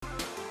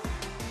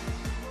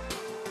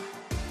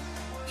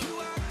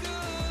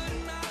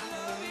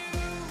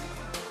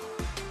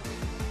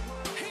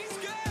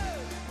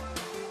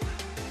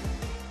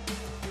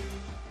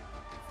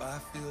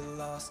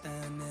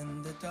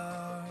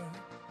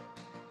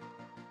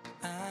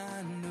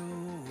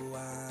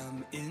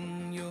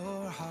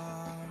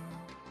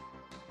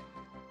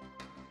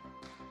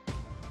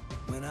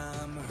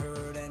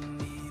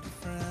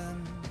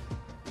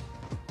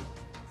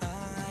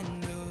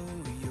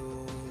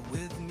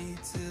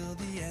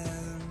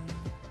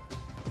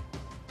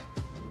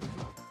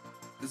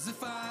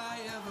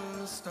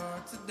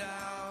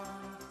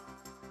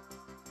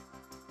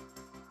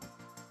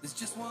There's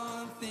just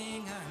one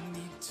thing I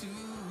need to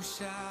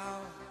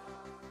shout,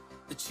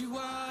 that you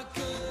are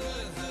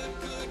good, good,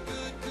 good,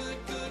 good, good,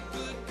 good,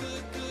 good,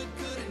 good, good,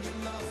 good, and you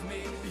love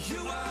me.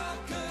 You are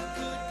good,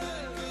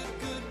 good, good,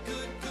 good,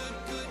 good, good,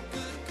 good,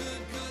 good, good,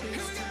 good, good.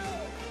 Here we go.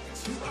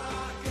 You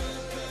are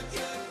good, good,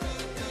 good,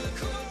 good, good,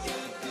 good,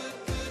 good, good,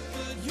 good,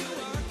 good. You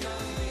are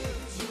good.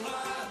 You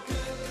are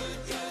good, good,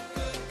 good,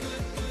 good,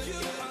 good, good. You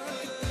are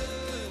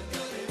good,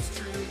 good. It's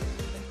true,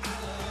 and I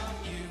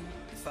love you.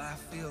 If I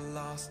feel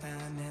lost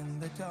and in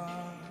the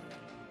dark,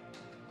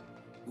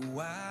 oh,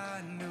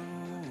 I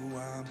know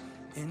I'm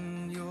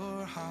in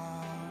your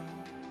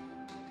heart.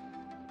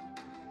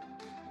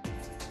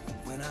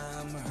 When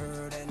I'm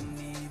hurt and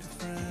need a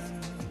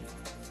friend,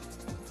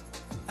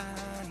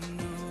 I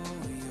know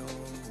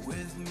you're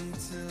with me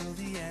till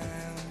the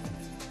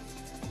end.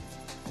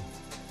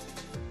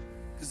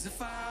 'Cause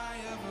if I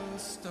ever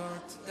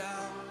start to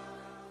doubt,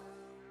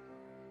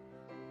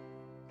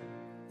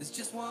 there's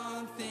just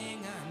one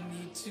thing I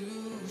need to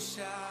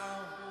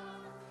shout,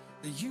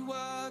 that you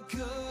are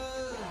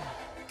good,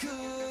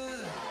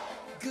 good,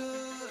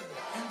 good,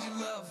 and you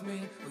love me.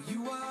 Well,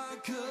 you are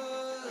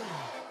good,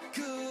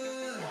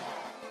 good,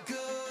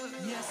 good,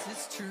 yes,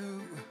 it's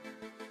true.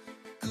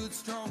 Good,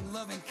 strong,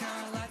 loving,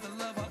 kind, like the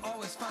love I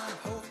always find.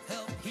 Hope,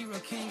 help, hero,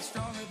 king,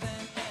 stronger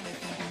than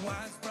anything.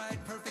 Wise, bright,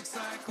 perfect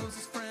side,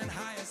 closest friend,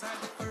 highest high,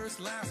 the first,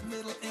 last,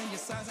 middle, in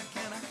your size I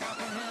cannot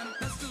comprehend.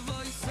 Best of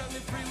all, you set me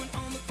free when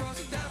on the cross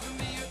you died for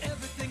me. You're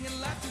everything in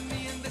life to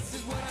me, and this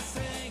is what I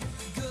sing.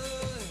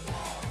 Good,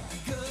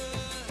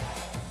 good,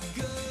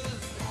 good,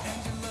 and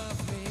you love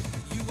me.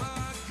 You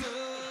are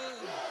good,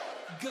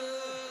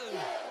 good,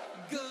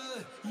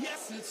 good,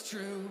 yes, it's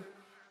true.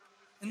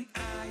 And I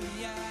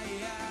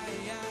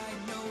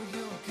know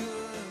you're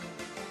good.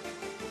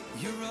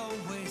 You're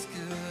always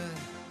good.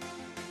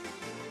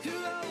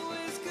 You're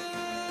always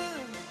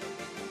good.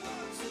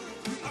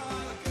 You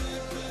are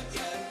good, good,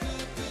 yeah,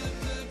 good, good,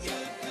 good,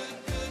 yeah, good,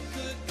 good,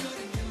 good, good,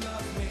 and you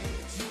love me.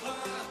 You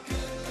are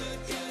good, good,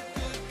 yeah,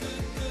 good,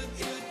 good, good,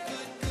 yeah,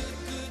 good, good,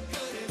 good,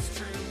 good, it's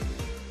true.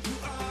 You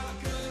are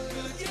good,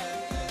 good, yeah,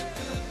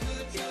 good,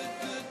 good, yeah,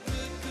 good,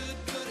 good, good,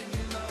 good, and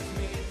you love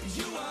me.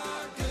 You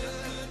are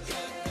good,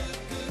 yeah, good,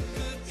 good,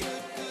 good, yeah,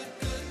 good,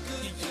 good,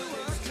 good, you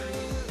are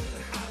good.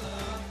 I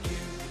love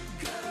you.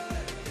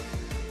 Good,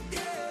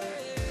 yeah,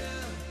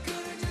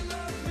 good, and you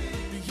love me.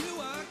 You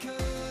are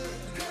good,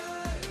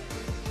 good,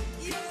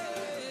 yeah,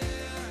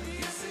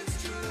 yes, it's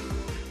true.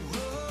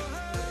 Whoa,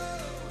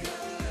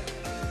 good,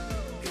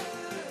 good,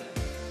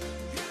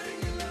 good, and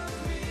you love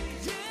me.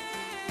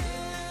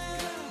 Yeah,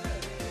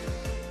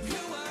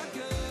 you are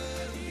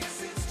good, yes,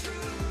 it's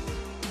true.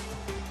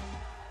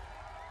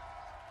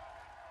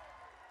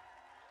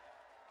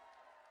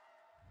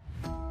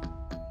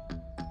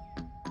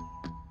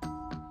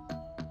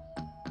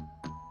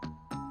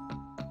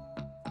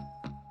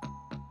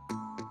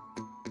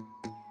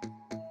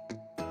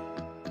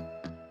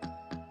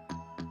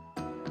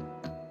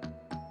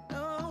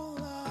 No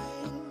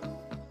one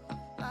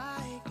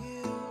like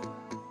you.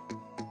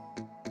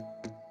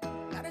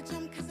 Gotta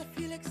jump 'cause I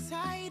feel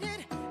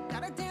excited.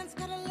 Gotta dance,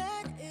 gotta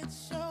let it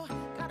show.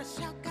 Gotta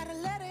shout, gotta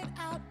let it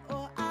out,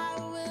 or I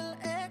will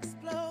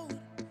explode.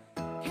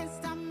 Can't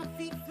stop my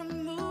feet from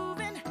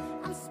moving.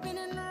 I'm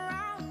spinning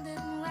round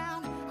and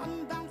round.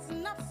 I'm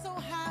bouncing up so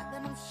high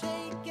that I'm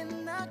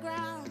shaking the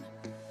ground.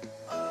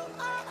 Oh,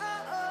 oh,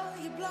 oh, oh,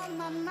 you blow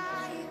my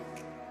mind.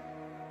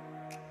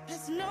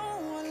 There's no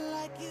one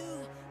like you.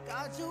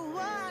 God, you're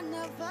one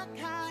of a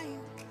kind.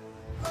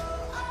 Oh,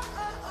 oh,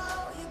 oh,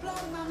 oh, you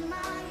blow my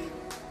mind.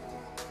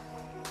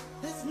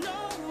 There's no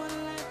one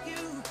like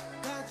you.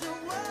 God,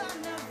 you're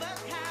one of a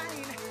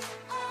kind.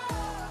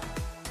 Oh,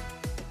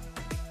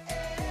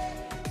 eh,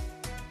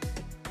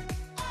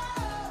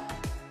 oh,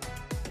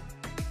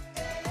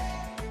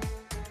 eh.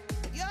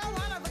 You're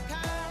one of a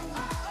kind.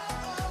 Oh,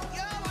 oh, oh.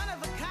 You're one of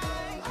a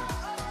kind. Oh,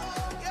 oh,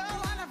 oh. You're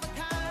one of a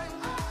kind.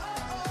 Oh,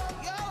 oh,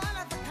 oh. You're one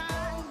of a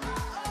kind. Oh,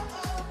 oh,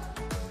 oh.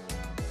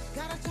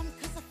 Gotta jump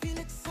 'cause I feel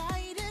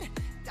excited.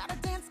 Gotta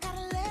dance,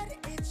 gotta let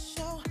it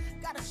show.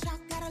 Gotta shout,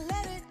 gotta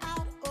let it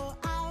out, or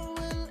I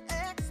will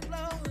explode.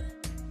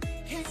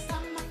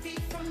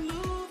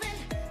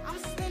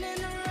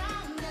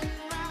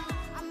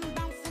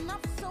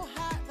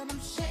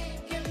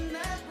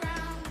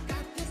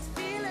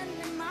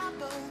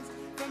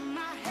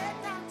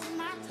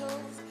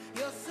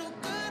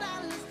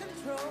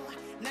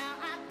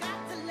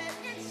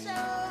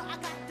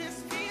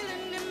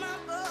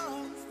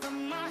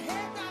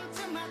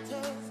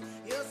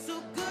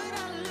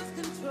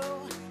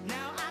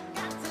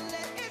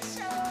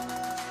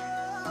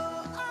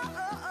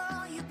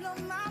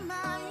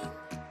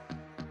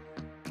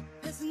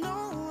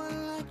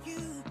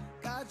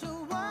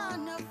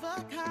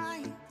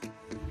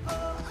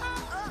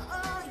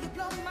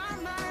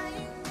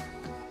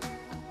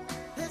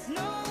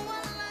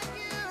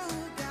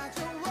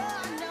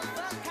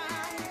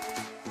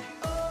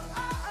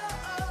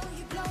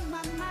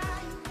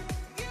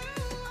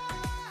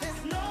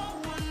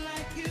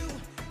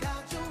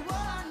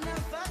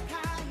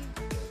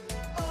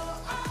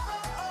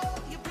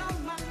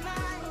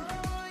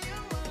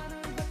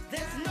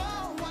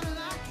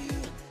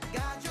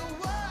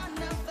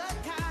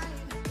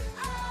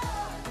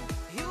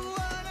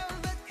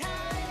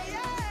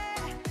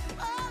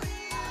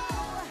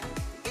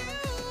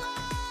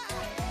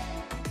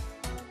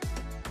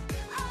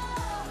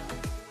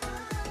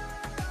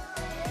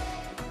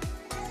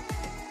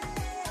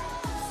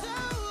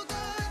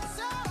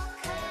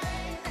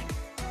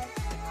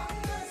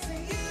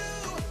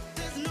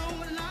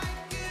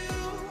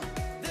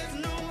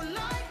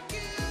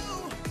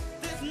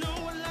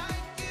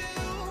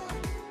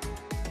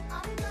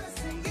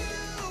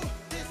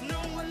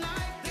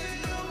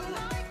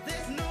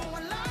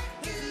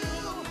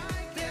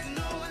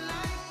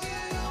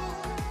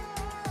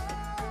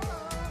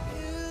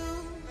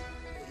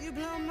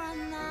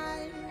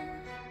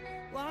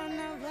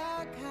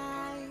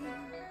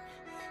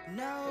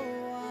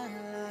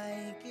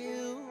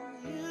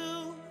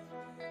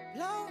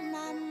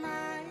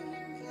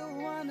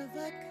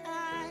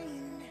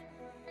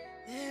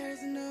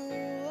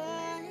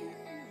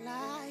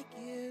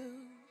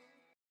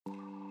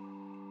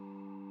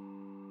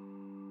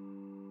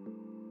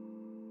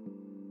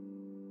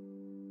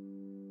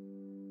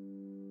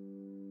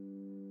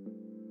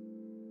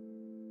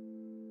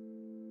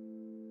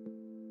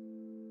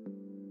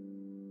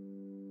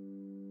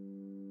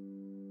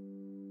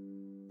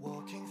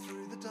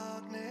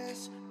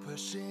 darkness,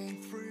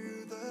 pushing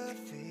through the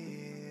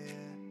fear.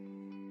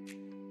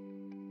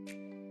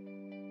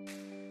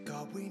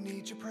 God, we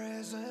need your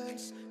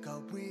presence.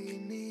 God, we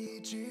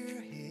need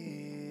you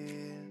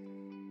here.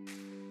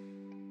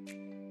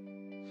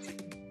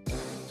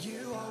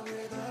 You are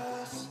with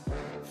us,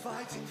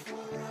 fighting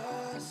for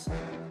us.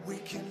 We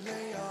can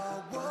lay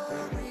our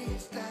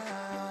worries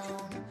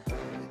down.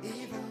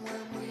 Even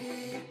when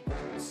we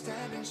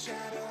stand in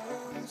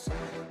shadows,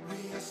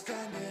 we are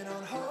standing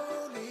on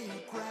holy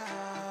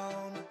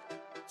ground.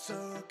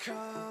 So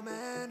come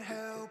and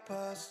help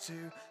us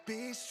to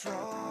be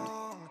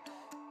strong,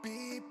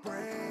 be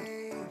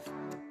brave,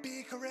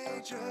 be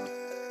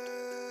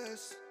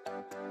courageous.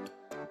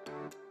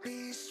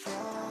 Be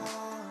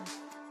strong,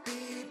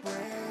 be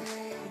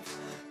brave,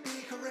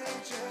 be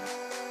courageous.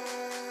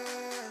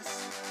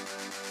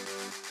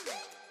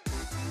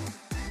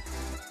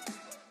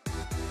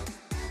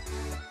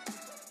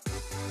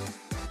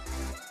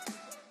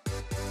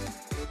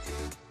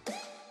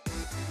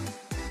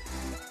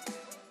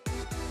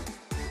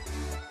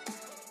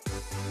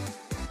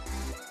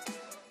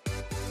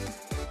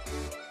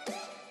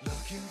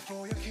 Looking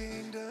for your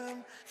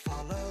kingdom,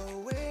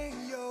 following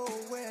your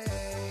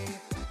way.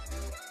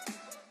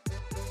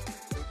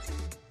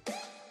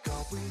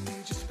 God, we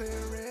need your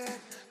spirit.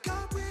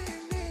 God, we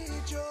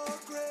need your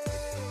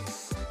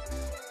grace.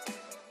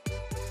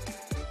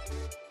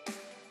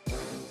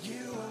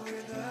 You are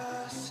with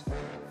us,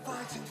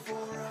 fighting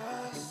for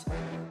us.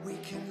 We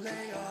can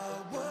lay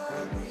our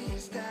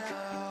worries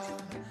down.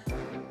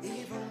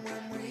 Even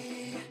when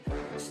we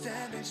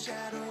stand in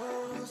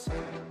shadows,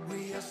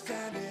 we are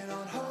standing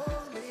on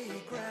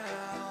holy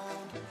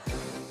ground.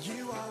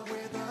 You are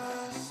with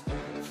us,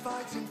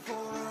 fighting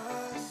for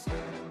us.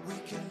 We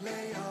can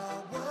lay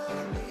our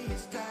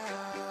worries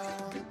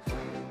down.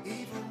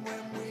 Even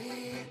when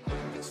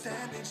we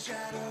stand in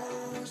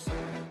shadows,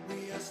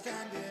 we are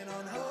standing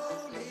on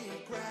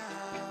holy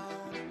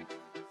ground.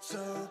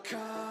 So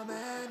come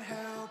and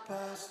help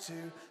us to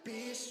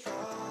be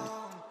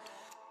strong,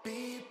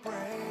 be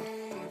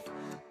brave,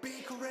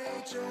 be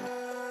courageous.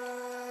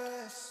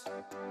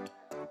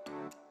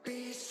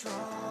 Be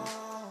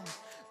strong,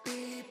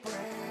 be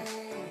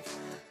brave,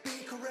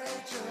 be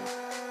courageous.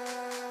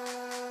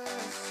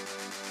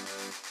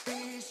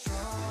 Be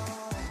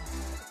strong,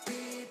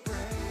 be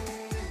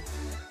brave,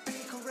 be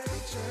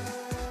courageous.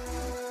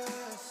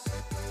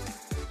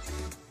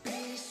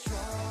 Be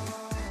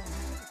strong,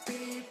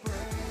 be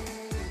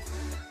brave,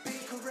 be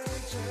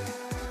courageous.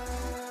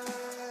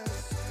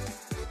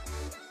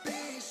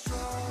 Be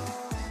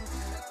strong,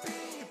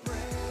 be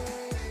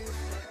brave,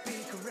 be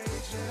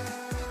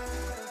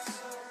courageous.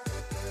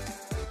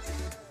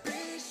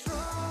 Be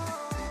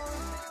strong,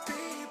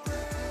 be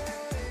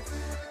brave,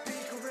 be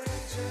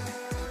courageous.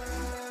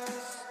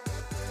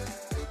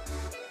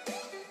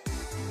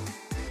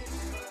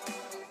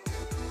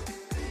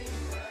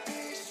 Be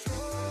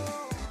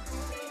strong.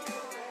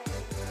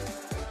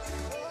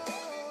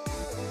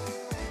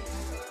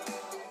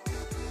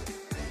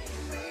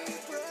 Be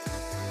brave.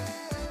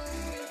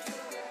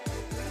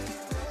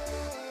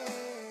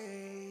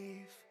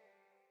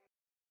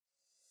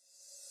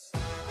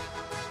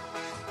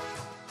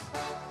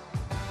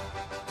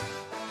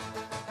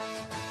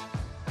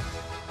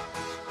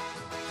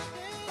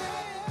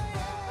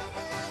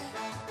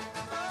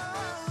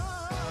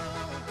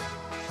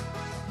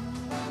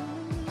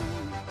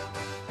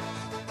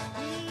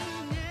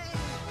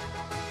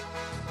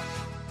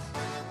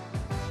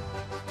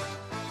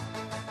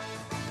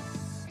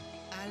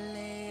 I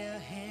lay a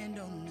hand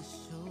on the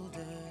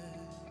shoulder.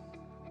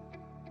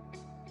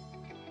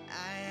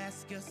 I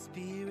ask your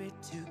spirit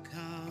to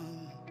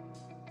come.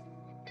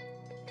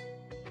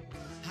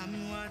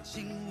 I'm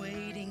watching,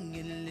 waiting,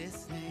 and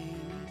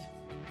listening.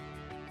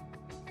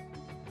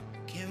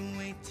 Can't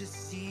wait to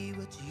see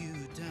what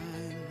you've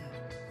done.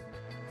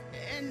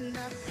 And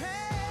I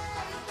pray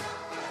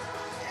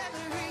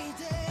every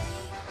day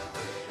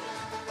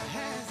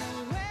as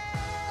I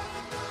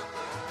wait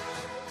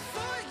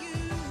for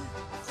you.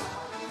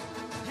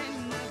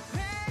 And I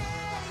pray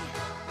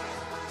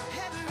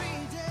every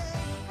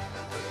day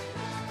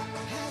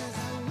as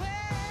I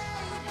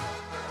wait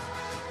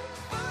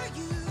for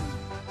you.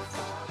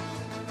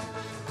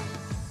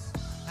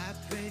 I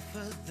pray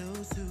for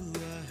those who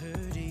are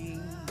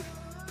hurting.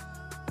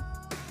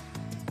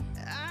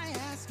 I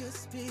ask your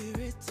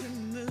spirit to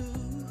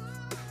move.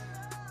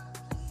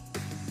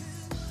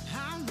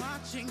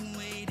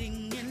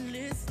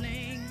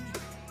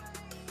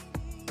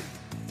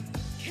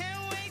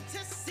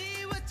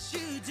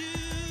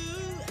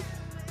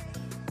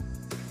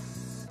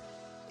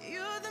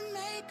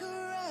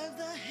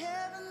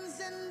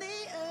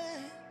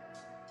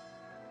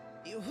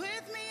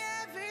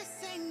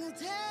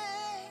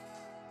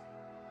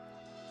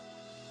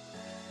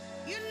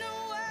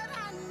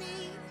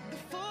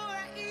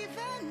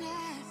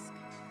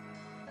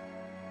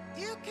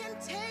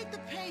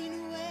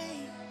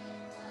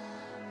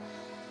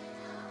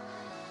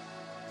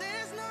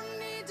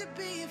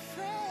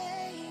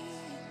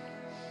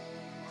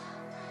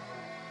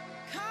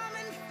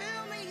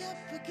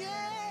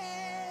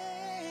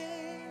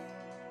 again.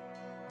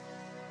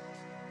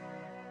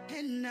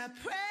 And I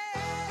pray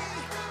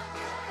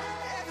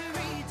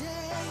every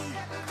day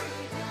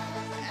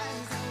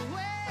as I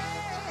wait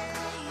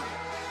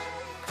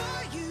for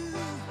you.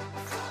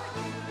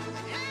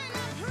 And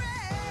I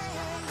pray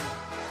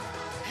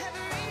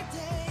every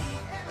day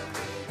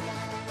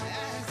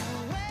as I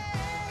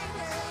wait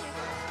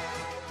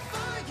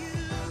for you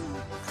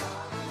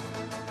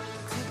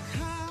to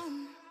come.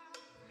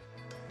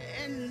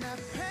 And I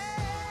pray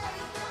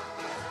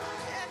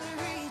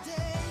every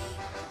day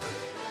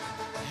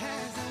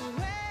as I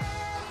wait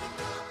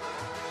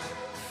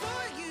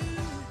for you.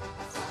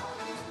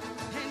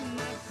 And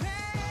I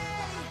pray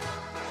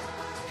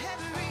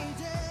every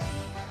day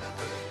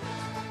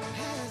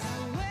as I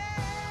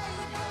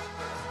wait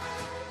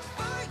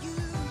for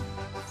you.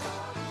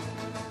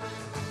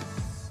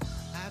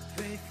 I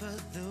pray for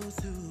those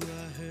who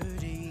are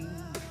hurting.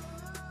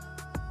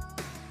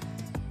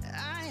 I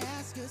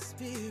ask your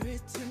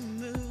spirit to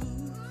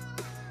move.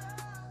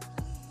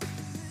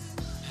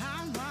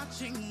 I'm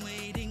watching,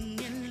 waiting,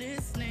 and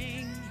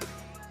listening.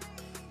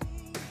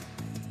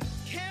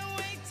 Can't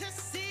wait to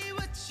see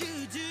what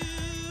you do.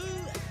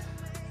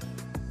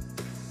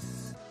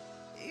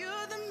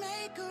 You're the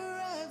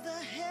maker of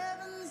the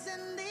heavens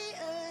and the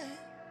earth.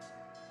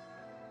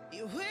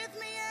 You're with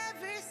me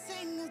every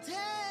single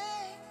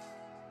day.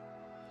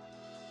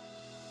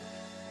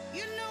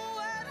 You know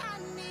what I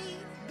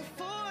need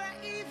before I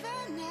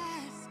even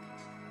ask.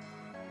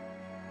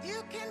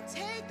 You can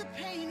take the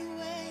pain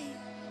away.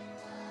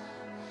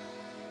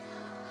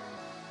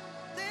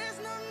 There's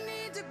no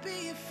need to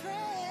be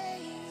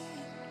afraid.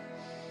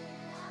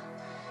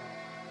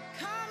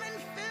 Come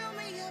and fill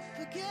me up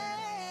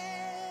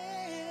again.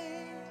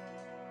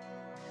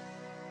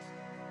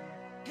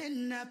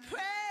 And I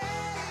pray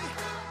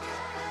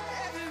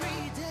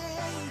every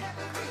day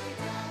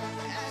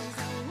as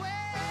I wait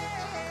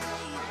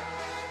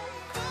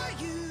for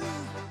you.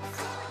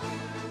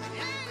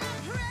 And I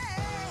pray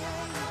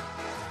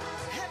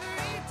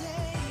every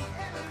day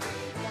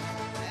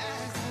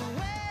as I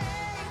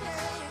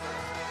wait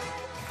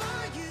for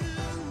you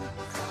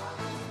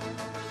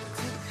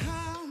to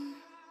come.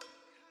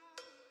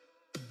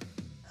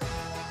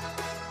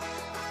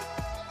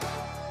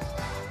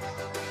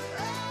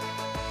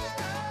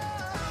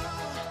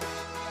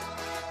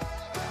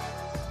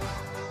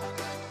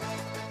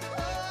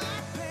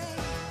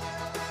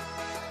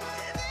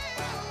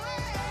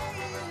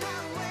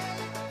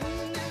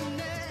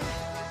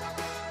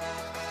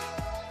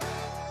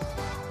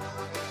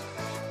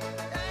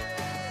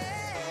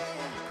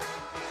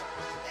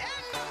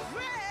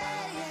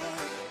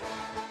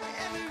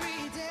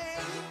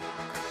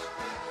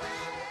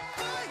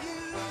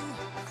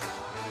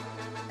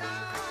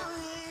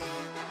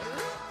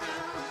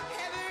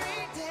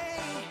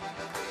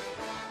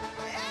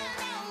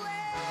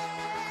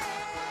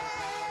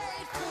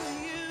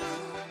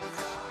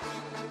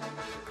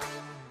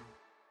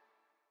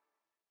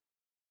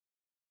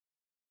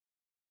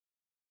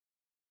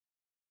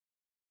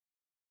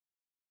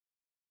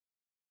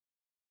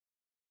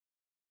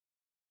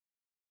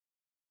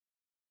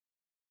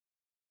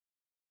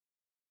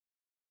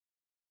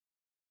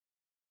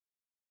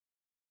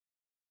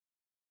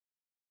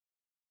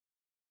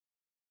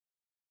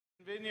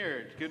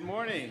 Vineyard, good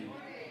morning.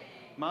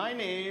 My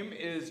name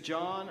is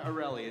John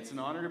Arelli. It's an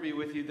honor to be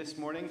with you this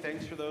morning.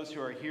 Thanks for those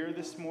who are here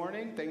this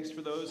morning. Thanks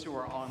for those who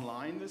are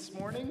online this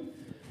morning.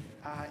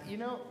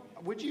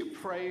 Would you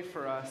pray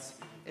for us?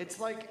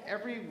 It's like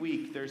every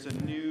week there's a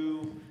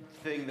new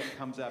thing that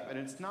comes up, and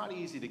it's not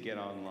easy to get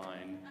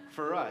online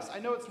for us. I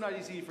know it's not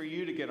easy for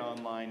you to get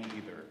online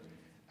either.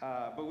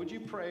 But would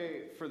you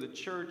pray for the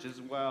church as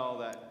well,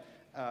 that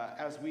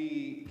as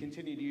we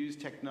continue to use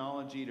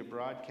technology to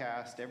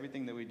broadcast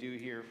everything that we do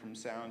here from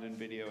sound and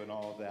video and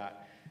all of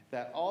that,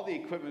 that all the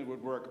equipment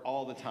would work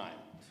all the time.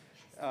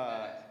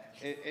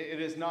 It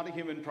is not a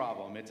human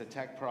problem. It's a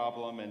tech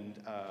problem, and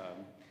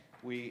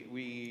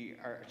we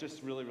are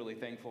just really, really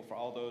thankful for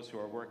all those who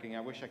are working.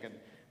 I wish I could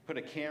put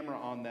a camera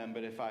on them,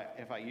 but if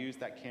I use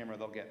that camera,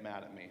 they'll get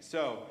mad at me.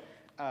 So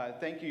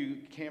thank you,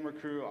 camera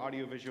crew,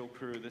 audiovisual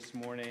crew this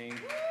morning,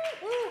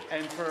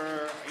 and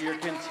for your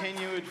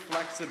continued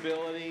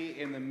flexibility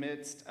in the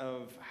midst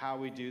of how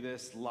we do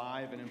this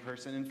live and in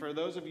person. And for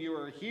those of you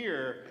who are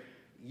here,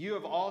 you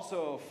have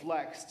also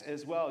flexed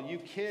as well. You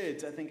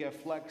kids, I think, have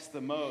flexed the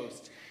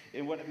most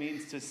in what it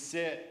means to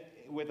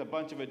sit with a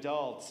bunch of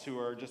adults who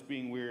are just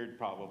being weird,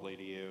 probably,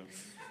 to you.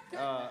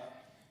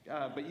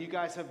 But you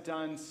guys have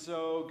done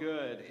so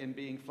good in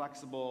being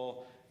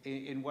flexible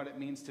in what it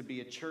means to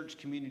be a church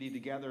community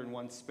together in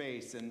one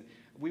space. And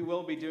we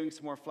will be doing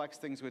some more flex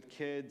things with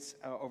kids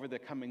over the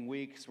coming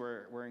weeks.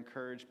 We're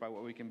encouraged by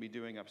what we can be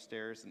doing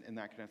upstairs and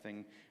that kind of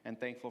thing, and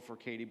thankful for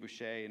Katie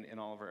Boucher and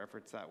all of our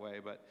efforts that way.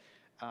 But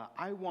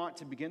I want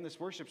to begin this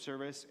worship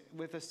service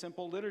with a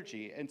simple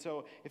liturgy. And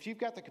so if you've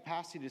got the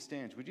capacity to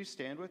stand, would you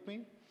stand with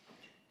me?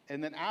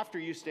 And then after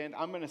you stand,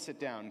 I'm going to sit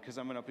down because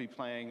I'm going to be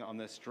playing on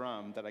this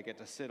drum that I get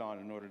to sit on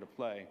in order to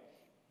play.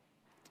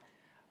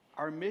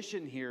 Our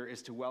mission here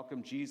is to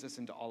welcome Jesus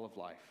into all of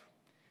life.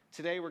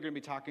 Today we're going to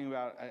be talking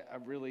about a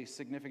really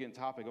significant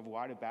topic of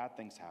why do bad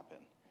things happen?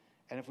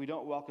 And if we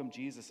don't welcome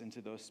Jesus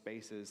into those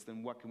spaces,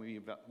 then what can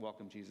we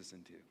welcome Jesus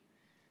into?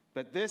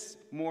 But this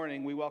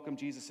morning, we welcome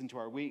Jesus into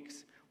our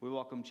weeks. We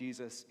welcome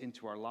Jesus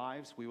into our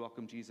lives. We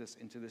welcome Jesus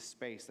into this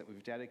space that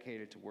we've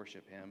dedicated to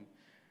worship him.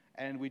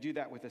 And we do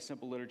that with a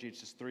simple liturgy.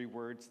 It's just 3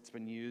 words. It's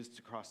been used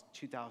across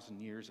 2,000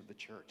 years of the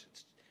church.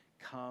 It's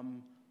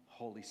come,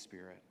 Holy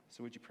Spirit.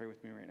 So would you pray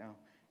with me right now?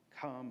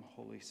 Come,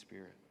 Holy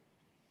Spirit.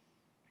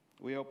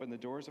 We open the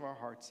doors of our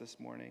hearts this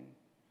morning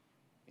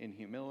in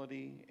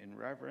humility, in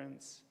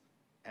reverence,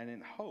 and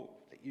in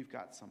hope that you've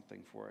got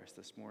something for us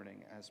this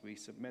morning as we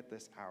submit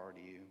this hour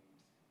to you.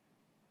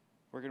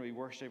 We're going to be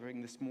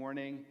worshiping this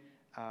morning.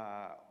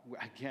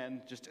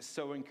 Again, just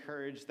so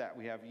encouraged that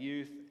we have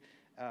youth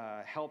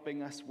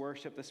helping us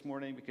worship this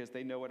morning because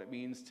they know what it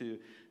means to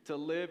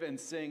live and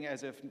sing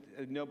as if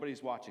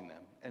nobody's watching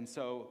them. And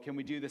so can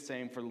we do the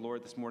same for the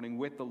Lord this morning,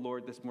 with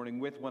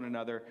one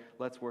another?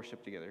 Let's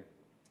worship together.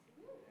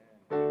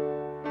 Good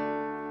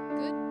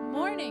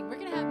morning. We're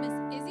going to have Miss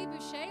Izzy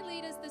Boucher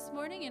lead us this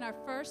morning in our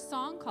first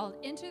song called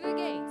Enter the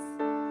Gates.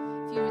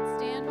 If you would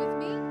stand with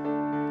me.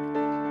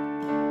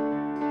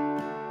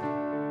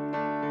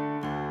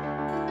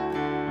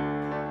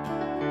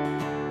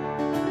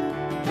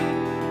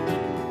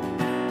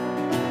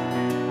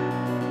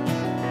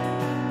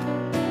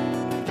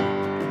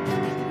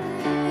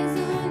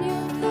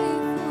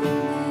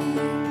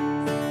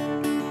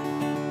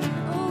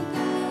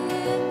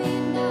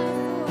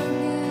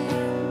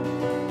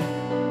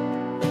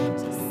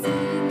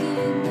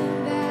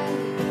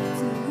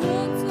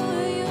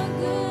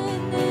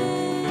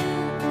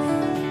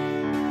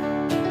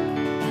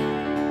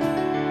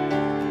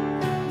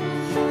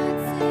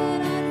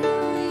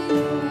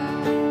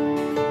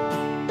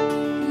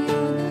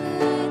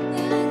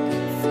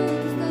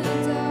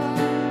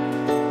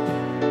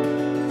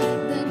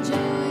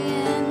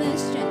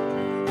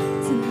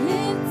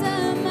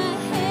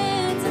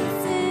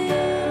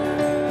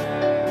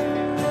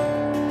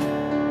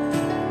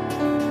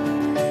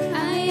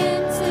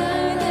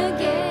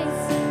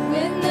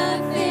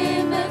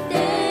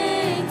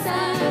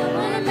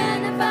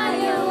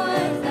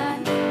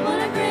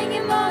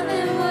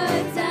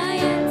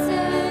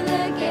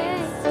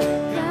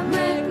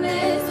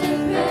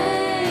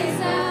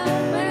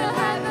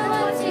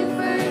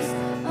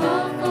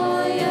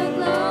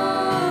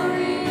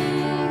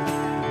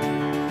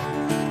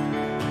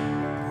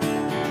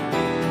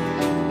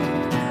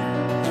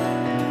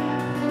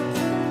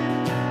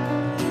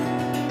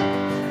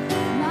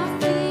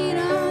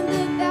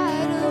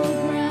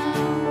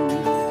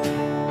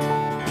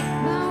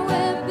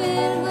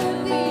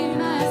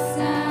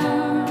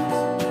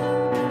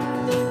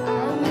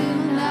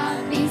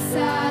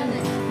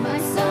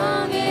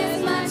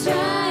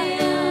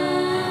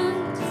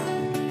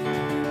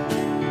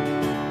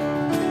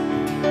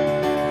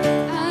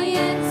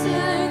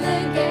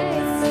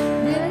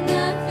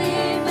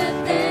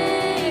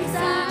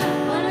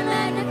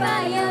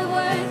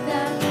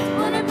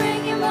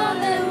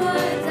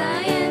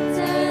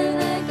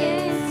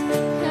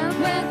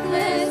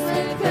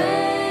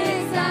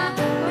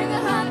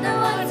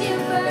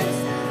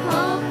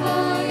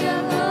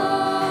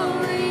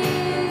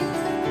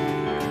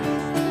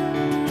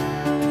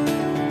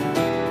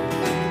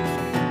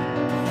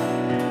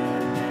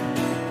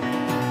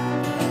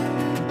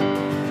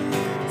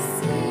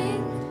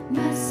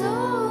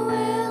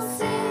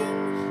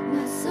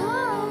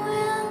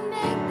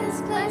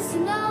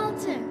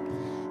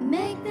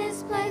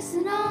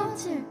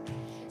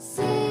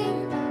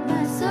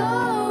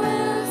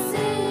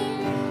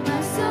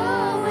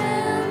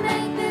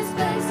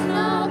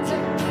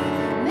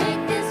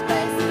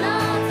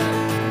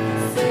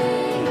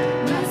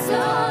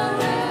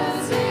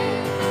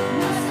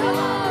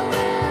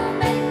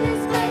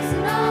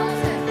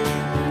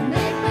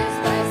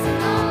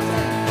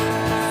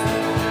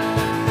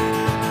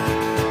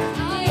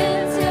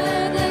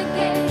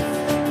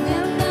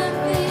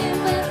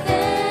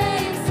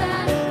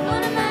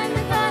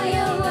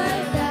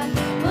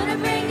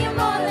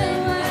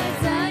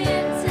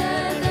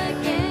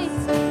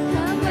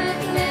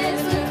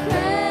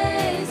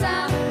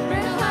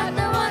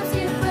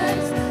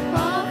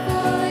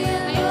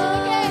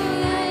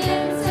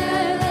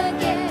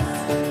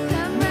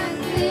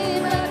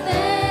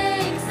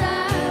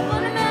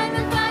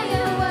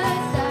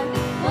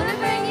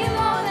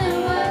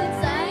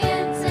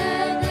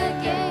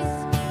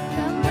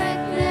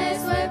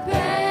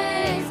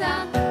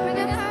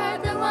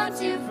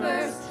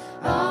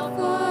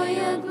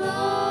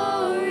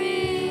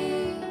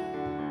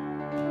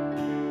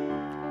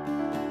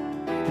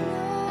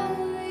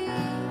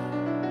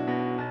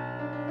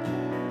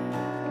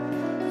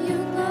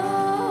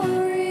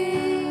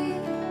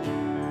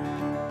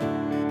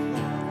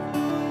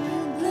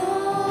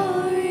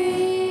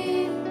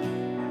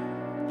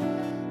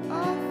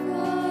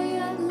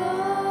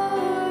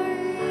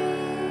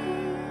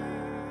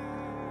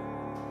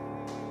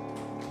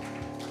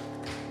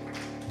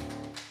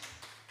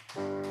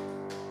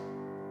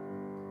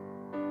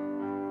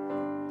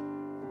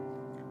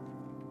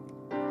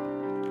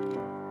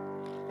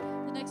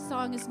 next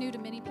song is new to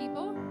many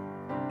people,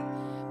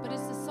 but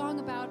it's a song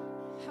about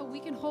how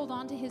we can hold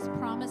on to His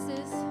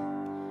promises.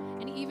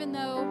 And even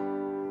though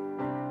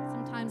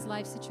sometimes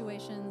life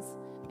situations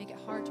make it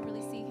hard to really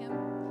see Him,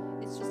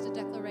 it's just a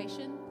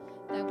declaration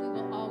that we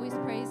will always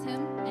praise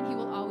Him and He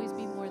will always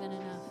be more than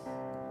enough.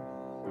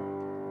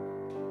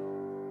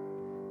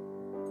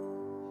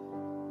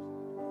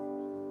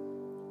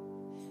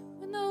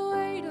 When the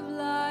weight of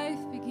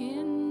life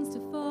begins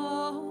to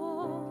fall,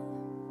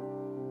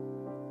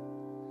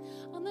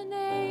 on the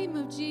name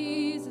of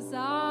Jesus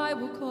I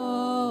will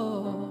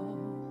call.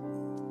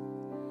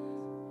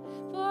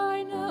 For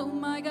I know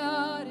my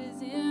God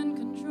is in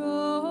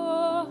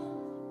control,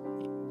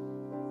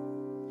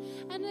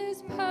 and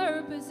His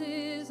purpose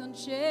is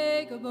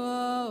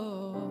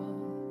unshakable.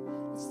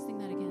 Let's sing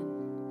that again.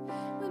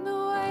 When the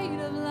weight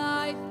of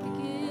life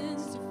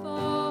begins to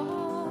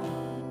fall,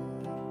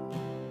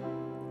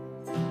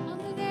 on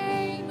the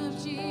name of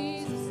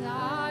Jesus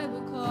I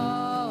will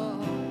call.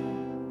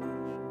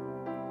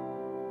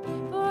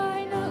 For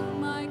I know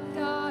my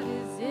God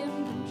is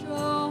in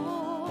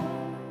control,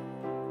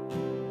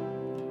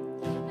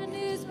 and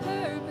His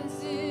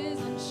purpose is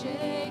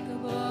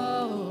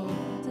unshakable.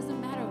 Doesn't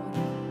matter what.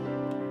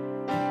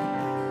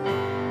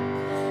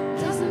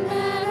 Doesn't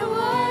matter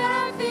what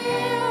I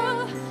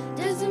feel,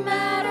 doesn't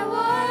matter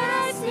what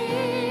I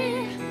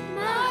see,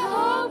 my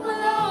hope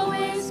will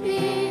always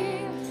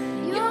be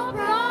your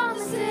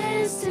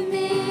promises to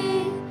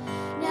me.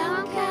 Now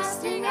I'm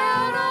casting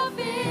out all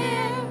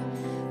fear,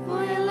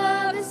 for your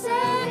love has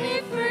set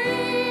me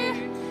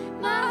free.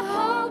 My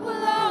hope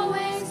will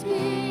always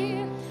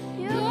be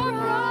your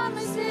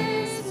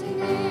promises to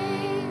me.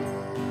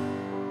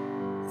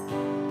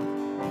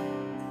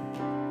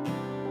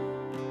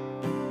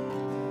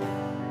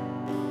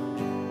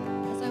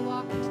 As I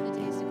walk into the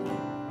days to come,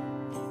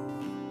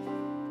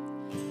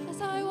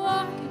 as I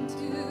walk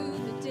into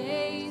the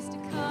days to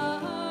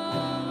come,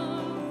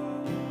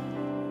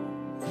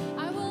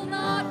 I will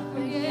not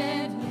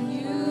forget what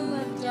you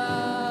have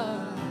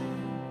done.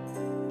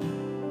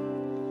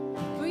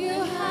 For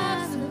you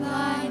have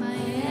supplied my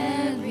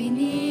every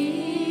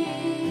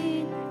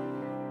need,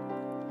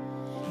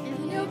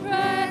 and your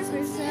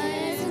presence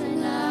is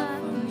enough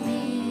for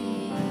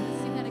me.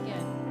 Sing that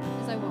again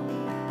as I walk.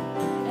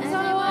 As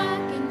I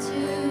walk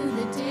into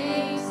the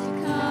days to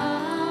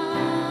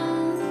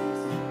come,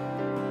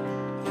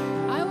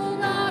 I will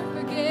not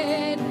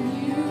forget what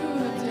you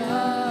have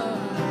done.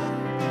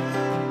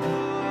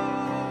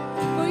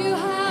 For you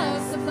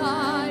have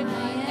supplied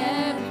my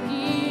every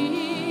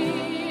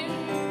need,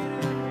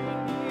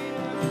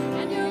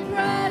 and your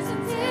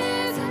presence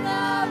is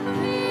enough for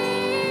me.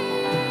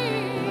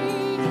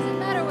 Doesn't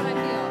matter what I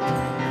feel.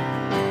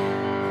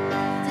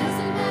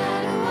 Doesn't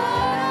matter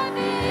what I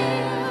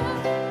feel.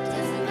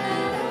 Doesn't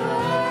matter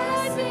what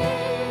I see.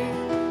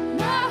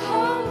 My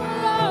hope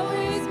will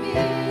always be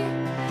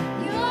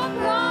your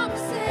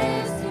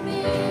promises to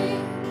me.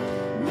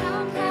 Now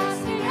I'm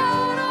casting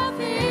out all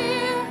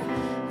fear,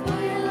 for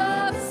your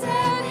love has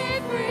set me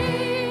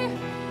free.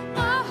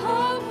 My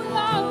hope will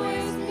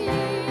always be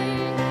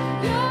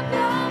your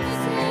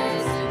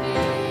promises to me.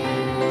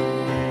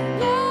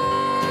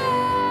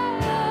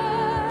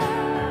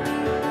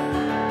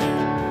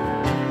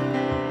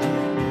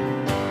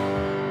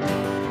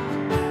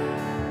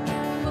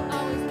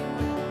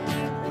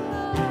 You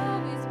will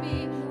always be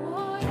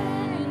more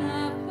than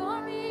enough for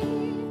me.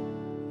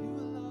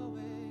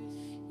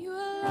 You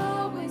will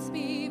always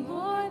be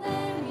more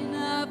than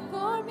enough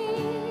for me.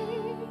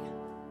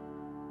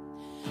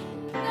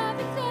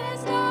 Nothing's gonna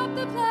stop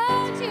the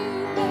plans you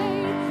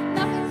made.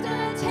 Nothing's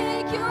gonna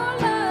take your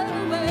love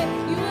away.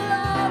 You will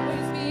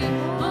always be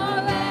more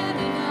than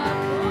enough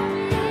for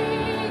me.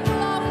 You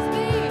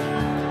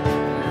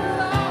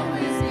will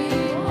always be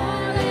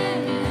more than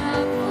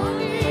enough for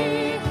me.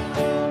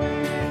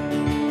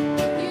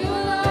 You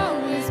will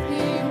always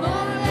be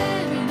more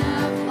than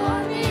enough for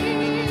me.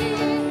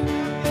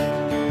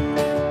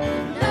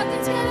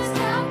 Nothing's gonna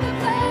stop the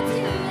plans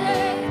you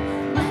made.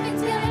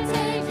 Nothing's gonna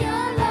take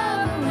your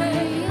love away.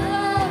 You'll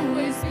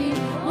always be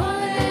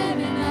more than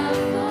enough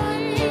for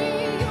me.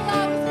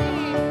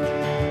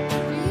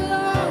 You'll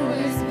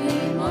always be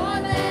more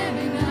than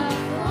enough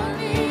for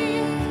me.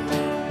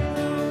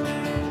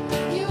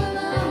 You will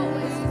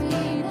always be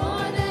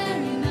more than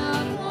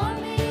enough for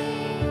me.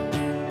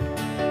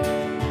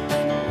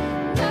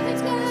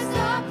 Nothing's gonna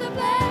stop the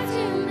plans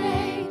you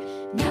made.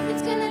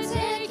 Nothing's gonna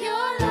take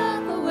your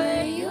love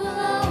away. You'll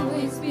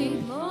always be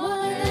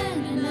more than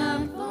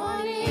enough for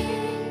me.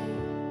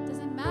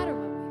 Doesn't matter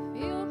what we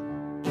feel.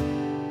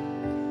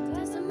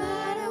 Doesn't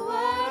matter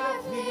what I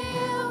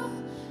feel.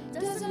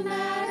 Doesn't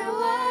matter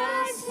what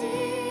I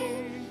see.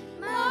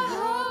 My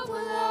hope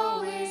will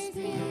always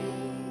be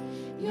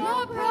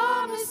your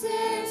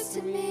promises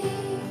to me.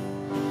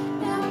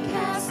 Now I'm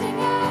casting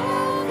out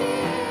all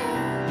fear,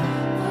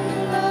 for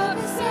your love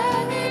has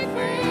set me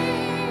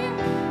free.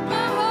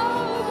 My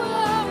hope will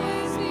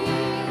always be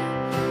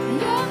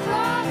your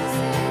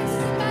promises.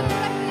 Doesn't matter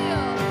what I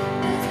feel.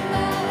 Doesn't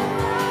matter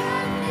what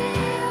I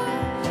feel.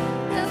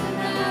 Doesn't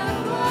matter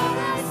what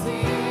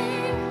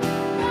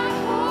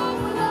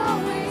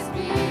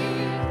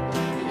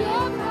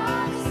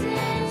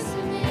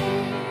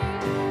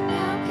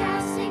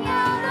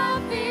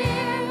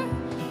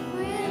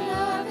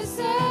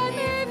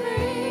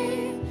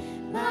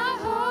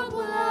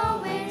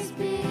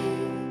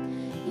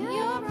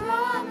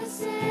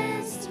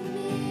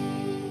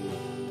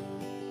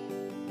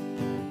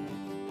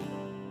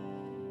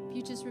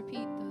you just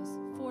repeat those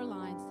 4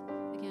 lines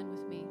again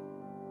with me?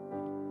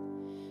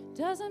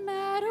 Doesn't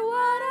matter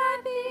what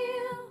I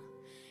feel,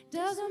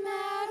 doesn't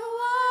matter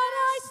what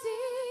I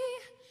see,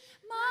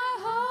 my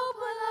hope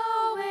will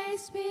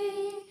always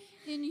be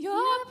in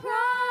your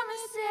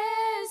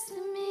promises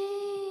to me.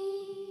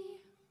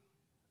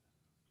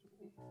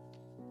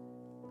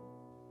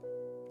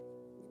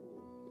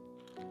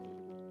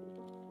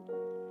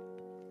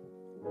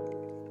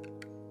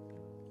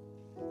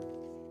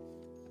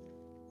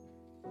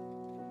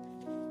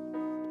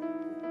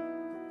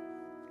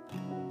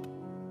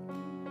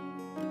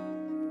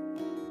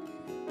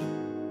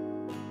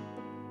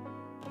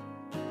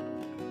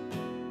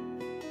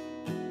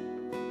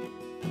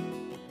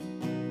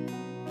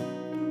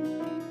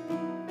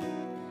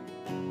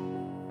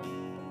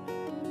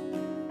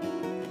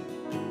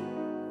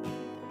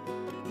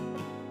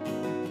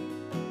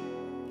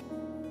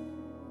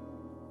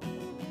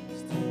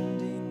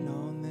 Standing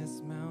on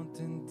this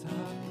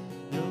mountaintop,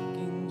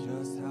 looking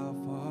just how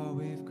far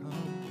we've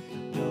come,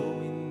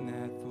 knowing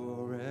that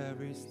for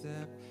every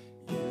step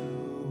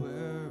you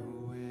were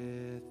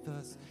with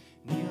us.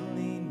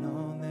 Kneeling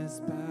on this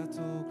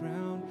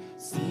battleground,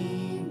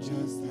 seeing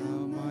just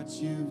how much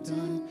you've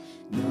done,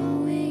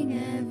 knowing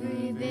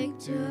every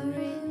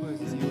victory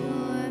was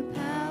your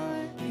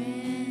power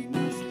in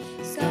us.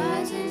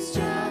 Scars and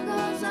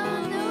struggles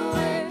on the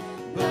way,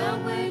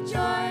 but with joy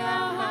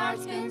our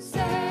hearts can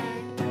say,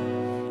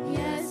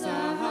 yes,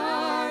 our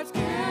hearts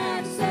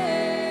can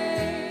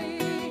say.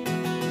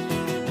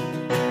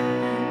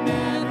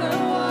 Never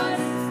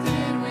once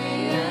did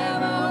we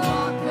ever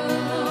walk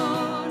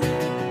alone.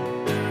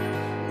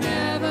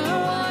 Never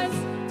once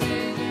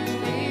did you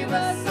leave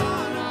us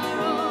on our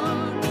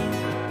own.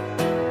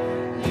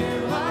 You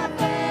are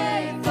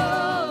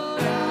faithful,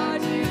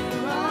 God, you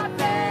are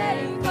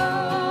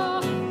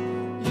faithful.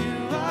 You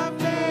are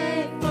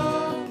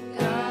faithful,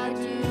 God,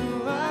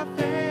 you are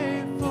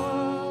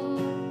faithful.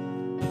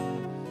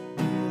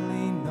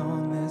 Kneeling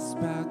on this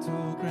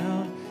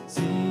battleground,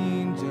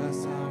 seeing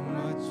just how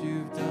much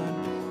you've done,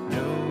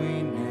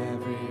 knowing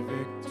every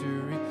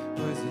victory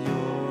was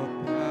your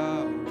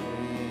power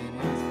in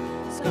us.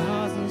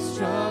 Scars and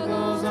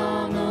struggles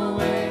on the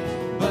way,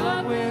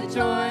 but with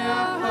joy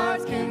our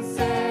hearts can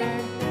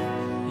say,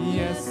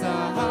 yes,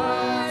 our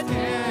hearts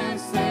can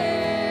say.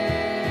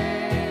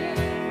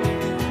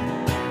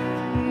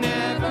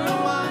 Never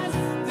once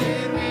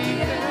did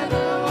we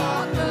ever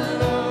walk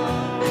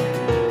alone.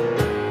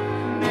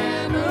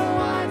 Never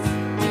once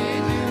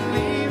did you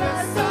leave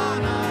us on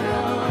our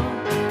own.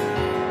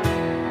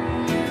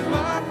 You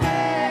are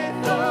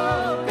faithful,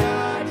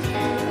 God,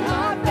 you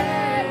are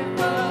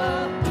faithful.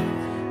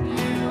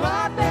 You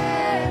are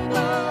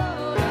faithful,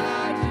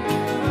 God,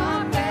 you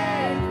are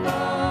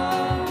faithful.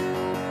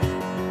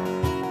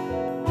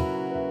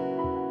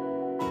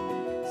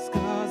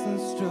 Scars and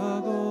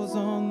struggles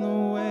on the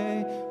way,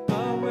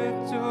 but with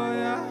joy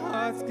our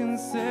hearts can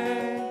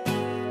say,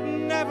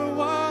 never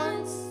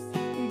once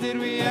did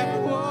we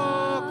ever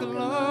walk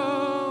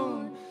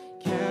alone.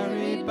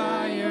 Carried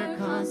by your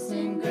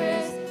constant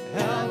grace,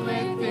 held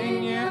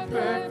within your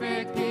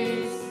perfect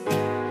peace.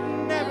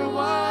 Never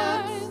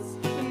once,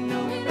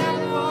 no, we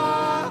never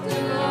walked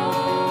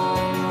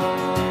alone.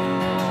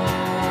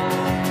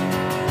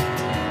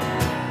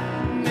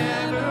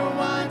 Never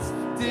once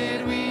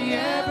did we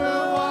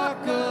ever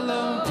walk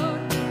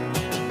alone.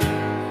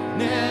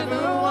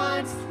 Never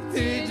once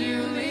did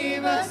you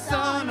leave us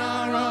on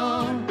our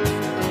own.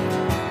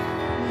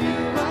 You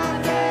are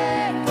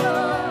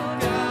faithful,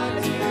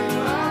 God, you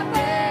are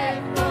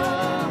faithful.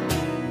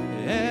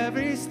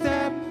 Every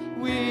step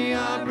we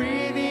are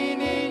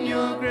breathing in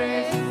your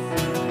grace.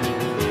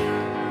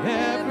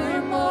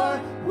 Evermore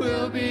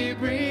we'll be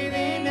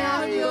breathing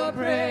out your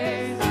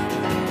praise.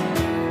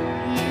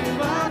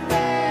 You are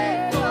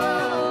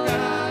faithful,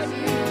 God,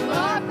 you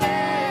are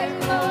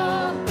faithful.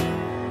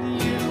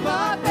 You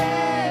are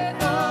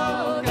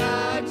faithful,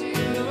 God,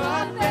 you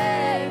are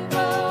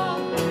faithful.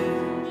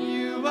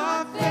 You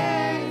are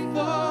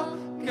faithful,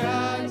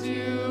 God,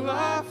 you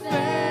are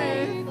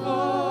faithful.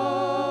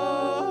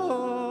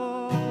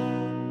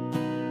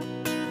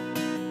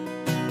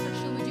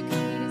 Herschel, would you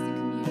come lead us in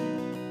communion?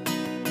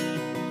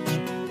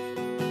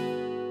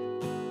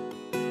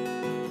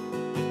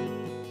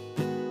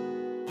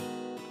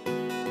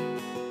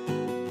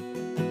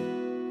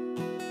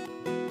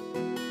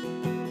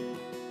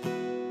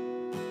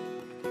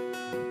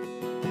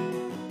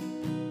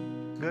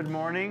 Good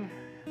morning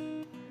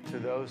to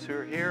those who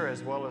are here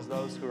as well as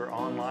those who are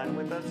online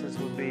with us. This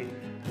would be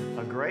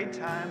a great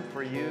time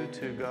for you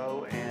to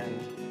go and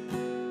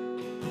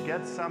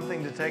get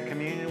something to take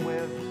communion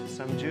with,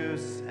 some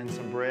juice and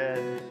some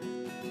bread,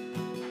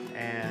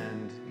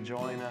 and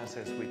join us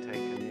as we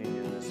take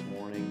communion this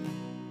morning.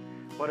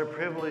 What a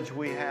privilege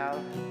we have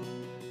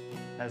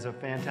as a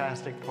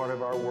fantastic part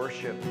of our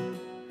worship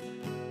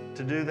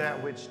to do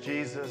that which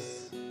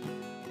Jesus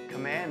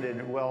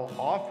commanded, well,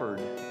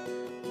 offered,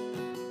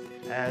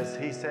 as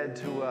he said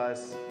to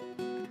us,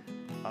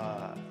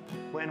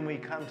 when we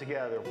come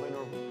together,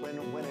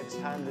 when it's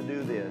time to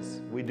do this,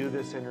 we do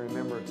this in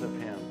remembrance of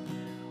him.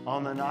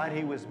 On the night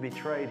he was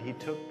betrayed, he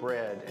took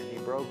bread and he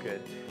broke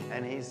it,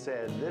 and he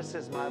said, "This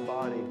is my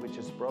body, which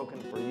is broken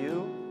for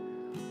you.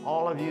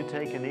 All of you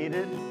take and eat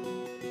it."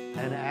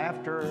 And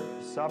after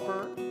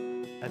supper,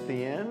 at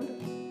the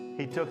end,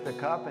 he took the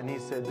cup and he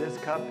said, "This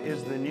cup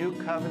is the new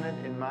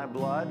covenant in my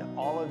blood.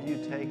 All of you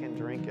take and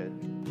drink it."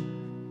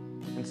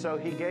 And so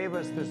he gave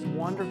us this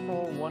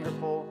wonderful,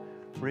 wonderful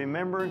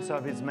remembrance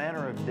of his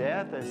manner of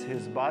death as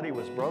his body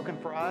was broken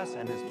for us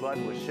and his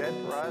blood was shed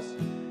for us.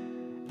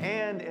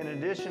 And in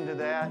addition to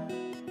that,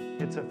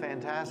 it's a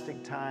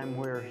fantastic time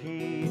where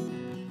he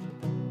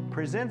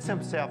presents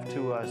himself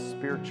to us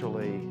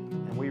spiritually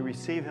and we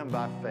receive him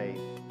by faith.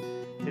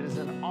 It is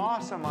an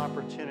awesome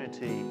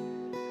opportunity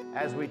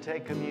as we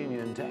take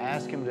communion to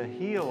ask him to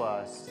heal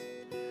us,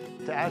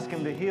 to ask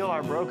him to heal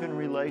our broken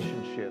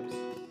relationships,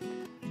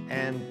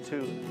 and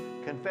to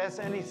confess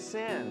any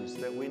sins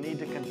that we need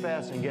to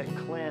confess and get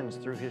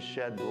cleansed through his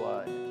shed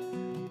blood.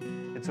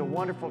 It's a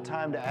wonderful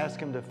time to ask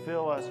him to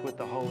fill us with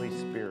the Holy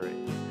Spirit.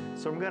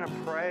 So I'm going to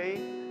pray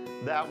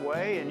that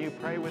way, and you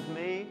pray with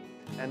me,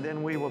 and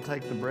then we will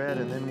take the bread,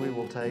 and then we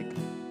will take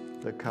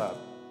the cup.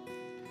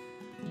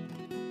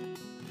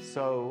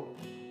 So,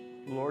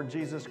 Lord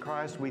Jesus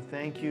Christ, we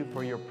thank you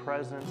for your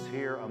presence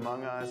here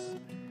among us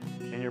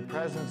and your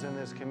presence in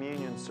this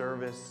communion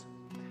service.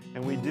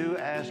 And we do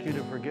ask you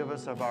to forgive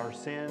us of our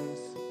sins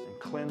and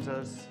cleanse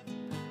us.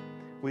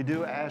 We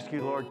do ask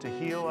you, Lord, to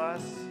heal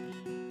us,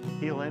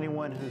 heal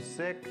anyone who's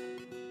sick,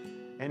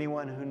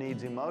 anyone who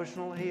needs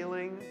emotional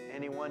healing,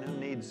 anyone who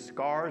needs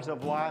scars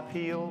of life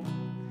healed.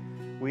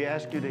 We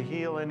ask you to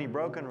heal any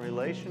broken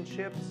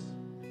relationships.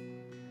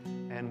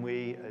 And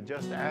we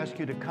just ask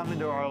you to come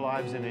into our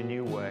lives in a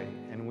new way.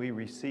 And we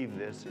receive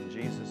this in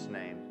Jesus'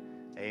 name.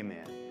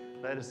 Amen.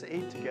 Let us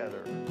eat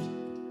together.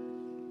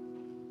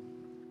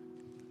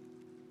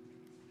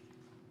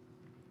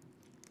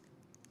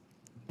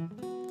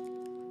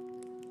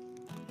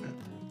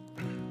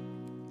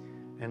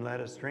 And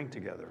let us drink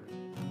together.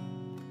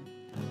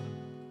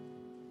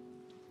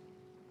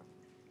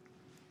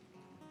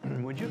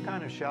 Would you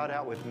kind of shout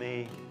out with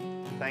me,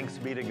 "Thanks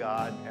be to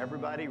God"?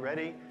 Everybody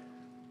ready?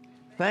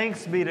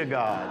 Thanks be to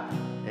God.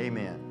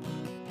 Amen.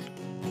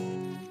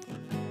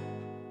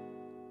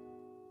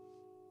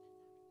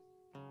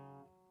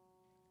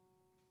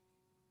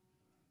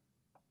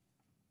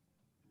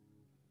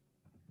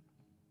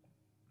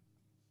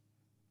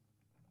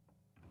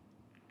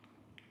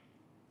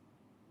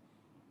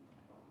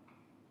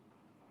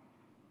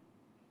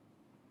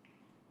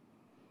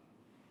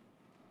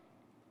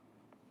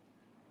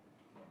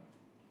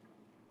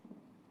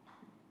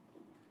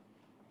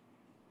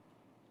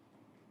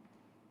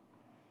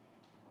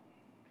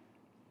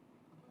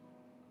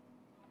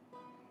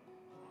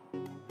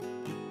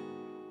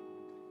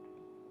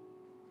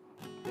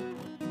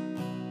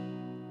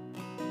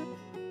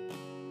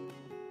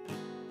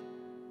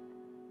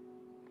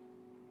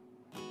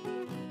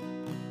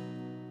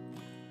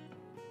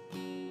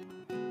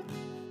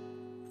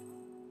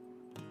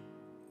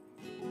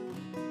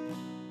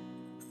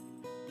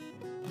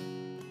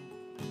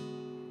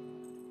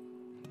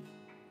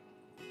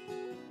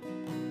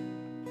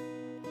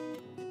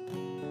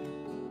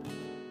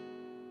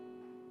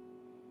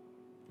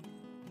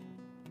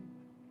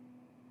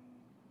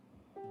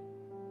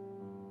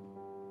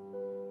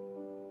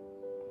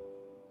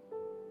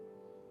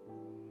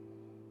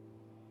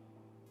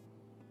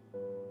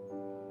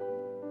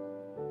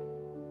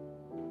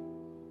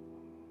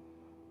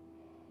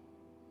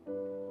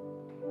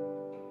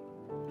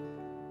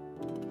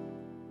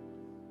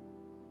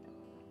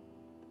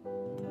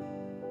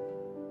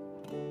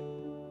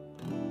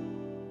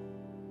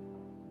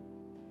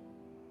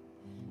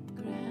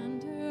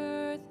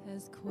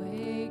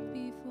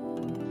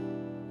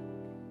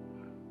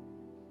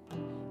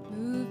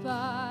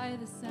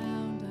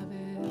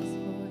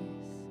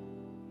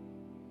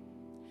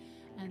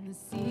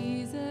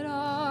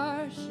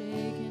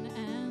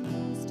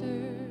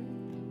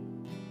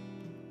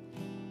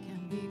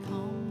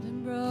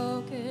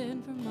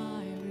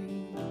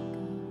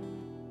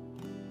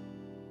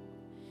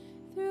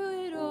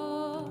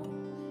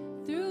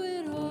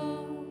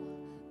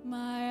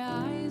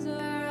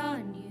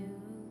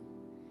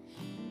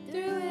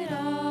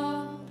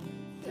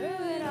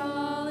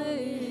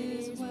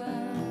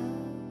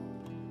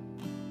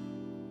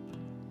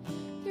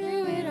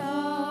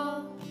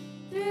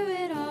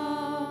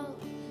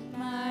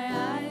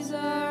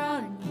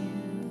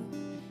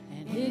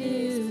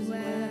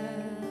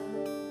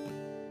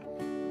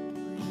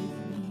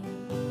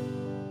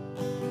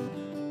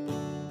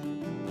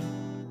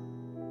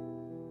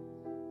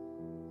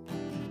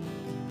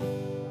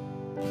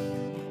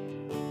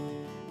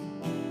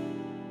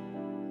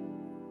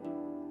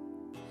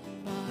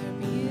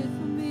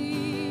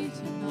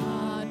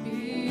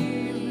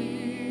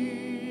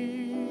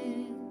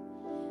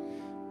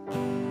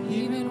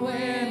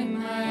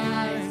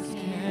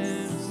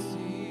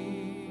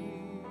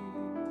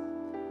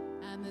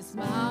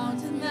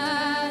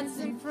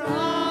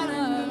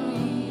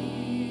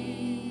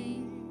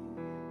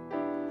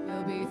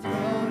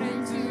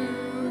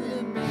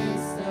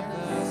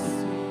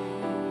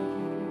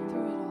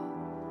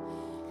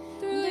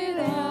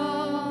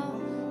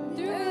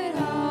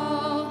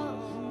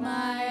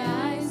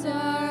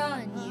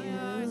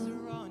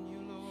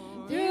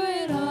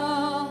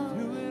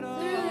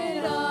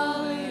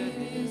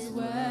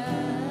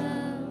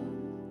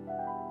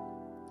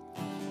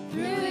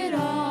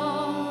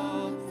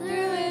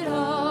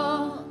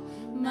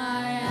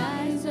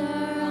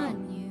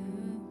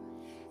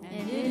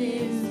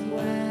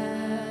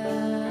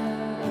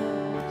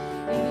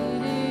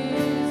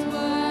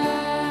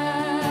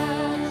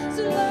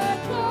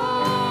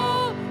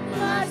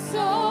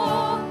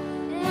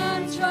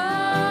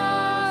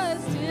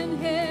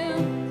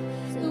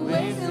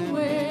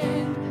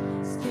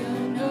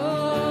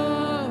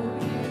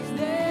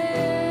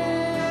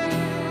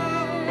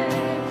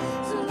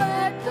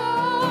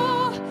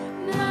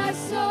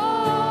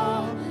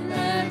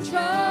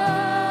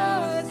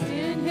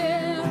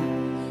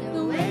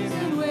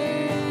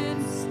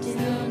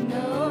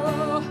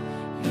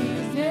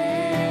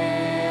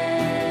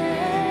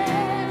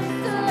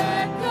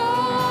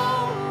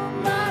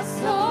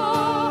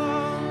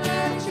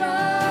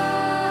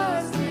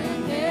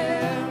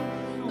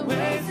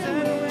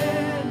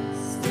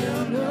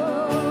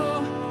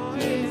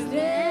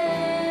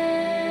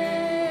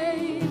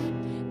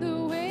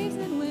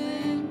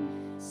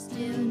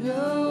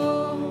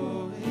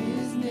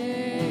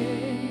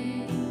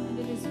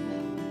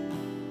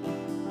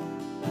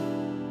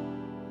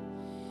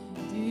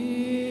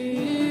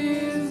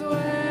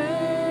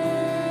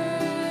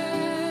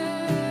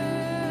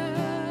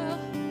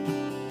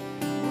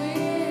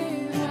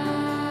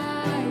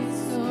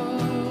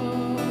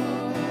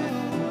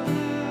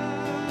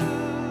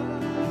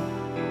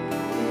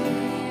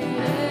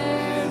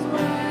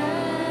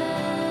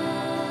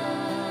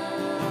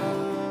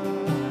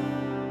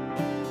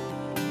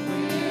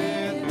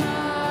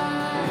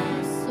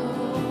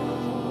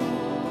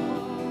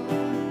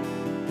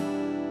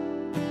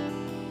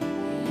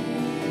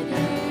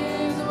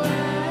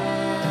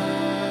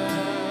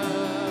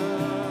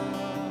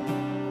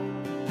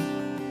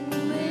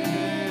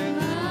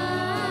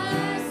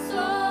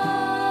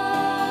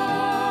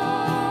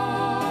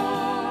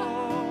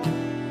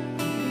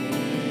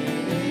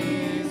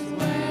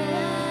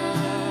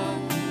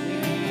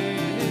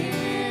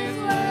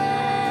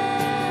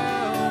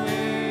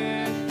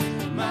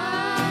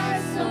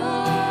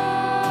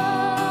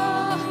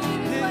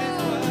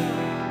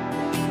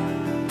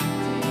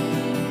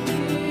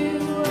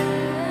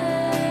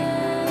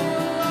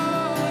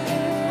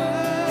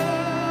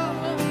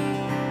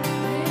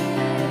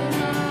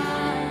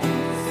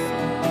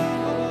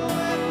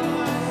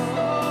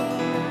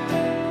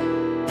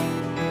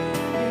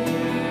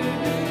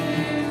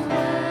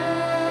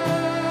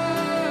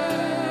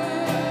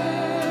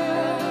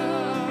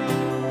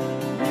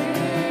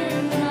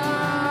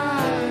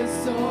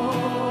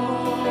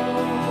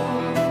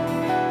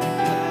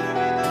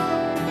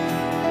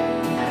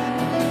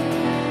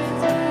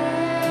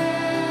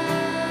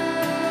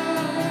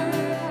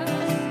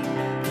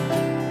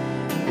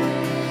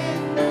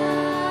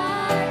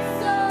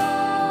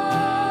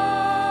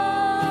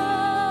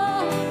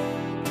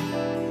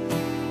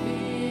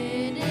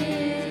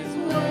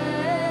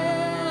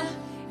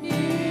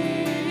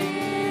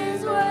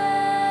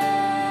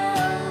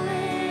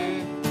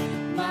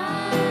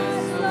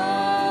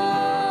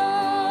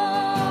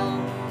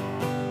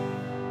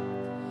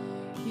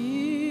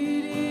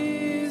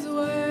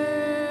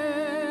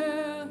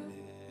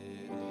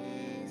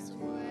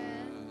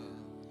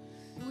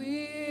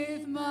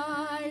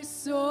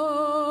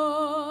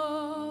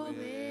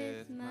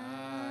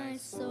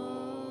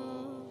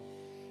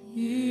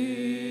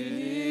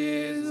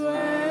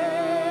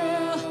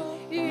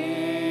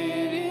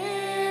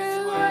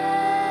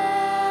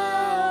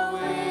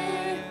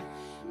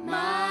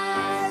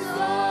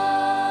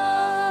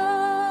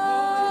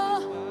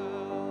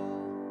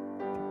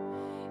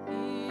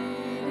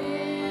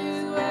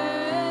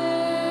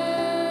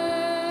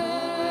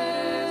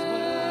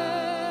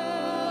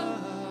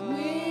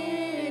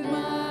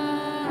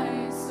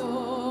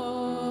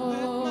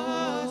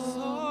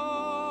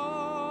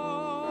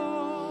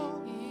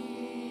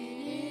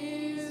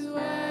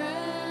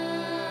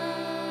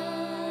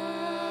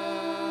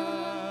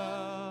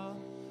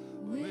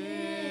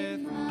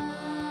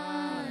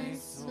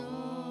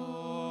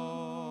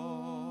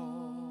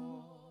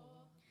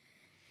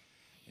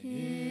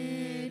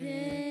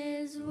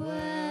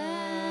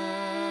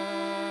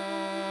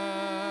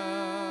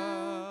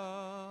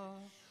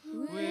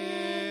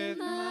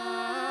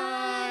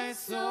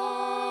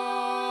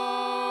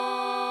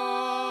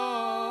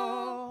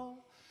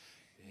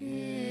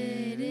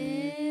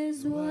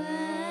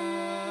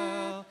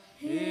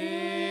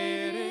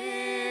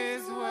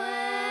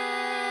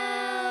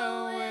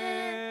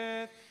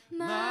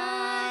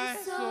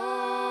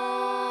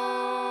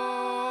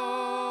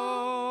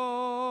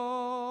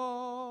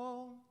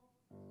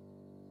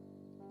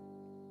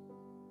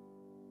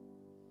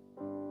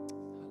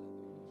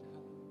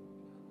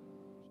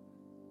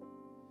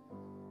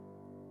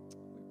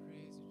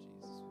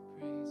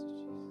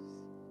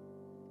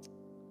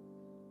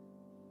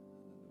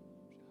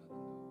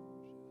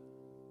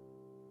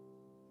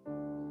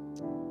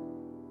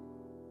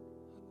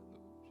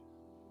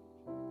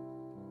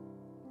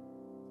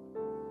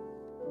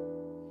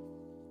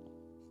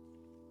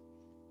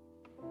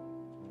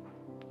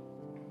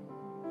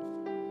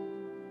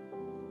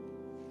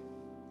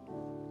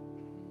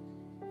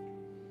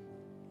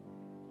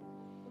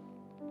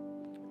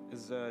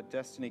 as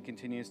Destiny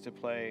continues to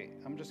play,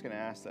 I'm just going to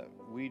ask that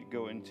we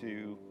go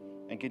into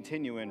and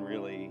continue in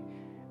really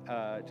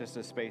just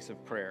a space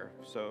of prayer.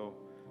 So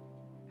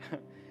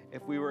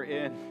if we were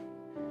in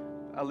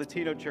a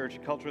Latino church, a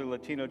culturally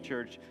Latino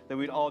church, then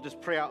we'd all just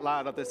pray out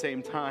loud at the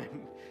same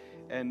time.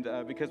 And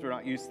because we're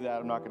not used to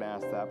that, I'm not going to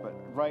ask that. But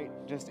right,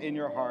 just in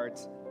your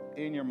hearts,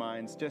 in your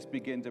minds, just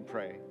begin to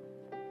pray.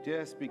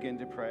 Just begin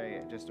to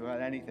pray just about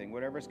anything,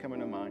 whatever's coming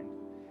to mind.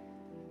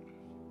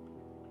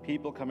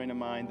 People coming to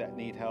mind that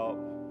need help,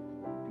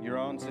 your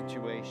own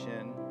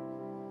situation.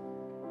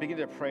 Begin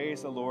to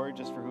praise the Lord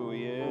just for who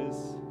He is.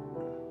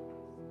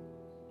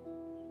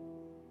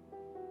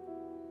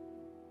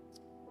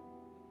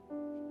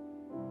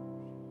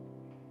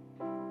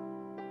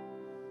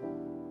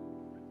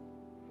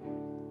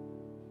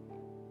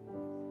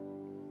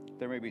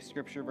 There may be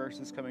scripture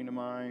verses coming to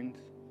mind,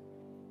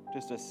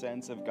 just a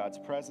sense of God's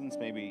presence.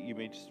 Maybe you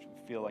may just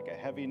feel like a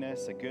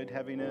heaviness, a good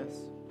heaviness.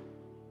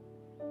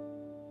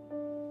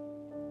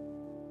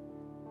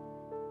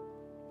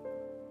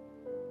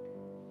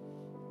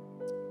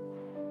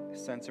 A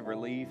sense of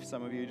relief.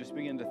 Some of you just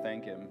begin to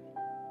thank Him.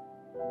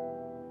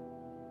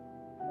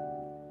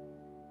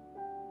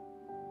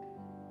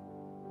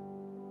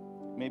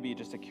 Maybe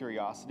just a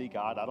curiosity.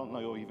 God, I don't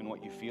know even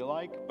what you feel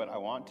like, but I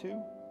want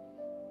to.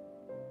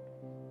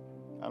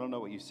 I don't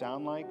know what you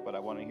sound like, but I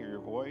want to hear your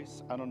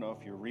voice. I don't know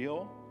if you're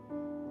real,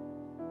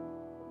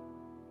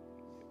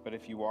 but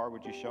if you are,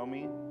 would you show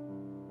me?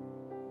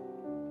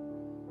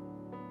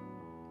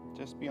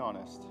 Just be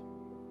honest.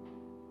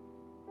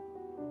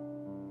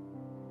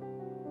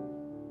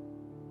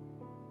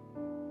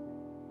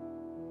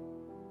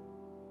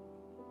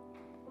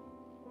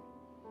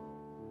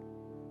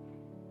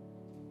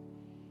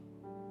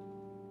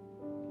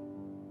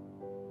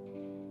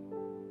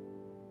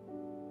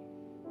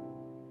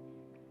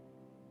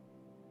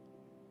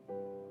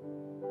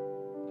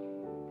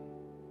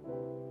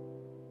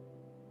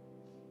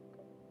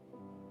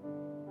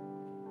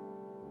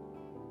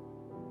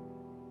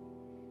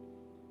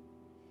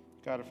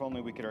 God, if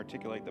only we could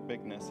articulate the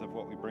bigness of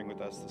what we bring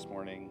with us this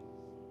morning.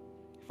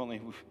 If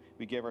only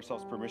we gave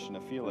ourselves permission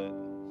to feel it.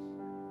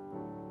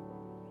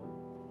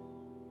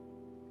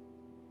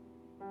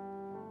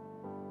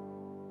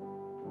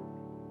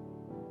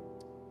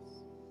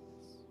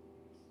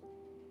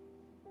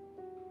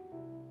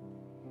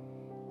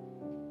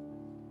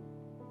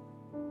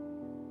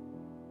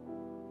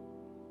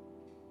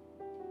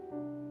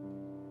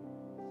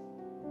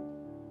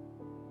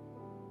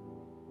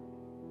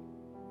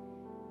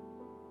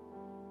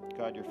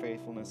 God, your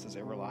faithfulness is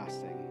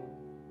everlasting.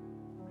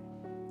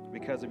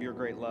 Because of your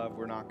great love,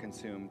 we're not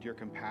consumed. Your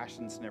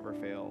compassions never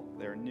fail.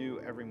 They're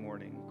new every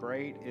morning.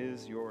 Great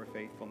is your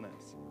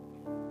faithfulness.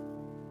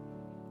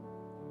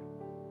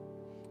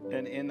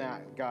 And in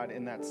that, God,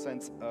 in that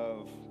sense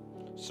of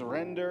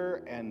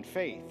surrender and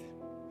faith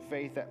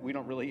that we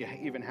don't really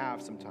even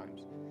have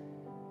sometimes,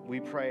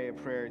 we pray a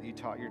prayer that you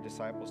taught your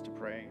disciples to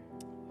pray.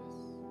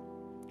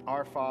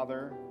 Our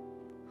Father,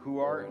 who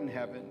art in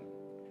heaven,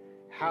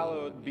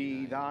 hallowed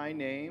be thy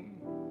name.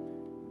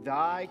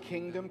 Thy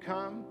kingdom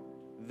come,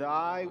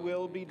 thy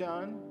will be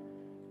done,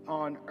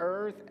 on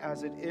earth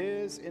as it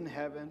is in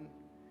heaven.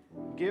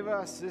 Give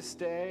us this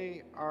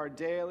day our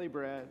daily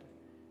bread,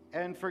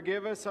 and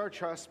forgive us our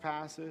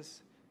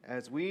trespasses,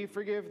 as we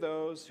forgive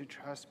those who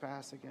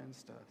trespass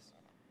against us.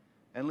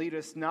 And lead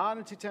us not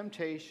into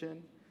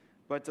temptation,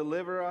 but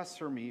deliver us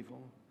from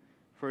evil.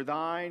 For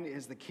thine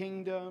is the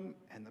kingdom,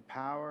 and the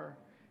power,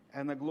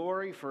 and the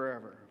glory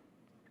forever.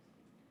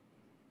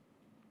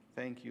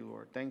 Thank you,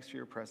 Lord. Thanks for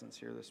your presence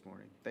here this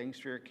morning. Thanks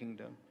for your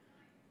kingdom,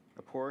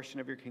 a portion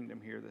of your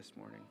kingdom here this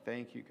morning.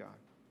 Thank you, God.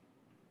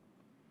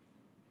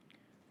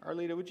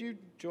 Arlita, would you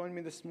join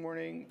me this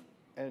morning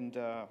and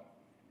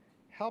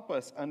help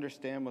us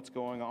understand what's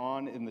going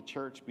on in the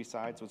church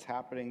besides what's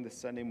happening this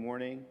Sunday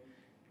morning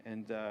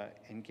and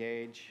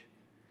engage?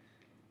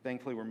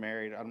 Thankfully, we're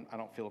married. I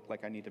don't feel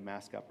like I need to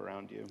mask up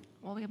around you.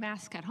 Well, we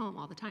mask at home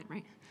all the time,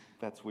 right?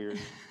 That's weird.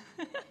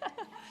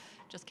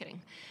 Just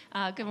kidding.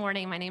 Good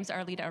morning. My name's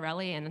Arlita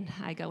Arelli, and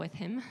I go with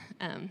him.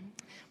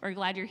 We're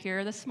glad you're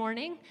here this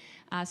morning.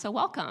 So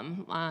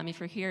welcome.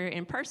 If you're here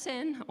in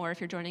person or if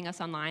you're joining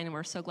us online, and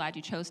we're so glad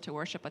you chose to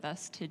worship with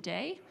us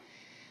today.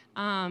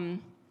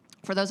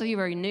 For those of you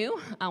who are new,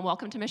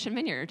 welcome to Mission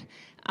Vineyard.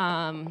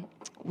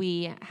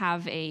 We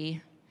have a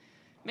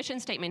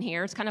mission statement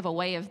here. It's kind of a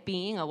way of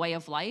being, a way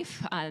of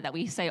life that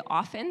we say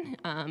often.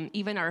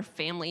 Even our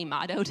family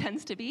motto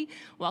tends to be,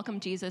 welcome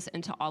Jesus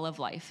into all of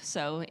life.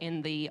 So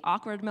in the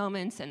awkward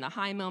moments, in the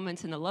high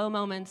moments, in the low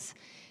moments,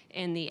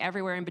 in the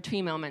everywhere in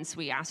between moments,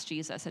 we ask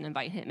Jesus and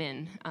invite him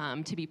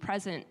in to be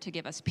present, to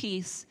give us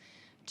peace,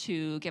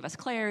 to give us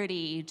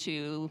clarity,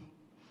 to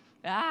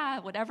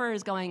whatever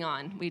is going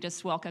on. We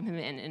just welcome him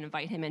in and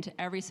invite him into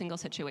every single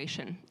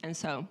situation. And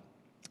so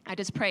I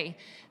just pray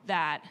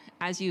that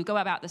as you go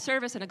about the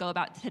service and go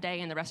about today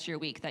and the rest of your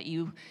week, that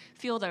you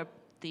feel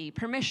the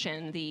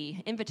permission, the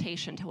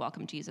invitation to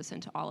welcome Jesus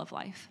into all of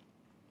life.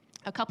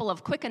 A couple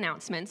of quick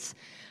announcements.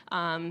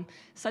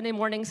 Sunday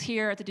mornings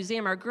here at the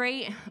Museum are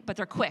great, but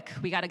they're quick.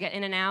 We got to get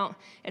in and out.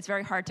 It's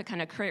very hard to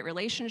kind of create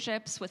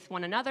relationships with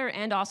one another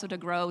and also to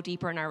grow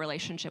deeper in our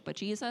relationship with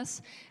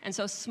Jesus. And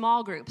so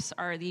small groups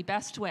are the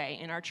best way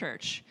in our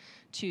church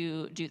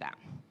to do that.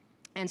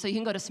 And so you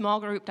can go to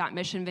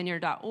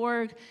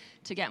smallgroup.missionvineyard.org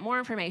to get more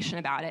information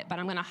about it, but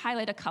I'm going to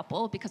highlight a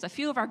couple because a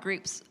few of our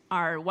groups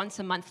are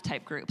once-a-month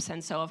type groups,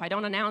 and so if I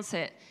don't announce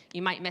it,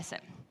 you might miss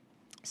it.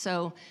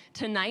 So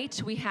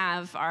tonight we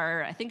have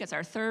I think it's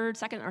our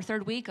second or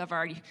third week of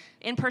our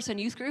in-person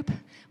youth group.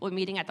 We'll be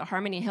meeting at the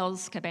Harmony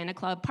Hills Cabana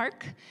Club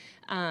Park.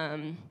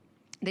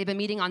 They've been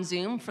meeting on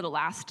Zoom for the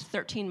last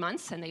 13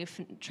 months, and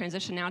they've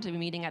transitioned now to be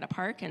meeting at a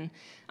park, and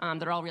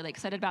they're all really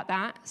excited about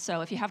that.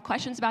 So if you have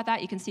questions about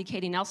that, you can see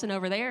Katie Nelson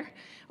over there,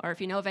 or if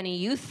you know of any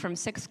youth from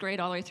 6th grade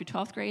all the way through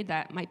 12th grade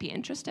that might be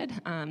interested,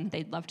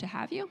 they'd love to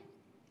have you.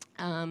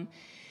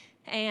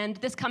 And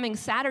this coming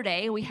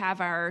Saturday, we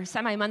have our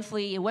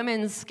semi-monthly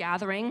women's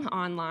gathering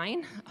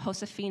online.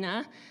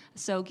 Josefina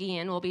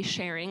Sogian will be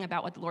sharing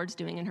about what the Lord's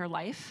doing in her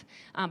life.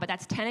 But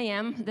that's 10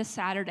 a.m. this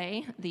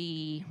Saturday.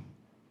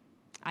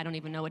 I don't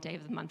even know what day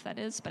of the month that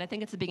is, but I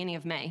think it's the beginning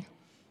of May.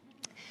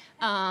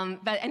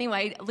 But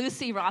anyway,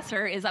 Lucy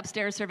Rosser is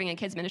upstairs serving in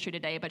kids ministry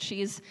today, but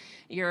she's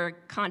your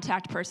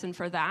contact person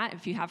for that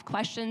if you have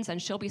questions,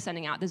 and she'll be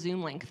sending out the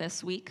Zoom link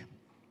this week.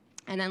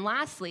 And then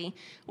lastly,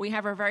 we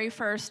have our very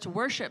first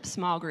worship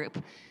small group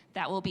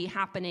that will be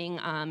happening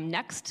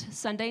next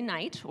Sunday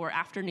night or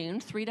afternoon,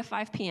 3 to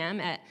 5 p.m.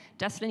 at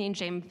Destiny and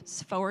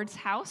James Forward's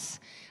house.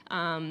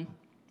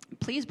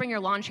 Please bring your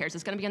lawn chairs.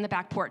 It's going to be on the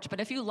back porch. But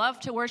if you love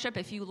to worship,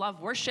 if you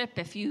love worship,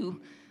 if you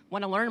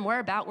want to learn more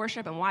about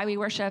worship and why we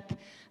worship,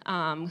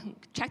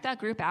 check that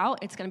group out.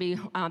 It's going to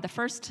be the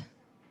first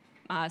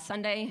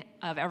Sunday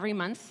of every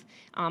month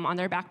on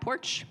their back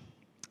porch.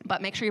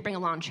 But make sure you bring a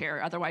lawn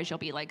chair, otherwise you'll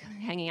be like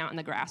hanging out in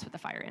the grass with the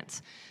fire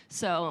ants.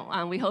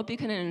 So we hope you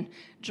can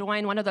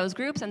join one of those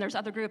groups, and there's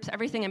other groups,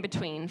 everything in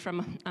between,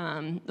 from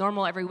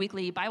normal every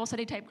weekly Bible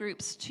study type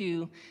groups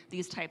to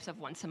these types of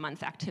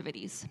once-a-month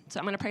activities. So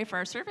I'm going to pray for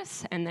our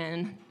service, and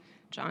then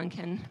John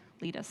can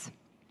lead us.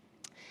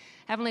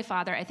 Heavenly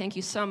Father, I thank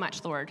you so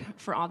much, Lord,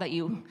 for all that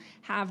you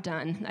have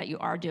done, that you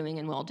are doing,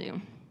 and will do.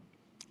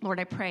 Lord,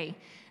 I pray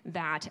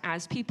that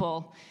as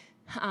people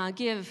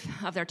give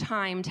of their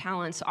time,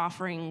 talents,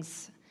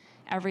 offerings,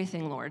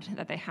 everything, Lord,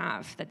 that they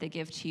have, that they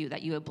give to you,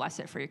 that you would bless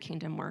it for your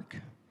kingdom work.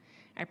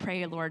 I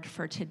pray, Lord,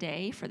 for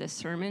today, for this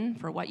sermon,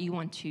 for what you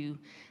want to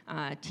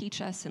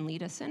teach us and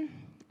lead us in.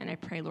 And I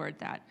pray, Lord,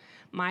 that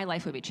my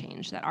life would be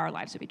changed, that our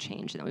lives would be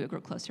changed, and that we would grow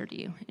closer to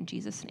you. In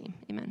Jesus' name,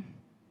 amen.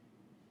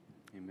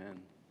 Amen.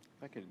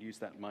 If I could use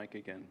that mic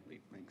again,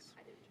 thanks.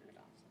 I did turn it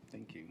off.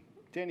 Thank you.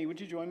 Danny, would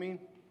you join me?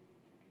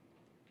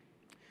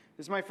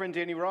 This is my friend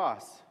Danny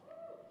Ross.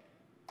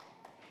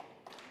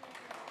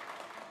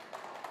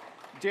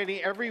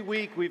 Danny, every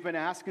week we've been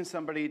asking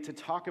somebody to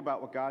talk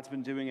about what God's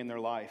been doing in their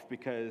life,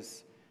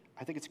 because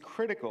I think it's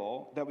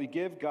critical that we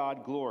give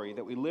God glory,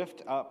 that we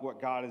lift up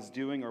what God is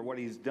doing or what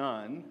he's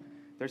done.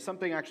 There's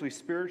something actually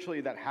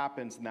spiritually that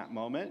happens in that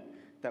moment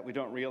that we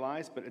don't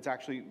realize, but it's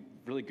actually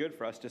really good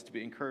for us just to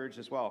be encouraged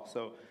as well.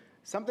 So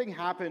something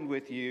happened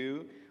with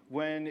you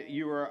when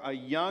you were a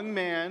young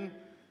man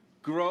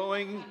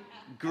growing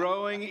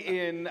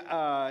in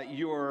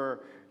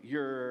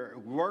your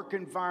work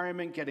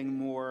environment, getting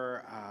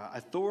more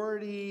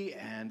authority,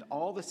 and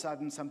all of a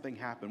sudden something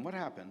happened. What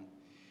happened?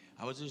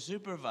 I was a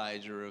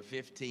supervisor of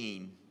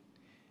 15,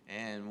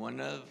 and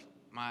one of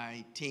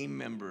my team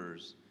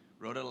members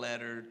wrote a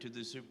letter to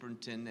the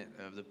superintendent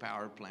of the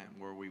power plant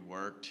where we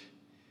worked,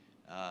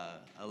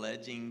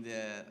 alleging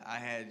that I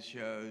had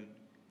showed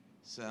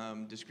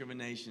some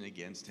discrimination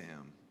against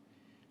him.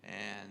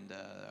 And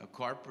a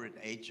corporate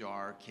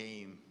HR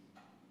came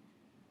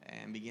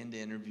and began to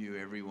interview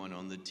everyone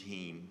on the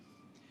team.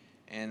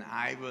 And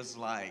I was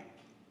like,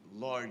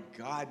 Lord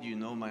God, you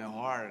know my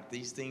heart.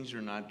 These things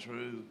are not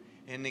true.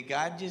 And then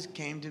God just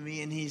came to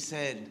me and he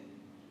said,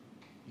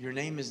 your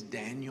name is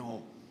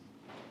Daniel.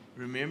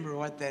 Remember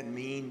what that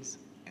means?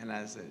 And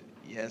I said,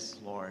 yes,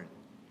 Lord.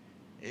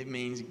 It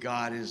means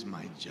God is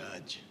my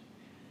judge.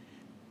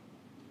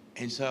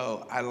 And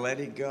so I let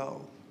it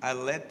go. I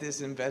let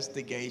this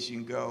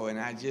investigation go, and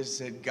I just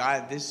said,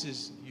 God, this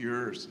is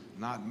yours,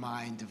 not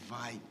mine to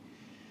fight.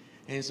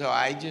 And so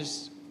I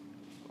just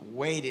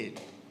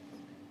waited.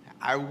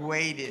 I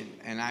waited,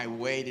 and I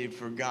waited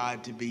for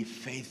God to be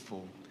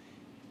faithful.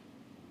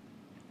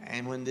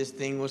 And when this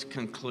thing was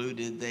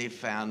concluded, they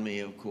found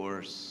me, of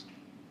course,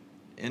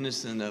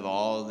 innocent of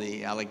all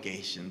the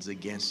allegations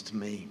against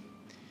me.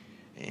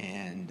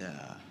 And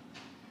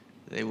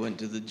they went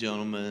to the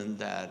gentleman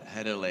that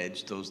had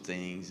alleged those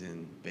things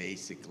and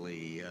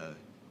basically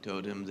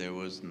told him there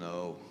was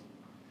no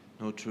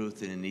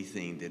truth in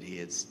anything that he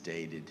had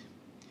stated.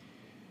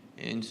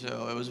 And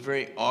so it was a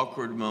very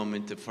awkward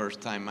moment the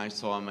first time I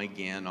saw him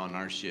again on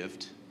our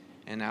shift.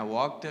 And I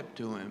walked up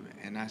to him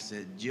and I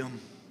said,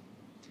 Jim,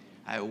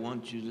 I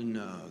want you to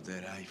know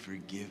that I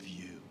forgive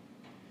you.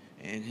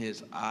 And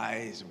his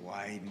eyes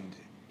widened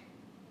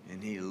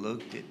And he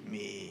looked at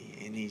me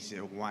and he said,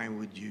 why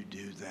would you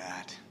do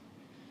that?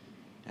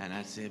 And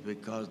I said,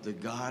 because the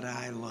God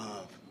I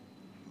love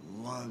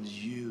loves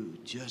you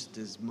just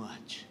as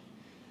much.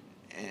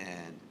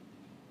 And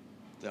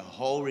the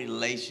whole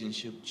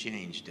relationship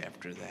changed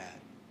after that.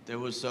 There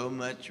was so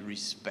much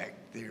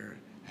respect there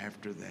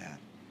after that.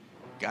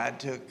 God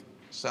took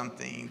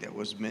something that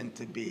was meant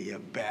to be a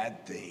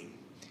bad thing,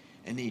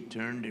 and he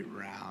turned it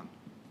around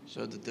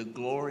so that the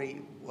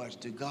glory was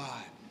to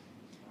God.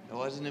 It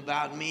wasn't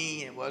about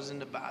me. It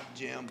wasn't about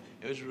Jim.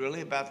 It was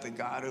really about the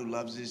God who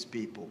loves his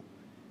people.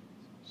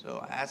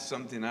 So that's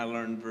something I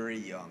learned very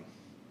young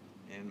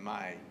in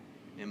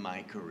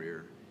my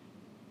career.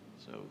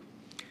 So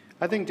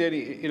I think,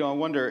 Danny, I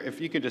wonder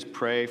if you could just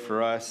pray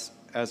for us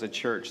as a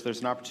church. There's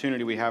an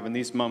opportunity we have in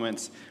these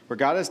moments where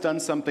God has done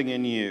something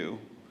in you,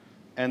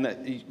 and that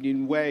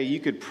in a way you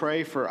could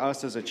pray for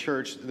us as a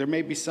church. There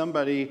may be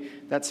somebody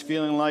that's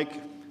feeling like,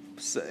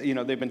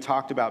 they've been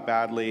talked about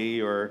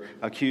badly or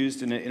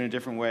accused in a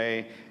different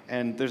way,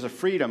 and there's a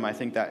freedom, I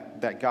think,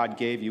 that God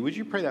gave you. Would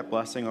you pray that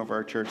blessing over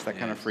our church, that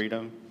kind of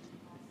freedom?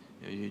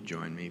 You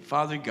join me.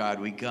 Father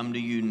God, we come to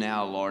you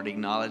now, Lord,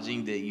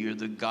 acknowledging that you're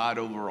the God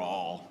over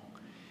all.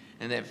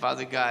 And that,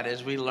 Father God,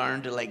 as we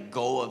learn to let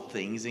go of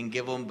things and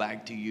give them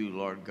back to you,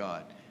 Lord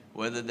God,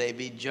 whether they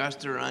be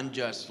just or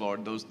unjust,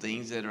 Lord, those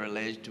things that are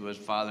alleged to us,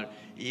 Father,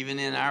 even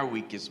in our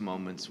weakest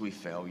moments, we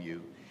fail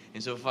you.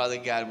 And so, Father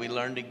God, we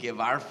learn to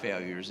give our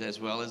failures as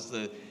well as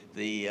the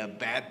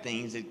bad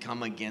things that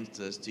come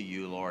against us to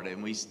you, Lord.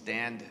 And we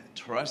stand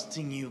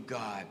trusting you,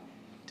 God,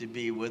 to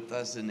be with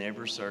us in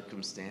every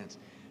circumstance.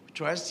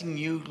 Trusting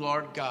you,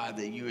 Lord God,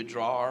 that you would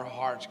draw our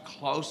hearts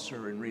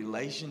closer in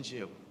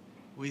relationship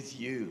with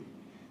you,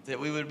 that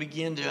we would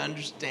begin to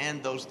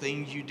understand those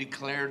things you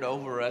declared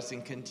over us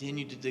and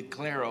continue to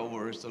declare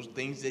over us, those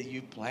things that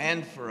you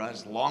planned for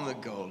us long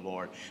ago,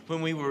 Lord.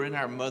 When we were in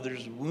our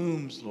mother's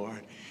wombs,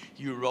 Lord,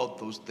 you wrote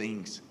those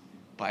things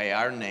by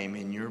our name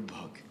in your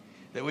book,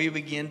 that we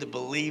begin to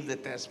believe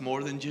that that's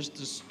more than just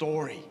a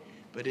story,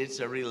 but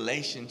it's a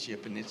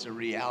relationship and it's a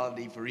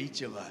reality for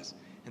each of us,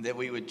 and that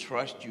we would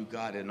trust you,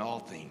 God, in all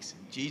things.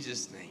 In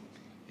Jesus' name,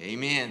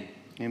 amen.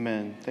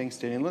 Amen. Thanks,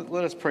 Danny.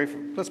 Let's pray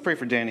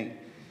for Danny.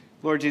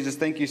 Lord Jesus,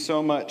 thank you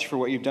so much for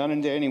what you've done in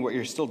Danny, what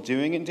you're still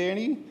doing in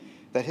Danny,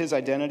 that his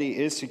identity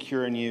is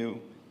secure in you,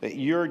 that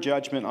your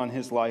judgment on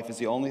his life is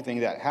the only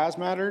thing that has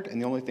mattered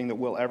and the only thing that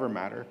will ever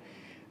matter.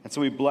 And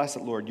so we bless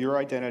it, Lord, your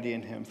identity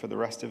in him for the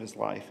rest of his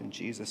life, in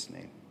Jesus'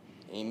 name.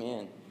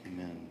 Amen.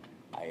 Amen.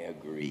 I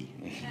agree.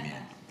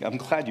 Amen. I'm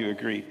glad you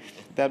agree.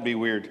 That'd be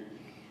weird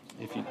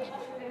if you...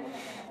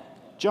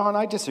 John,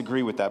 I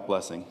disagree with that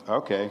blessing.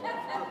 Okay.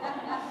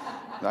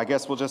 I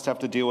guess we'll just have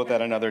to deal with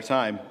that another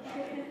time.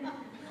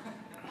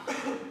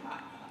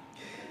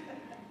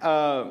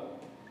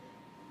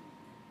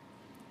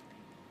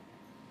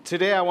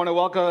 Today I want to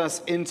welcome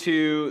us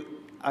into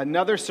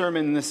another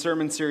sermon in this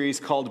sermon series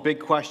called Big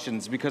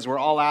Questions, because we're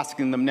all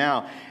asking them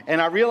now.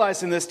 And I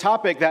realized in this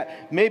topic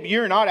that maybe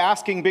you're not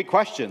asking big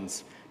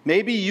questions.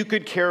 Maybe you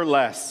could care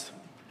less.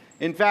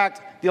 In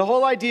fact, the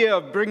whole idea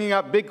of bringing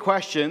up big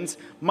questions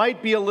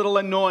might be a little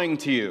annoying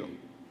to you.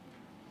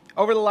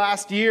 Over the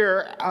last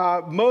year,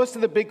 most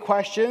of the big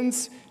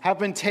questions have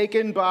been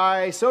taken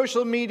by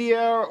social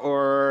media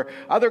or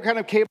other kind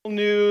of cable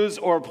news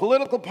or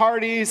political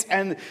parties.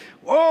 And,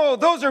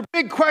 those are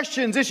big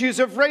questions, issues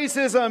of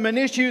racism and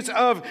issues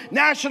of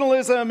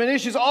nationalism and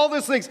issues, all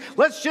those things.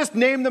 Let's just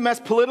name them as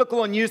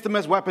political and use them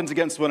as weapons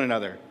against one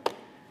another.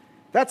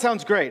 That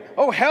sounds great.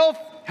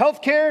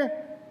 Healthcare,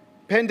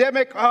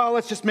 pandemic,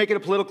 let's just make it a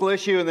political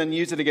issue and then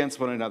use it against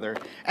one another.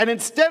 And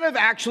instead of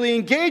actually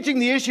engaging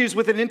the issues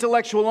with an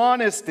intellectual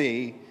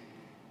honesty,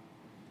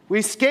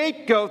 we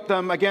scapegoat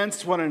them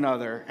against one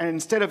another. And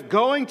instead of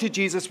going to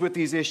Jesus with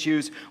these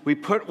issues, we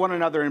put one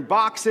another in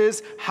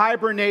boxes,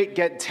 hibernate,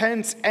 get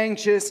tense,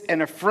 anxious,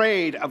 and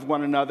afraid of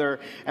one another.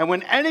 And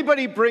when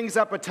anybody brings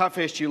up a tough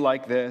issue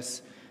like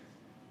this,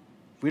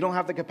 we don't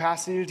have the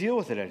capacity to deal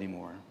with it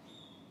anymore.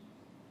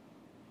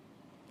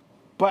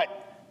 But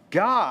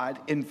God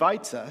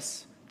invites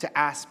us to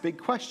ask big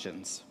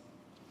questions.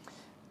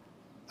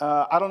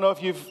 I don't know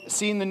if you've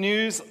seen the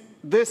news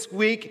this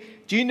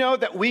week. Do you know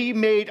that we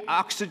made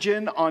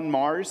oxygen on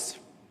Mars?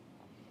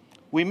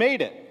 We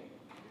made it.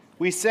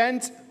 We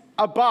sent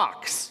a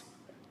box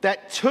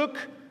that took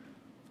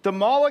the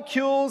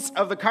molecules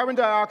of the carbon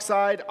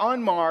dioxide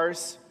on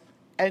Mars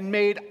and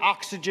made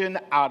oxygen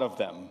out of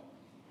them.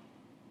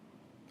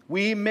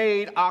 We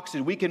made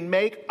oxygen. We can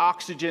make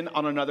oxygen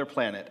on another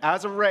planet.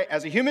 As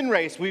a human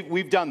race,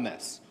 we've done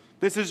this.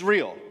 This is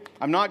real.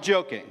 I'm not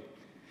joking.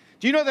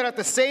 Do you know that at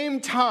the same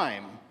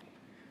time,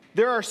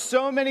 there are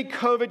so many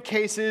COVID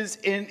cases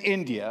in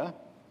India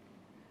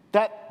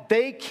that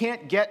they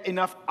can't get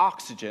enough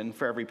oxygen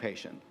for every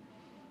patient?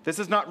 This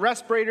is not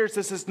respirators.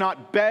 This is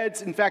not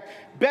beds. In fact,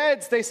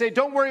 beds, they say,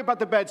 don't worry about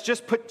the beds.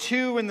 Just put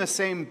 2 in the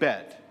same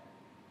bed.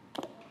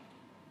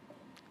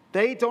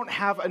 They don't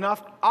have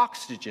enough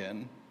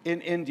oxygen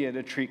in India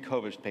to treat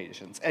COVID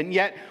patients, and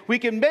yet we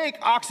can make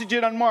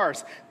oxygen on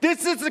Mars.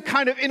 This is the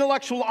kind of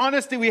intellectual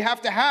honesty we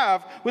have to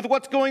have with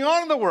what's going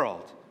on in the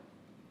world.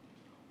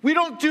 We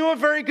don't do a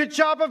very good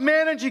job of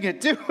managing it,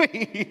 do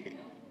we?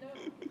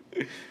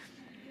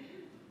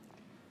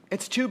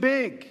 It's too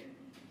big.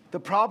 The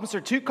problems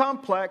are too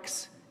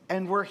complex,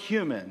 and we're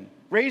human.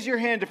 Raise your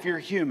hand if you're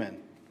human.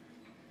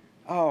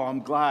 Oh, I'm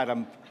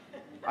glad.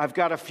 I've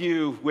got a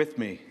few with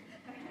me.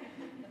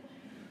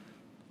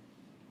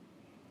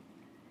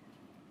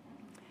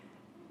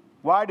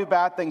 Why do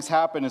bad things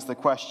happen is the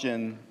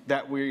question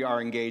that we are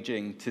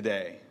engaging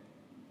today.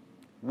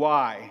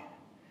 Why?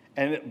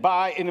 And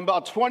in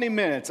about 20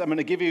 minutes, I'm going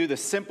to give you the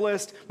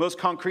simplest, most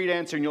concrete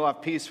answer, and you'll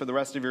have peace for the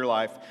rest of your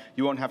life.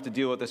 You won't have to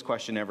deal with this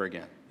question ever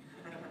again.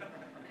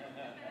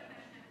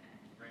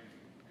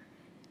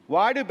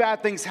 Why do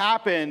bad things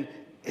happen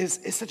is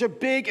such a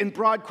big and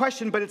broad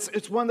question, but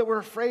it's one that we're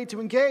afraid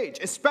to engage,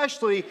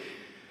 especially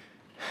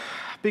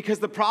because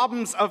the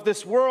problems of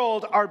this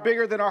world are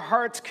bigger than our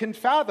hearts can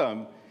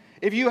fathom.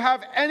 If you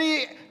have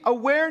any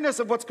awareness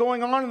of what's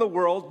going on in the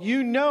world,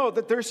 you know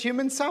that there's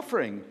human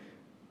suffering.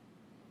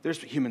 There's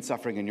human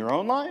suffering in your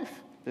own life.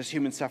 There's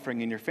human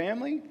suffering in your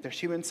family. There's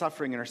human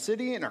suffering in our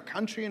city, in our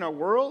country, in our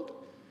world.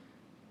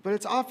 But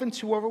it's often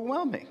too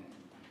overwhelming.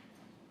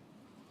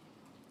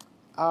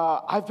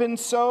 I've been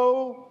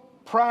so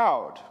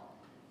proud,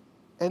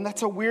 and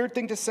that's a weird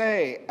thing to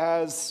say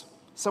as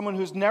someone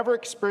who's never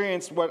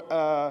experienced what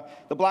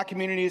the black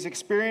community has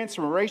experienced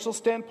from a racial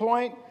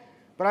standpoint,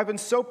 but I've been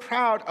so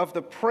proud of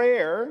the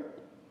prayer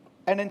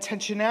and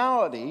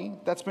intentionality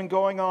that's been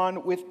going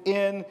on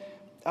within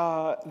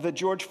the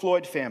George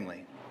Floyd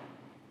family.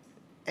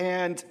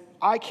 And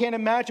I can't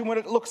imagine what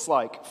it looks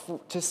like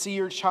to see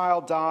your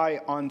child die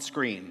on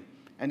screen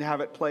and to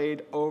have it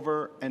played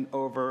over and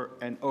over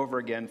and over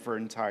again for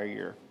an entire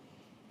year.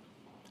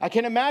 I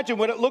can imagine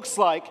what it looks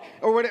like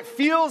or what it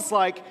feels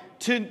like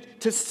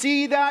to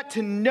see that,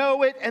 to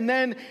know it, and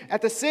then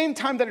at the same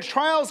time that a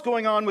trial is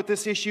going on with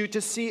this issue,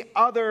 to see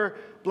other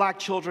black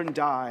children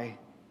die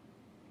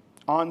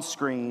on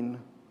screen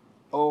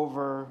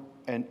over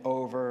and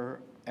over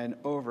and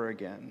over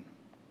again.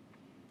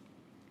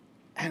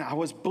 And I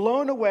was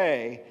blown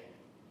away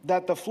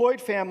that the Floyd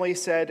family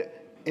said,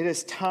 it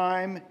is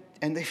time,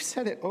 and they've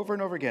said it over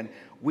and over again,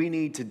 we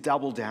need to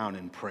double down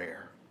in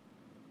prayer.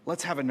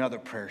 Let's have another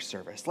prayer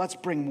service. Let's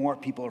bring more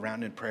people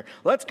around in prayer.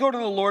 Let's go to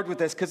the Lord with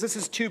this because this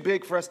is too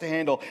big for us to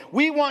handle.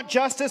 We want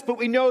justice, but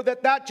we know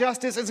that that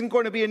justice isn't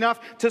going to be enough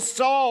to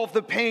solve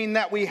the pain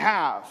that we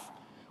have.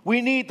 We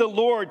need the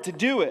Lord to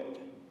do it.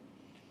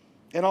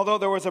 And although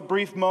there was a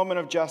brief moment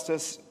of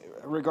justice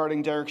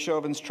regarding Derek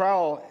Chauvin's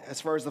trial,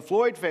 as far as the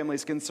Floyd family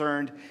is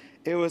concerned,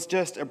 it was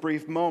just a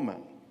brief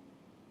moment.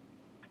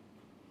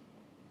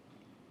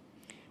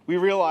 We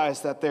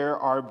realize that there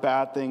are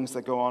bad things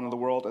that go on in the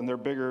world, and they're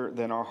bigger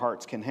than our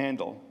hearts can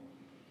handle.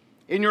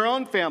 In your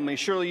own family,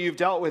 surely you've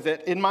dealt with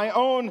it. In my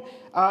own,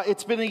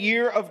 it's been a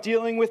year of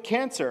dealing with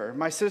cancer.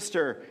 My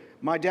sister,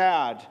 my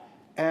dad,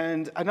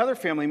 and another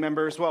family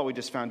member as well, we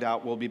just found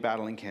out, will be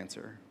battling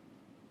cancer.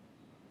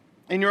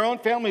 In your own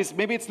families,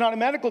 maybe it's not a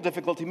medical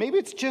difficulty. Maybe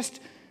it's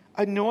just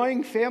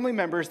annoying family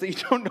members that you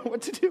don't know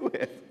what to do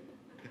with.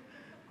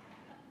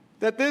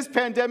 That this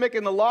pandemic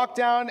and the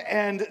lockdown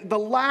and the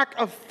lack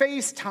of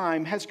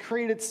FaceTime has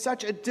created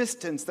such a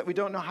distance that we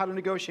don't know how to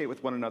negotiate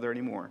with one another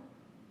anymore.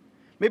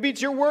 Maybe it's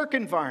your work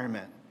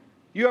environment.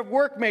 You have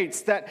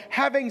workmates that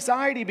have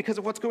anxiety because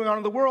of what's going on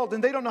in the world,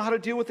 and they don't know how to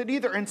deal with it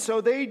either, and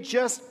so they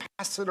just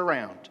pass it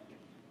around.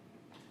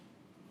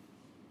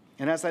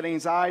 And as that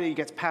anxiety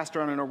gets passed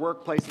around in our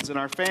workplaces and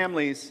our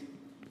families,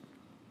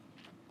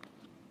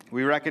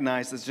 we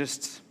recognize it's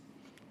just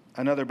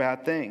another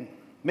bad thing.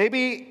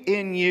 Maybe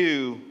in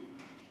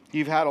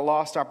you've had a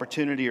lost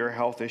opportunity or a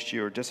health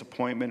issue or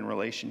disappointment in a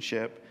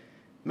relationship.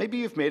 Maybe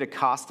you've made a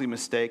costly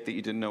mistake that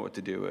you didn't know what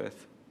to do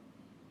with.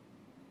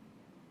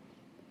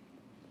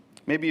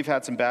 Maybe you've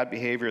had some bad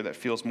behavior that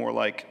feels more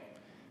like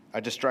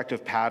a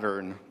destructive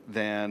pattern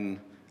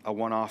than a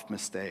one-off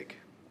mistake.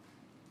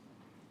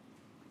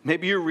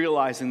 Maybe you're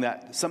realizing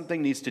that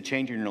something needs to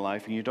change in your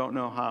life and you don't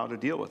know how to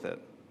deal with it.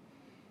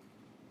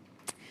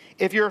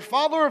 If you're a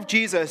follower of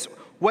Jesus,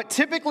 what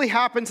typically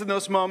happens in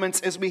those moments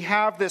is we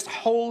have this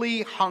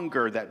holy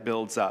hunger that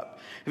builds up.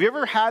 Have you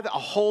ever had a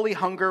holy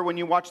hunger when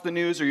you watch the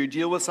news or you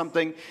deal with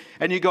something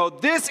and you go,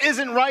 this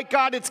isn't right,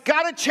 God, it's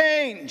got to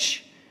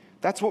change?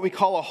 That's what we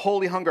call a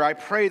holy hunger. I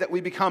pray that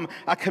we become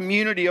a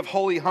community of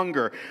holy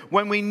hunger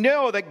when we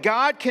know that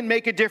God can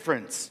make a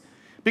difference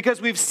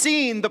because we've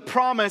seen the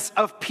promise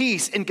of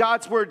peace in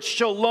God's word,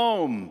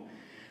 shalom.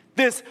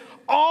 This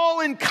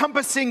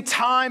all-encompassing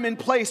time and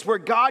place where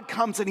God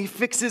comes and he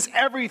fixes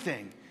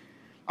everything.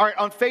 All right,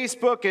 on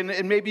Facebook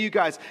and maybe you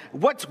guys,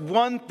 what's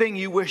one thing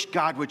you wish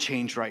God would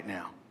change right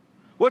now?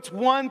 What's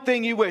one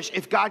thing you wish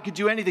if God could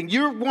do anything?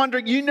 You're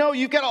wondering, you know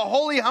you've got a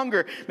holy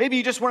hunger. Maybe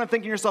you just want to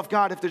think to yourself,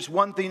 God, if there's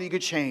one thing that you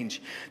could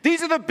change.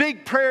 These are the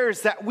big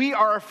prayers that we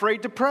are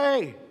afraid to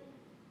pray.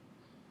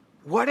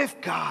 What if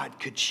God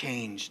could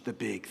change the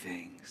big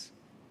things?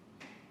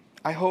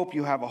 I hope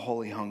you have a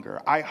holy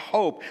hunger. I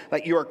hope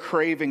that you are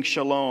craving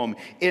shalom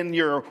in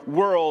your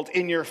world,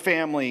 in your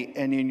family,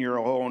 and in your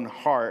own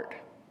heart.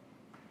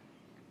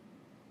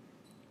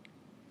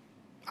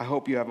 I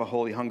hope you have a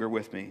holy hunger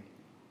with me.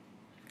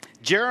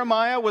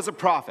 Jeremiah was a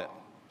prophet.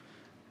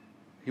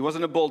 He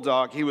wasn't a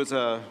bulldog. He was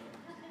a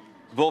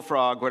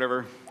bullfrog,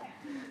 whatever.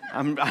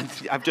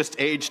 I've just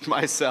aged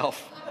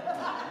myself.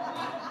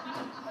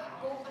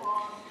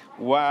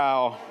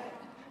 Wow.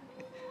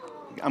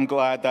 I'm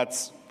glad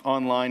that's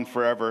online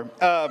forever.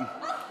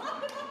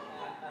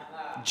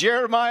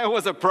 Jeremiah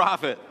was a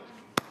prophet.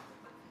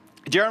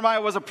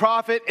 Jeremiah was a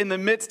prophet in the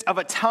midst of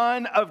a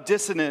ton of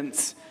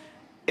dissonance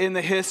in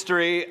the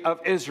history of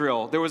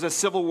Israel. There was a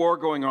civil war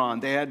going on.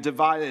 They had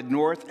divided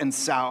north and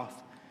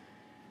south.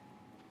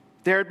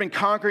 There had been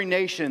conquering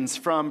nations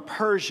from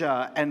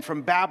Persia and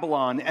from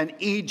Babylon and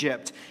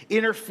Egypt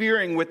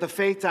interfering with the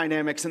faith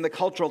dynamics and the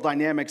cultural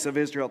dynamics of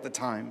Israel at the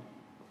time.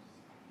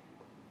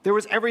 There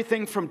was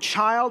everything from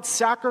child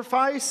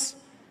sacrifice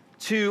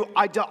to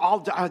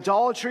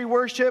idolatry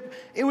worship.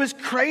 It was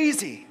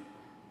crazy.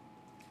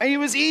 And it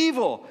was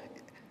evil.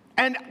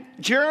 And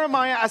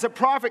Jeremiah, as a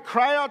prophet,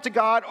 cried out to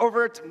God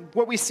over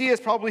what we see as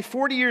probably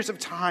 40 years of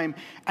time.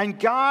 And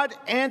God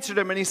answered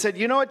him and he said,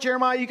 you know what,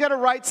 Jeremiah, you got to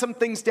write some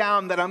things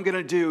down that I'm going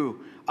to do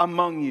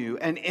among you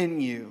and in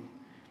you.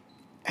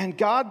 And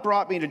God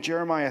brought me to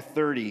Jeremiah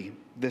 30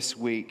 this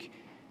week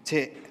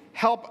to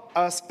help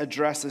us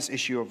address this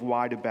issue of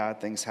why do bad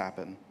things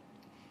happen.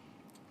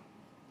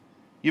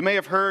 You may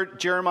have heard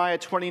Jeremiah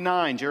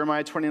 29.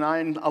 Jeremiah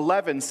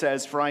 29:11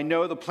 says, "For I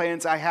know the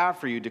plans I have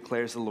for you,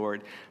 declares the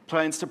Lord.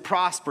 Plans to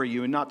prosper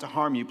you and not to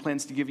harm you.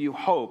 Plans to give you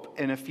hope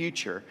and a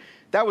future."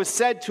 That was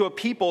said to a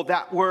people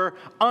that were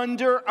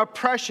under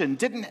oppression,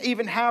 didn't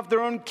even have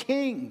their own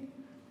king.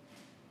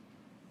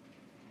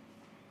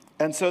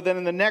 And so then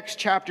in the next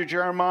chapter,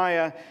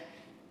 Jeremiah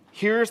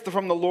hears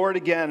from the Lord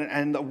again.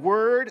 And the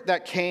word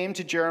that came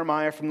to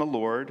Jeremiah from the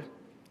Lord,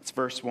 it's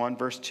verse 1,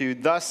 verse 2.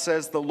 "Thus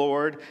says the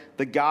Lord,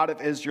 the God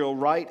of Israel,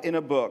 write in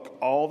a book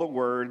all the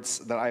words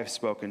that I have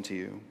spoken to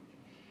you.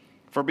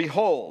 For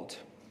behold,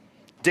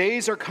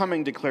 days are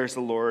coming, declares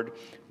the Lord,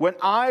 when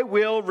I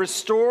will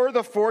restore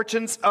the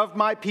fortunes of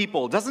my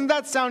people." Doesn't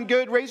that sound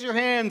good? Raise your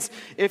hands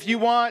if you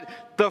want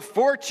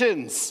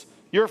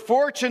your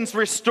fortunes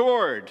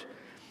restored.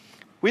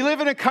 We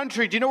live in a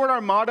country, do you know what our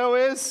motto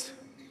is?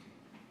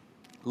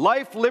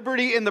 Life,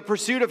 liberty, and the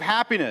pursuit of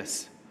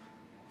happiness.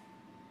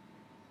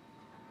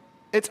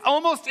 It's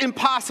almost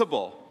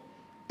impossible.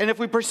 And if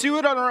we pursue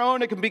it on our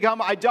own, it can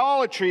become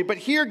idolatry. But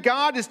here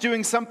God is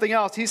doing something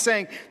else. He's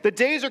saying, the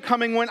days are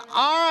coming when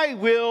I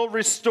will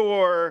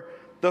restore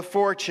the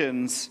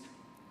fortunes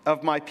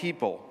of my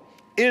people.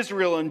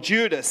 Israel and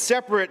Judah,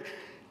 separate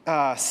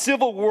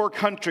civil war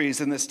countries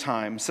in this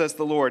time, says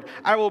the Lord.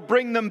 I will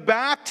bring them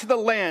back to the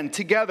land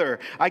together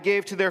I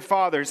gave to their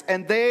fathers,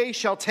 and they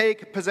shall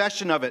take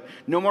possession of it.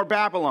 No more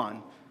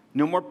Babylon,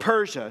 no more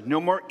Persia, no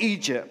more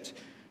Egypt.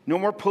 No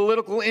more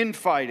political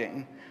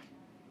infighting.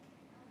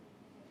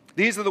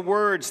 These are the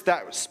words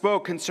that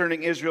spoke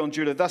concerning Israel and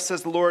Judah. Thus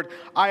says the Lord,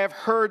 I have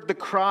heard the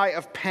cry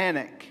of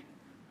panic,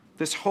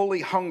 this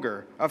holy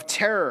hunger, of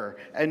terror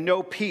and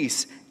no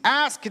peace.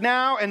 Ask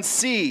now and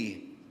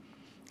see.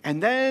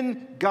 And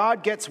then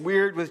God gets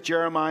weird with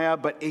Jeremiah,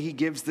 but he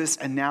gives this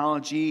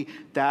analogy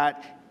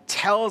that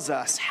tells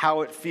us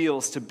how it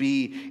feels to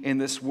be in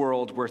this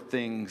world where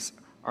things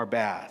are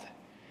bad.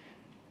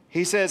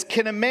 He says,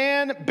 can a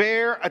man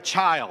bear a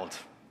child?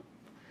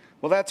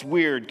 Well, that's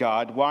weird,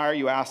 God. Why are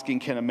you asking,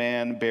 can a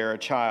man bear a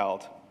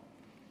child?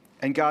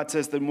 And God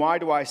says, then why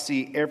do I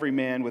see every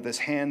man with his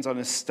hands on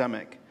his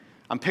stomach?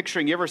 I'm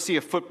picturing, you ever see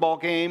a football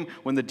game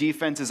when the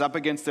defense is up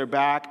against their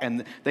back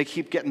and they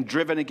keep getting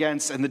driven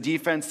against, and the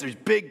defense, there's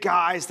big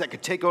guys that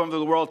could take over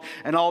the world,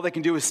 and all they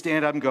can do is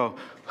stand up and go,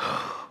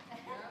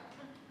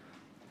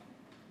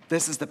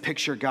 This is the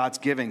picture God's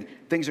giving.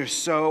 Things are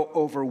so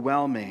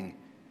overwhelming.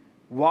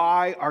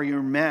 Why are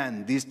your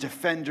men, these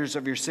defenders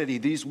of your city,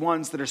 these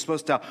ones that are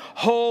supposed to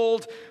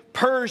hold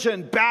Persia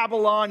and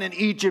Babylon and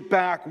Egypt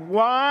back,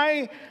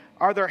 why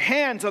are their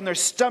hands on their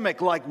stomach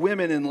like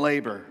women in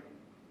labor?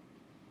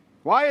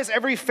 Why has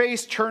every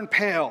face turned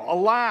pale?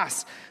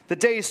 Alas, the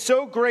day is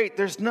so great,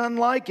 there's none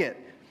like it.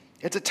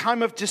 It's a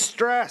time of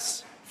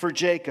distress for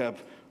Jacob,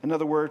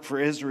 another word for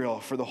Israel,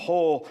 for the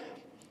whole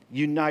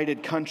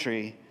united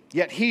country.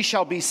 Yet he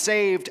shall be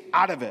saved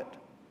out of it.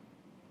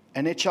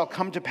 And it shall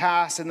come to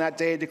pass in that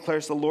day,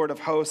 declares the Lord of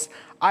hosts,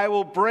 I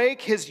will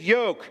break his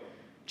yoke,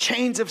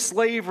 chains of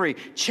slavery,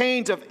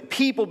 chains of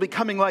people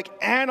becoming like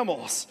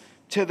animals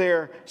to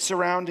their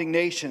surrounding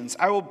nations.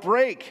 I will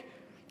break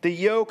the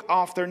yoke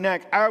off their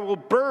neck. I will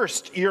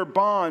burst your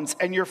bonds,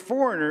 and your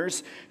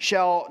foreigners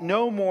shall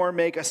no more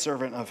make a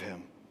servant of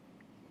him.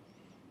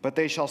 But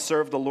they shall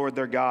serve the Lord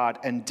their God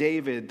and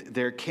David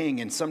their king.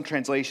 In some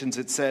translations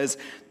it says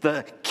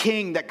the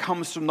king that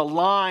comes from the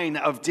line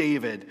of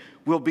David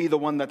will be the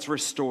one that's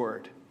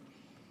restored.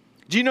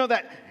 Do you know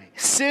that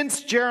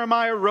since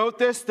Jeremiah wrote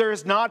this, there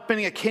has not been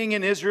a king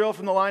in Israel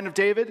from the line of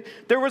David.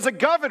 There was a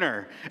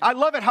governor. I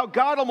love it how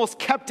God almost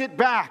kept it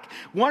back.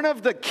 One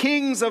of the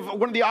kings of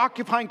one of the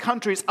occupying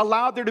countries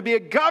allowed there to be a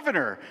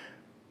governor,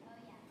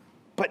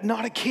 but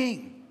not a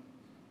king.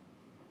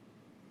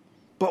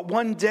 But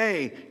one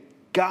day,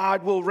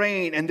 God will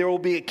reign, and there will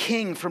be a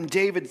king from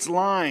David's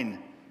line,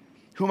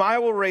 whom I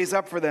will raise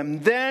up for them.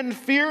 Then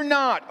fear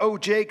not, O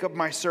Jacob,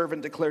 my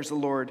servant, declares the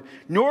Lord,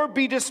 nor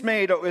be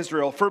dismayed, O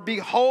Israel, for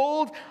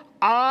behold,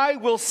 I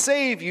will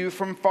save you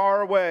from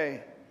far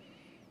away,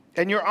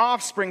 and your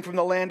offspring from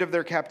the land of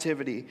their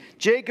captivity.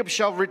 Jacob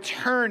shall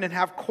return and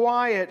have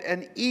quiet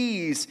and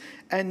ease,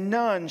 and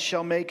none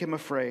shall make him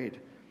afraid.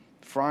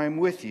 For I am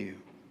with you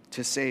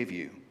to save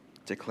you,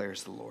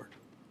 declares the Lord.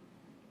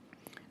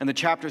 And the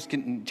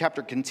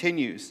chapter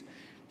continues,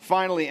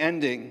 finally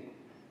ending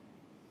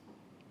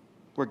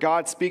where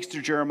God speaks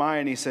to Jeremiah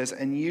and he says,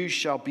 and you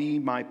shall be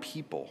my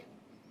people,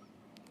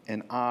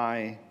 and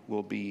I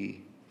will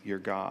be your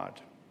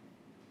God.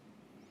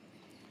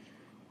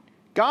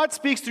 God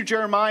speaks through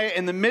Jeremiah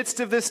in the midst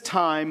of this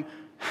time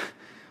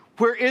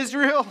where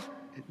Israel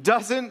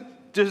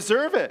doesn't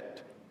deserve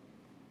it.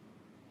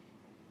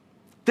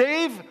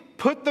 They've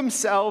put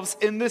themselves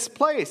in this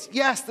place.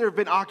 Yes, there have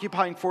been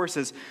occupying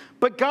forces,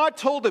 but God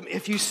told them,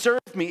 if you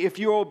serve me, if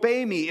you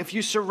obey me, if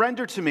you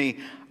surrender to me,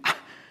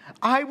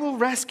 I will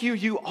rescue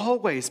you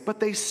always. But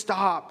they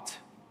stopped.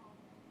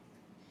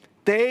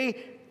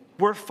 They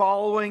were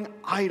following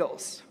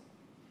idols.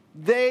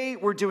 They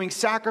were doing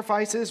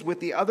sacrifices with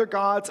the other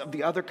gods of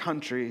the other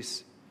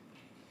countries.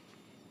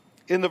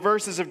 In the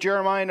verses of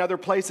Jeremiah and other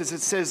places, it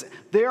says,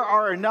 there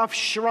are enough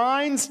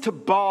shrines to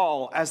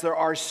Baal as there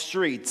are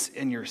streets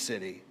in your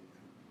city.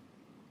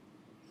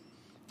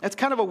 It's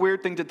kind of a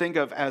weird thing to think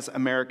of as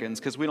Americans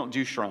because we don't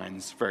do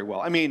shrines very well.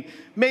 I mean,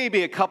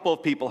 maybe a couple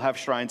of people have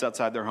shrines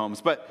outside their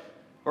homes,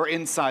 or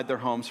inside their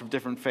homes from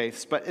different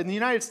faiths. But in the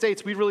United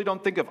States, we really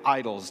don't think of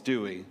idols,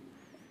 do we?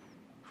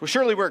 Well,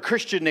 surely we're a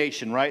Christian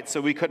nation, right?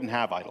 So we couldn't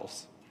have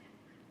idols.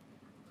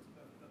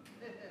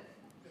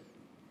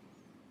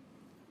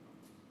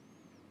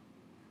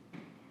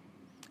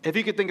 If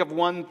you could think of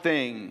one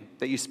thing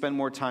that you spend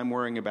more time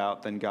worrying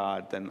about than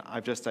God, then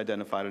I've just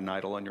identified an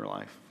idol in your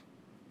life.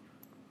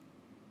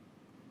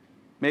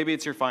 Maybe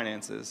it's your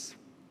finances.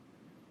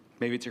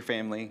 Maybe it's your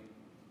family.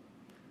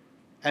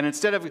 And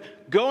instead of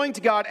going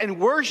to God and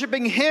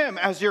worshiping Him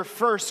as your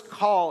first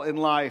call in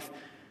life,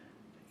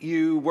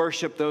 you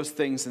worship those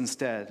things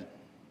instead.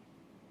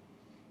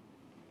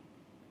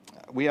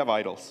 We have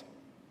idols.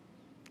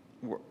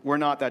 We're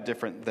not that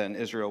different than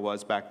Israel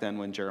was back then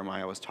when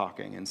Jeremiah was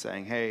talking and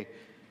saying, hey,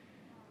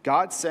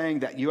 God's saying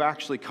that you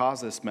actually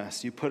caused this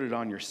mess. You put it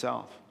on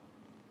yourself.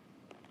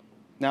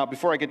 Now,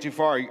 before I get too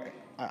far,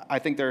 I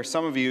think there are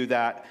some of you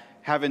that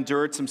have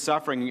endured some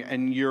suffering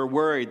and you're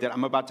worried that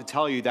I'm about to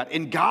tell you that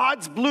in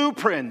God's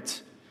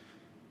blueprint,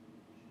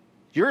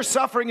 your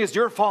suffering is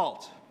your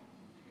fault.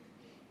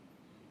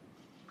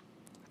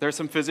 There's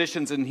some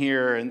physicians in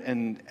here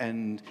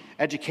and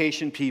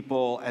education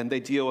people, and they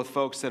deal with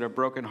folks that have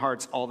broken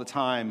hearts all the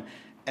time.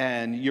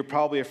 And you're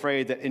probably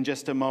afraid that in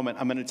just a moment,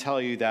 I'm going to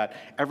tell you that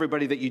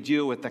everybody that you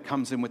deal with that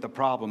comes in with a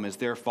problem is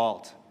their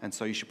fault. And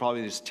so you should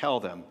probably just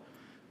tell them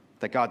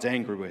that God's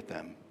angry with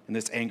them. And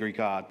this angry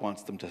God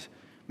wants them to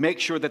make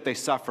sure that they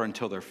suffer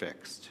until they're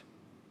fixed.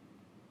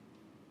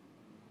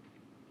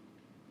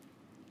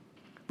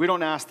 We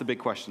don't ask the big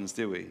questions,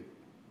 do we?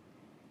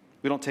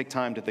 We don't take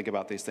time to think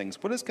about these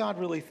things. What does God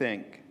really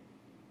think?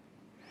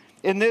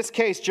 In this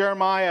case,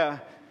 Jeremiah,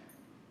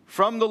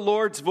 from the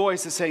Lord's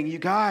voice, is saying, you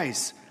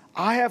guys,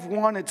 I have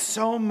wanted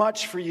so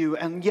much for you,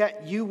 and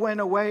yet you went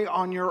away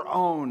on your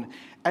own.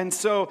 And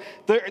so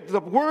the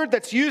word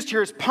that's used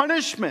here is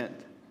punishment.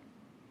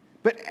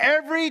 But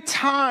every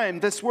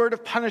time this word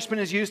of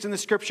punishment is used in the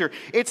scripture,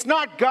 it's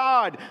not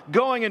God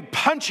going and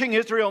punching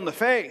Israel in the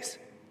face.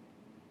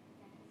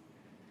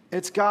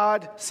 It's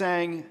God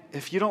saying,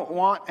 if you don't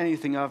want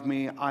anything of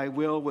me, I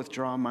will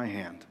withdraw my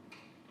hand.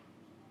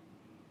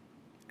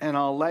 And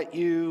I'll let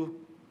you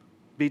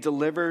be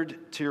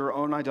delivered to your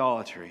own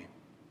idolatry,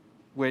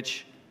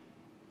 which,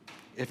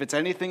 if it's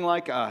anything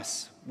like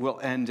us, will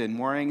end in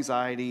more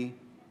anxiety,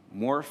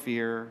 more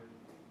fear,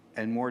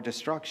 and more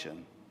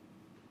destruction.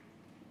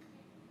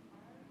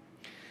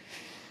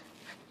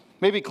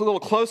 Maybe a little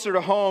closer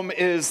to home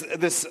is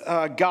this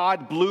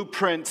God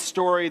blueprint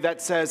story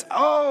that says,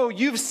 oh,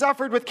 you've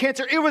suffered with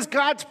cancer. It was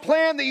God's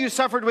plan that you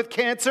suffered with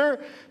cancer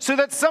so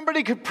that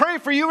somebody could pray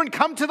for you and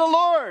come to the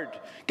Lord.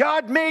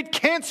 God made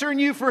cancer in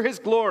you for His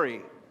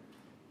glory.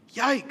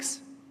 Yikes.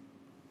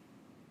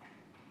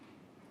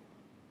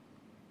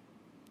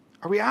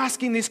 Are we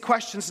asking these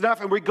questions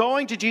enough? And we're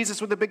going to Jesus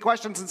with the big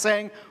questions and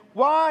saying,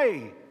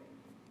 why?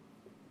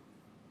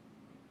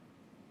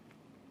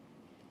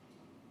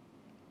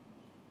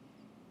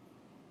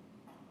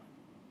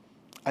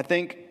 I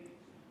think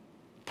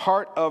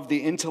part of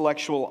the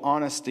intellectual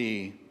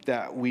honesty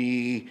that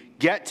we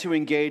get to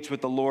engage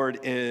with the Lord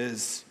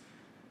is,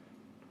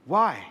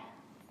 why?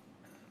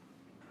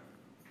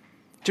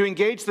 To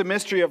engage the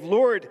mystery of,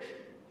 Lord,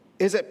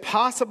 Is it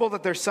possible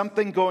that there's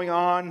something going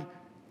on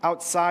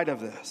outside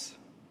of this?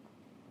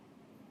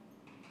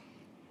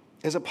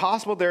 Is it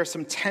possible there are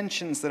some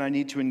tensions that I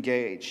need to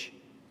engage?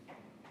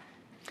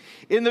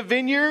 In the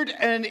Vineyard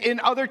and in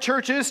other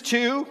churches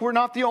too, we're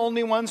not the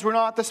only ones, we're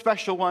not the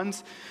special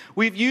ones.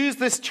 We've used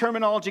this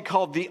terminology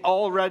called the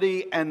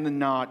already and the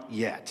not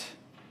yet.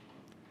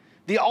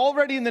 The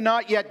already and the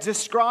not yet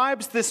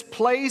describes this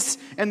place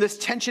and this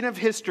tension of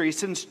history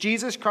since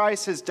Jesus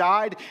Christ has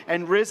died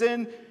and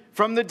risen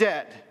from the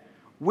dead,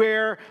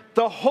 where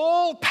the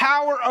whole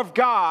power of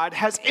God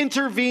has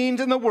intervened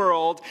in the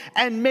world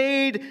and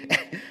made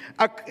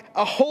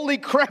a holy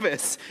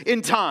crevice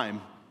in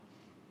time.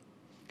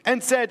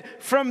 And said,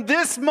 from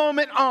this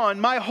moment on,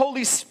 my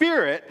Holy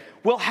Spirit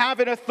will have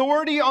an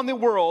authority on the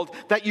world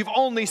that you've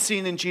only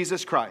seen in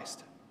Jesus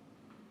Christ.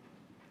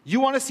 You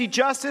want to see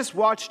justice?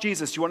 Watch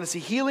Jesus. You want to see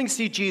healing?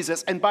 See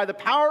Jesus. And by the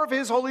power of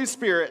his Holy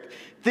Spirit,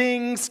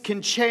 things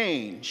can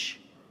change.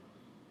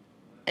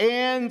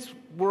 And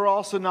we're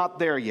also not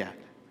there yet.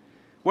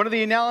 One of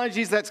the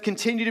analogies that's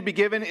continued to be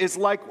given is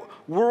like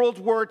World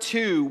War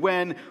II,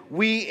 when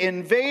we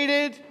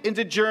invaded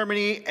into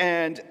Germany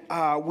and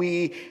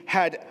we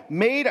had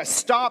made a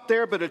stop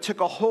there, but it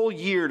took a whole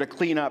year to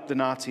clean up the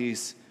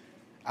Nazis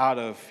out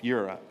of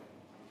Europe.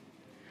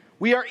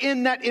 We are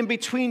in that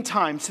in-between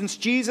time since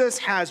Jesus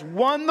has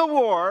won the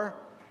war,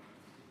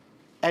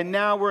 and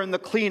now we're in the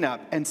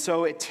cleanup. And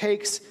so it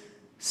takes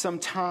some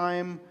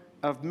time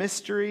of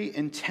mystery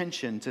and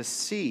tension to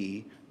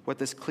see what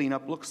this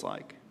cleanup looks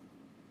like.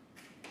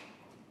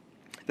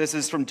 This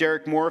is from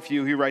Derek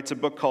Morphew. He writes a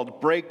book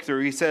called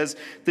Breakthrough. He says,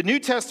 the New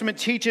Testament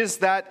teaches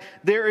that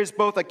there is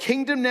both a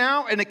kingdom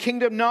now and a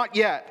kingdom not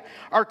yet.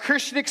 Our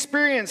Christian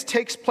experience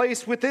takes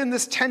place within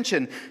this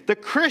tension. The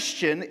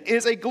Christian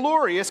is a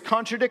glorious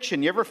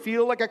contradiction. You ever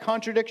feel like a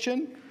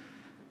contradiction?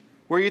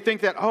 Where you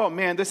think that, oh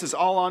man, this is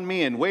all on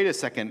me, and wait a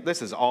second,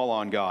 this is all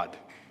on God.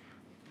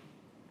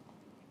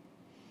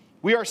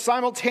 We are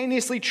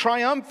simultaneously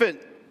triumphant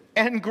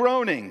and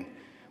groaning.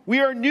 We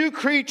are new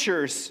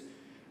creatures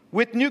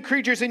with new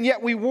creatures, and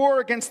yet we war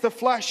against the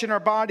flesh in our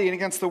body and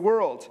against the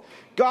world.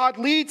 God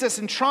leads us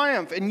in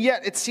triumph, and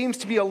yet it seems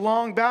to be a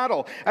long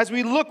battle. As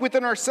we look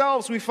within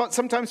ourselves, we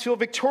sometimes feel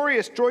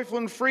victorious, joyful,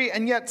 and free,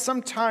 and yet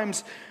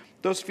sometimes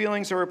those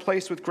feelings are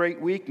replaced with great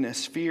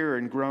weakness, fear,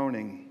 and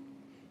groaning,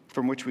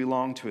 from which we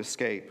long to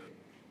escape.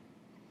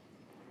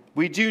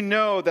 We do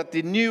know that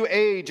the new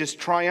age is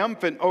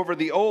triumphant over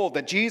the old,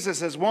 that Jesus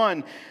has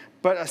won,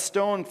 but a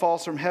stone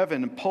falls from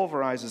heaven and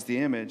pulverizes the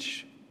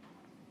image.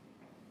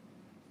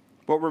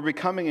 What we're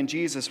becoming in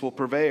Jesus will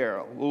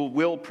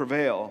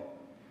prevail,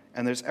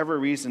 and there's every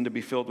reason to be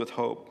filled with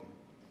hope.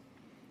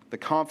 The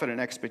confident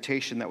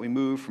expectation that we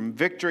move from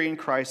victory in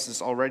Christ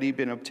has already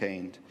been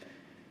obtained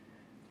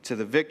to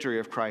the victory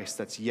of Christ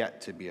that's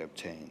yet to be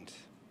obtained.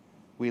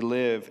 We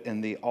live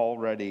in the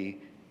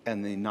already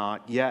and the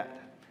not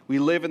yet. We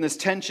live in this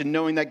tension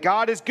knowing that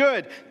God is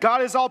good,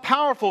 God is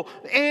all-powerful,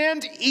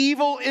 and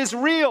evil is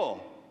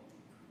real.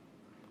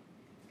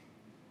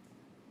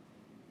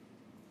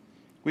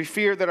 We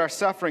fear that our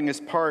suffering is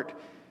part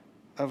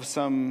of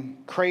some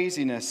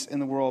craziness in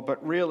the world,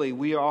 but really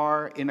we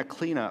are in a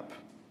cleanup.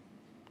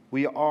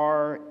 We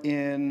are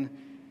in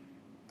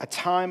a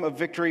time of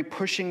victory,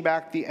 pushing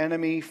back the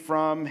enemy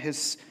from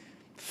his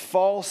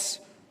false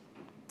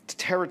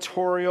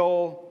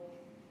territorial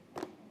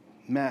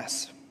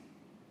mess.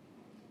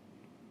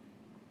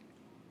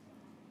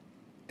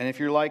 And if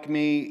you're like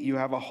me, you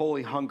have a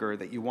holy hunger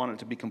that you want it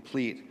to be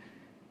complete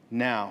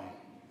now,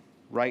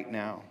 right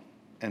now,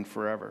 and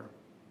forever.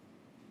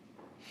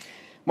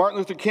 Martin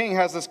Luther King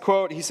has this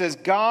quote. He says,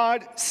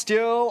 God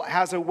still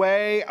has a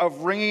way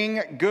of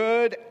wringing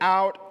good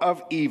out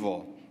of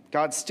evil.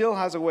 God still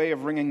has a way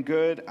of wringing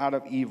good out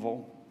of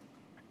evil.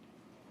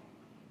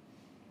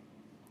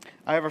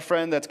 I have a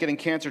friend that's getting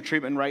cancer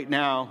treatment right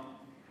now.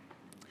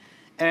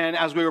 And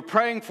as we were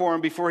praying for him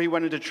before he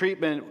went into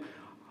treatment,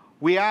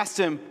 we asked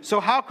him, so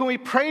how can we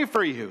pray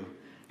for you?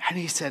 And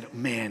he said,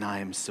 man, I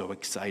am so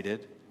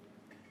excited.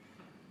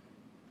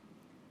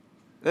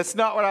 That's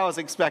not what I was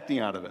expecting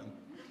out of him.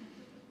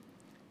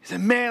 He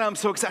said, man, I'm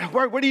so excited.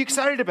 What are you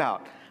excited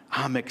about?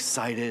 I'm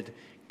excited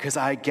because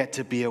I get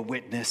to be a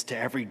witness to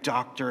every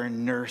doctor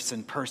and nurse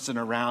and person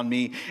around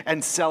me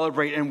and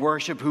celebrate and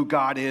worship who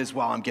God is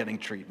while I'm getting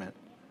treatment.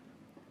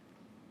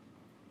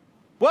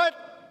 What?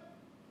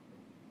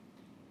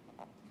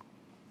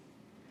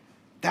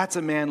 That's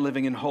a man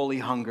living in holy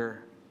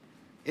hunger,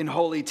 in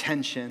holy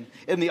tension,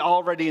 in the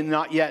already and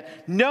not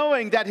yet,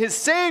 knowing that his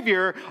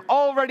Savior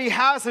already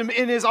has him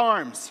in his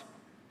arms.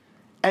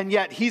 And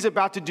yet he's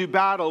about to do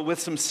battle with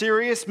some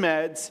serious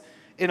meds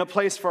in a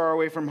place far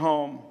away from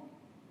home.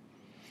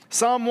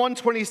 Psalm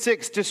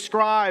 126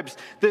 describes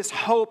this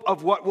hope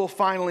of what will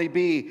finally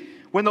be.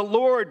 When the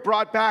Lord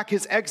brought back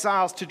his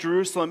exiles to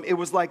Jerusalem, it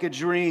was like a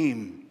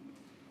dream.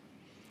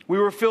 We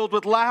were filled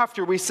with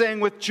laughter. We sang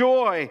with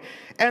joy.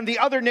 And the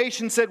other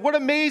nations said, what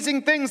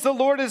amazing things the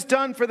Lord has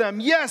done for them.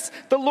 Yes,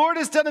 the Lord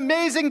has done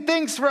amazing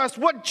things for us.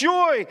 What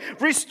joy!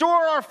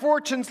 Restore our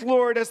fortunes,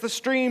 Lord, as the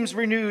streams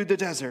renew the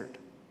desert.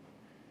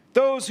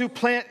 Those who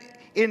plant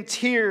in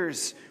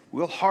tears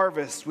will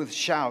harvest with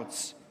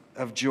shouts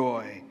of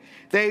joy.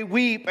 They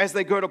weep as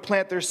they go to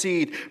plant their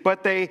seed,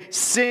 but they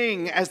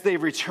sing as they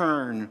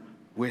return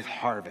with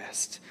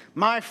harvest.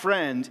 My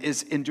friend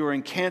is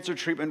enduring cancer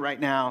treatment right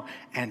now,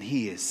 and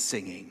he is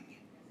singing.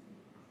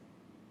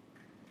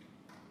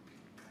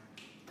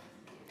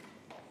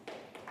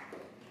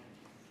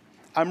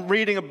 I'm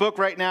reading a book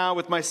right now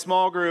with my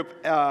small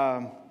group,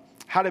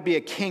 How to Be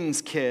a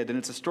King's Kid, and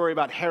it's a story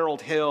about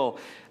Harold Hill,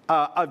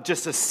 of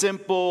just a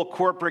simple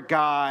corporate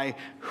guy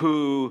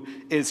who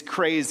is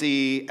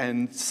crazy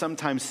and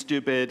sometimes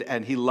stupid,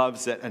 and he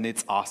loves it, and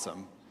it's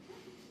awesome.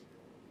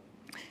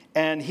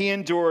 And he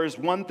endures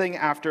one thing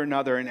after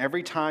another, and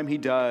every time he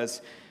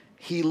does,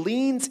 he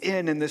leans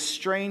in this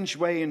strange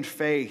way in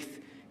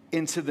faith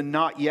into the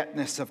not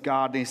yetness of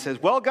God, and he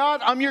says, well, God,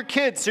 I'm your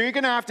kid, so you're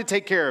going to have to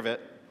take care of it.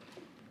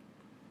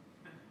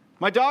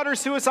 My daughter's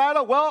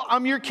suicidal? Well,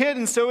 I'm your kid,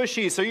 and so is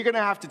she, so you're going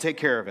to have to take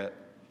care of it.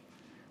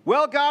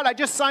 Well, God, I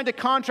just signed a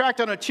contract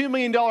on a $2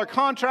 million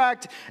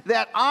contract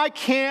that I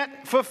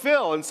can't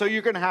fulfill, and so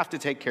you're going to have to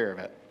take care of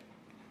it.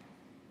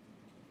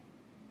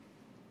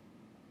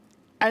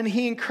 And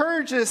he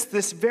encourages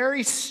this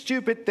very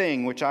stupid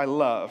thing, which I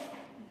love.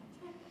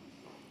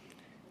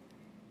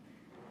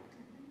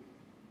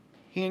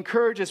 He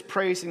encourages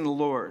praising the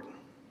Lord.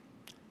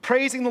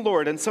 Praising the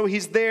Lord. And so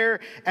he's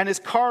there, and his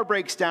car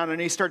breaks down, and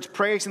he starts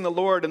praising the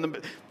Lord.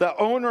 And the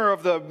owner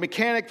of the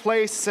mechanic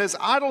place says,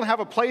 I don't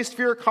have a place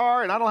for your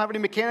car, and I don't have any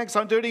mechanics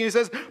on duty. And he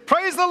says,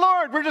 praise the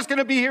Lord. We're just going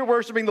to be here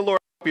worshiping the Lord,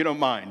 if you don't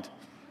mind.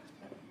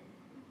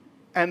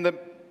 And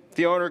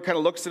the owner kind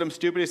of looks at him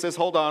stupid. He says,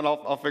 hold on,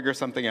 I'll figure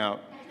something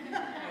out.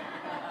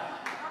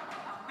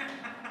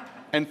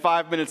 And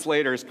 5 minutes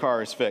later, his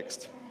car is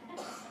fixed.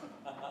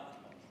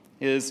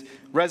 His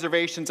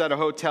reservations at a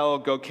hotel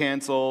go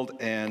canceled,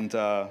 and,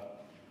 well,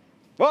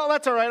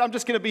 that's all right. I'm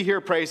just going to be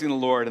here praising the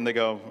Lord. And they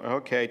go,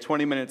 okay.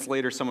 20 minutes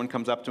later, someone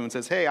comes up to him and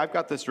says, hey, I've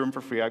got this room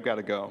for free. I've got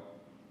to go.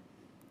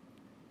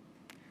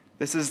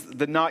 This is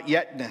the not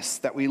yetness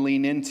that we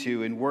lean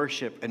into in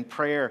worship and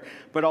prayer,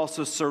 but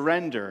also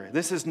surrender.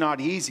 This is not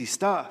easy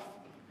stuff.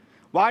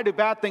 Why do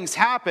bad things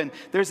happen?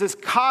 There's this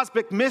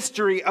cosmic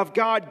mystery of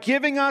God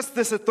giving us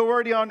this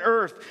authority on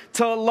earth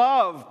to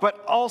love,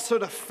 but also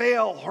to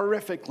fail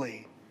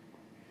horrifically.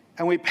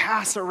 And we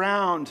pass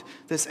around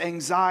this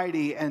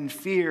anxiety and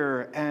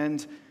fear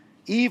and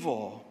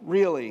evil,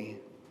 really.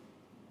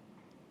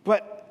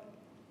 But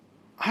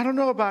I don't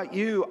know about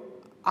you.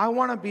 I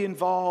want to be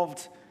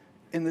involved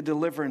in the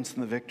deliverance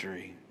and the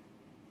victory.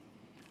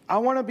 I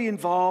want to be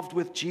involved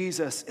with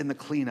Jesus in the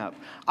cleanup.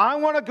 I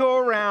want to go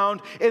around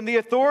in the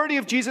authority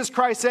of Jesus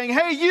Christ saying,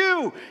 hey,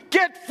 you,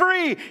 get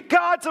free.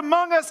 God's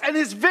among us and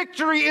his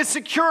victory is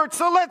secured,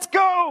 so let's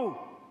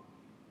go.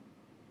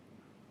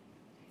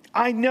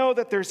 I know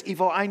that there's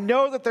evil. I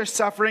know that there's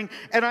suffering,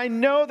 and I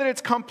know that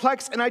it's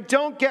complex, and I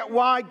don't get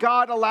why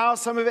God allows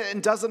some of it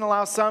and doesn't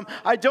allow some.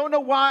 I don't know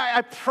why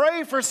I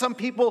pray for some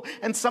people,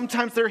 and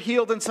sometimes they're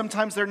healed and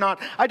sometimes they're not.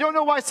 I don't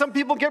know why some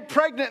people get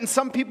pregnant and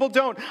some people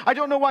don't. I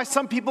don't know why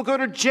some people go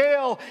to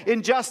jail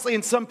unjustly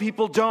and some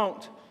people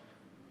don't.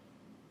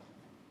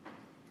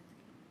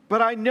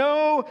 But I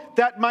know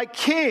that my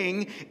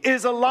King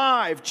is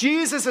alive.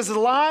 Jesus is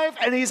alive,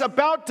 and he's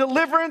about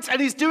deliverance,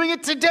 and he's doing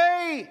it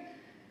today.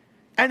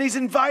 And he's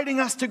inviting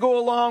us to go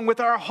along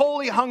with our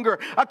holy hunger,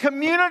 a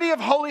community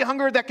of holy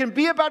hunger that can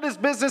be about his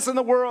business in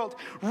the world,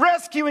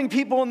 rescuing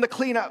people in the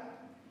cleanup,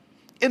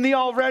 in the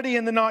already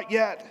and the not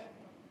yet.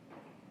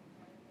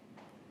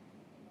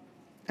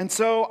 And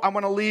so I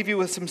want to leave you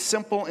with some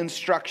simple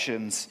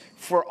instructions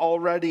for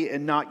already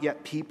and not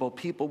yet people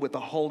with a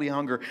holy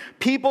hunger,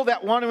 people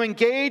that want to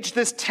engage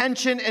this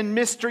tension and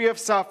mystery of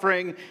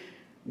suffering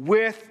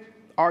with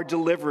our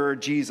deliverer,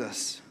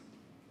 Jesus.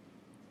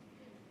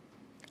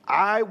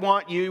 I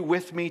want you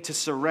with me to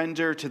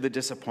surrender to the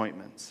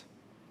disappointments.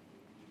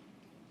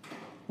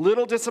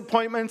 Little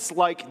disappointments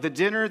like the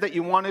dinner that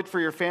you wanted for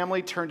your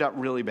family turned out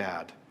really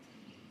bad.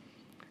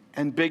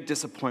 And big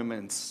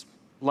disappointments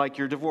like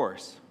your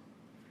divorce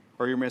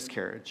or your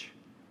miscarriage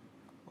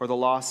or the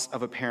loss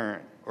of a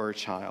parent or a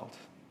child.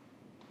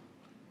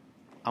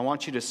 I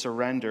want you to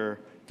surrender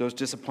those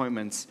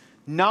disappointments,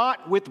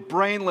 not with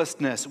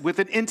brainlessness, with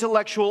an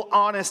intellectual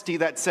honesty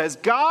that says,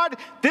 God,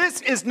 this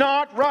is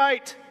not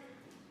right.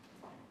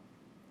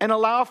 And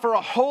allow for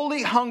a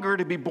holy hunger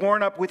to be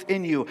born up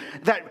within you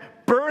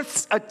that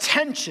births a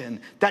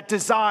tension that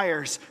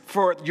desires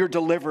for your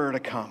deliverer to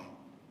come.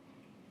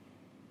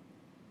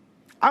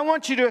 I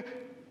want you to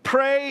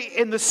pray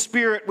in the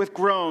Spirit with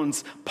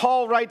groans.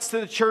 Paul writes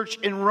to the church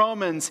in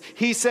Romans.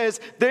 He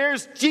says,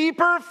 there's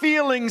deeper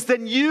feelings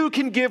than you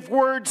can give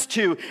words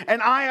to,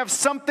 and I have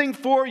something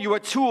for you, a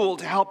tool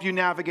to help you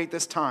navigate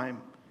this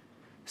time.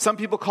 Some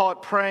people call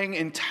it praying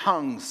in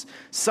tongues.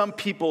 Some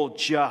people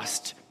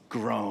just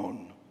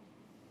groan.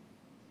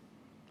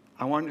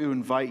 I want to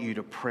invite you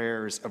to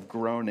prayers of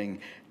groaning,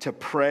 to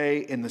pray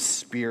in the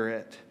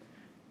Spirit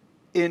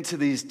into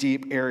these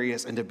deep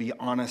areas and to be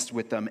honest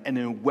with them and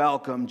to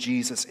welcome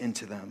Jesus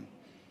into them.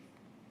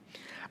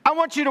 I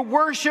want you to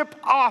worship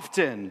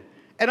often.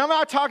 And I'm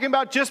not talking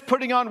about just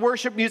putting on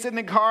worship music in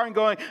the car and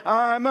going,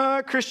 I'm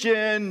a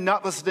Christian,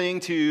 not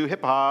listening to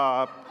hip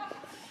hop.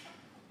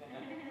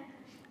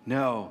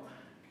 No,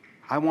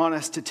 I want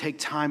us to take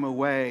time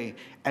away,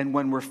 and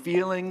when we're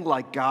feeling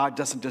like God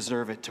doesn't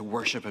deserve it, to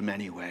worship him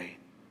anyway.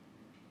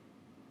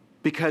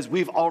 Because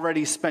we've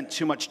already spent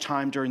too much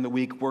time during the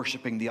week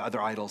worshiping the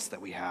other idols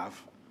that we have.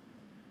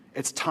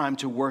 It's time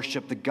to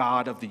worship the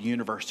God of the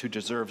universe who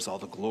deserves all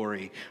the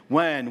glory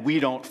when we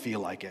don't feel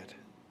like it.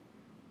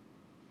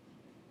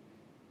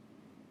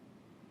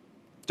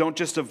 Don't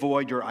just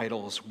avoid your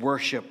idols,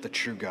 worship the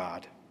true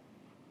God.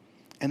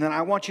 And then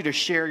I want you to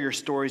share your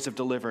stories of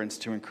deliverance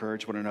to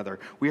encourage one another.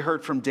 We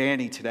heard from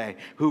Danny today,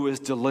 who was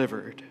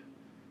delivered.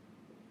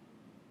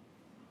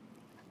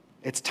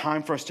 It's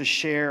time for us to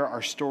share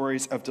our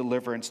stories of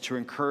deliverance to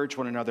encourage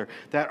one another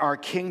that our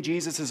King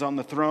Jesus is on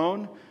the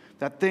throne,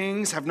 that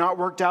things have not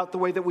worked out the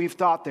way that we've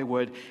thought they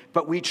would,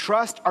 but we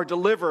trust our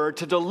deliverer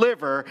to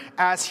deliver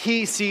as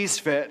he sees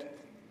fit.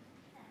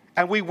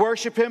 And we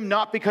worship him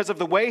not because of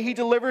the way he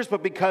delivers,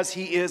 but because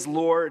he is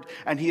Lord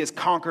and he has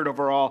conquered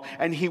over all,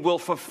 and he will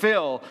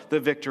fulfill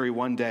the victory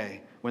one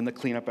day when the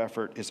cleanup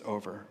effort is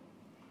over.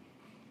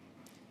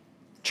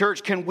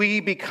 Church, can we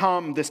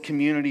become this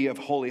community of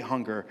holy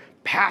hunger,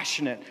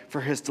 passionate for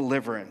his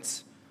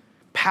deliverance,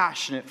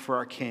 passionate for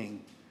our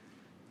King,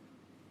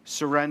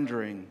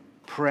 surrendering,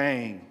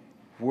 praying,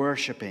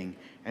 worshiping,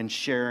 and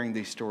sharing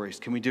these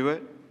stories? Can we do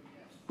it?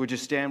 Would you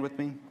stand with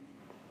me?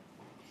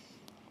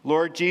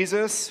 Lord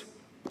Jesus,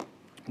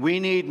 we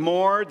need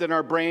more than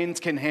our brains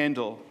can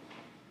handle.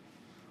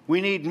 We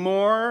need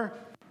more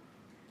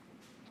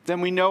than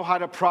we know how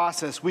to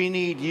process. We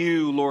need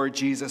you, Lord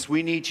Jesus.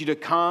 We need you to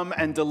come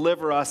and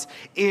deliver us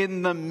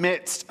in the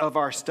midst of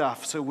our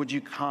stuff. So would you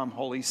come,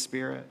 Holy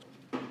Spirit?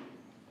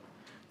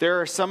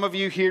 There are some of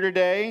you here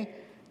today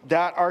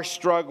that are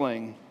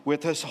struggling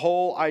with this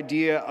whole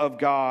idea of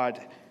God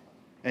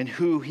and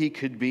who he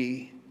could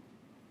be.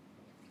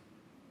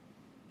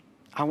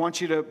 I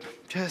want you to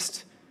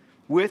just,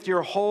 with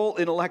your whole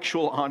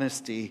intellectual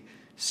honesty,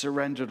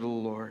 surrender to the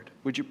Lord.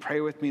 Would you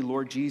pray with me,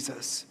 Lord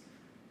Jesus?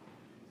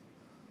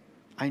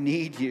 I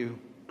need you.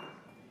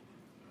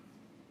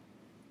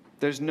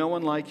 There's no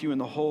one like you in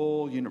the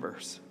whole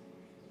universe.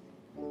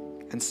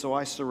 And so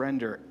I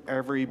surrender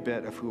every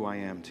bit of who I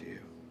am to you.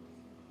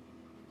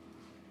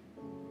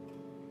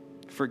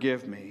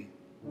 Forgive me.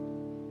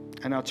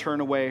 And I'll turn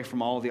away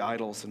from all the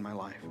idols in my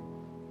life.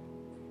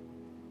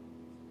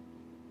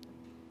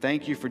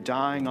 Thank you for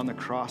dying on the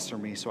cross for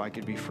me so I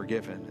could be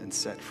forgiven and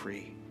set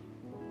free.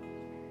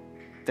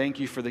 Thank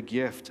you for the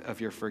gift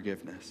of your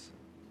forgiveness.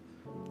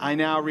 I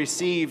now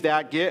receive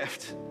that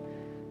gift.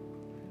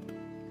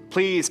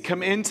 Please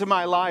come into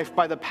my life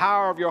by the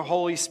power of your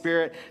Holy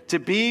Spirit to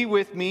be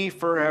with me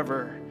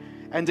forever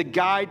and to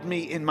guide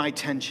me in my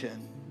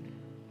tension.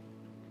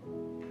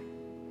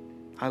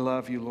 I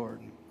love you, Lord.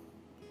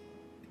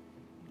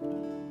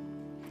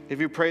 If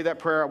you pray that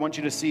prayer, I want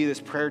you to see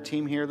this prayer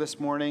team here this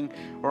morning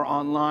or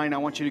online. I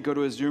want you to go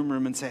to a Zoom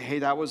room and say, hey,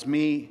 that was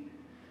me.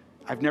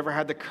 I've never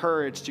had the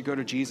courage to go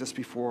to Jesus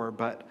before,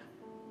 but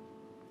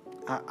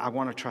I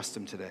want to trust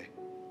him today.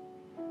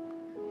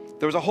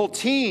 There was a whole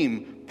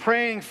team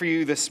praying for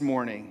you this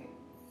morning.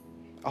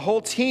 A whole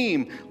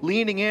team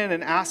leaning in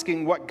and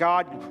asking what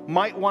God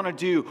might want to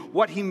do,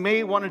 what he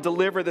may want to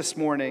deliver this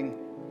morning.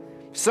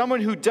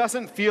 Someone who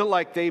doesn't feel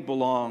like they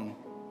belong.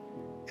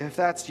 If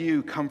that's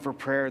you, come for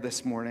prayer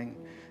this morning.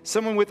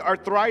 Someone with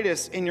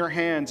arthritis in your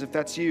hands, if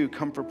that's you,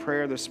 come for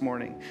prayer this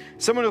morning.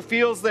 Someone who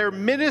feels their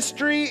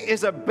ministry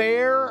is a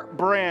bare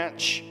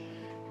branch.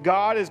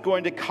 God is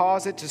going to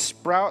cause it to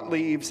sprout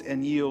leaves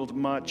and yield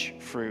much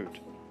fruit.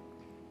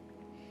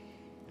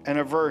 And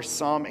a verse,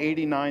 Psalm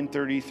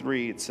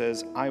 89:33, it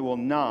says, I will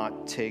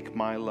not take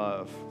my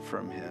love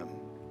from him.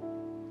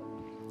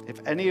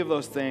 If any of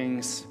those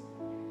things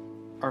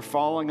are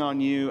falling on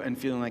you and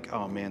feeling like,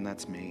 oh man,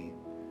 that's me,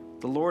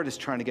 the Lord is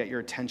trying to get your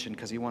attention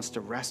because he wants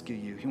to rescue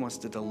you. He wants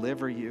to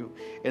deliver you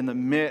in the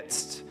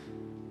midst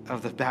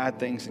of the bad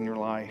things in your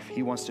life.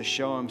 He wants to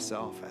show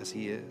himself as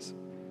he is.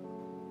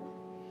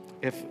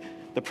 If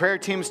the prayer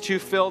team's too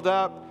filled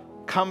up,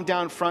 come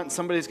down front.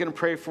 Somebody's going to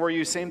pray for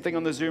you. Same thing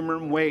on the Zoom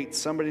room. Wait,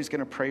 somebody's going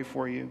to pray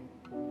for you.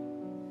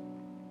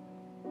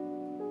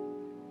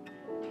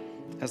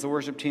 As the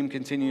worship team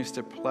continues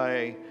to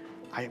play,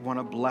 I want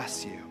to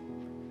bless you.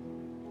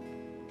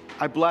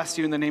 I bless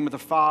you in the name of the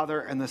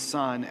Father and the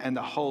Son and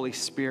the Holy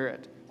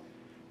Spirit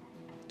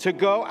to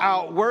go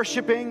out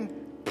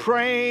worshiping,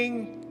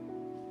 praying,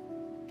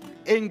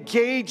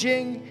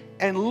 engaging,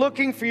 and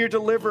looking for your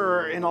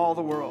deliverer in all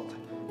the world,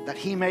 that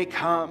he may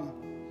come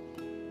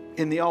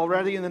in the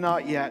already and the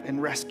not yet and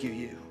rescue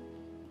you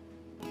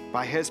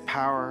by his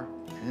power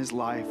and his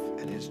life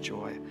and his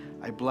joy.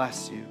 I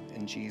bless you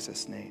in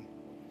Jesus' name.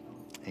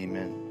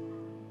 Amen.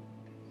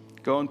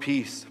 Go in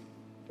peace.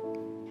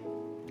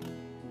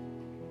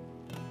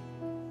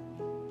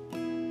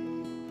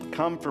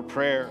 come for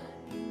prayer.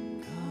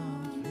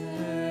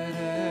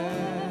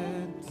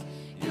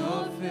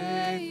 Your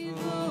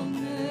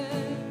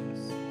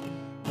faithfulness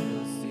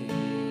will see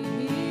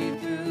me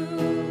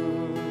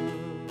through.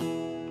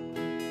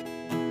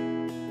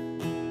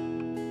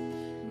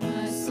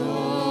 My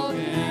soul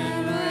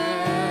can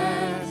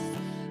rest,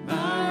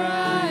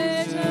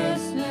 my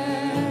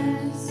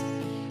righteousness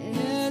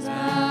is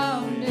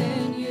found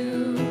in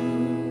you.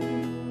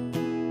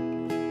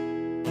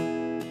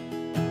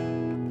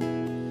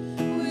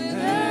 With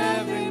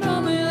every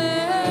moment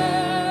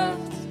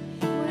left,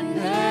 and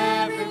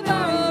every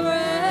borrowed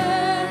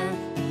breath,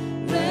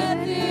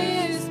 let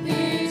this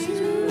be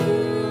true.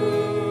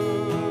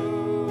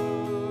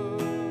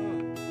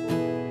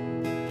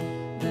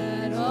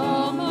 That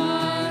all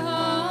my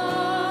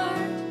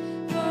heart,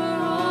 for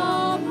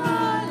all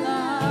my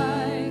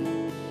life,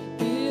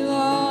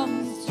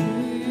 belongs to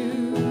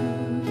you.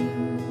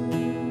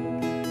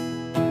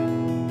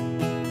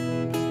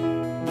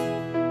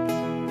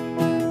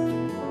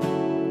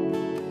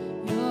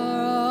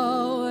 You're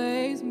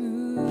always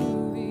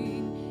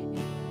moving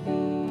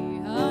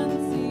in the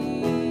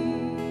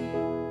unseen.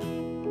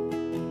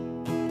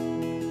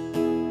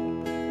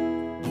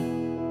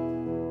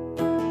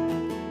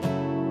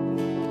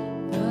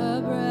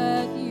 The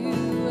breath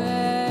you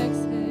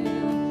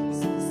exhale,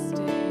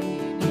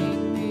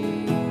 sustaining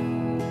me.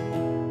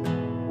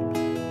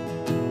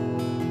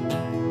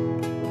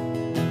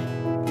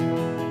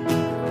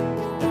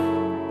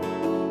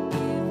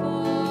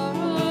 Before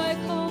I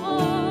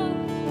call,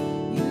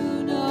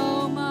 you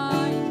know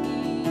my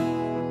need.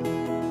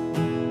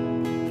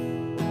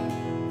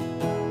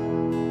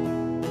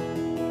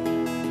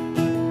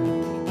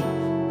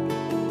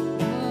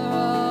 You're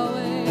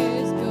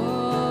always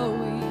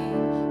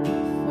going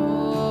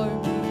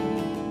before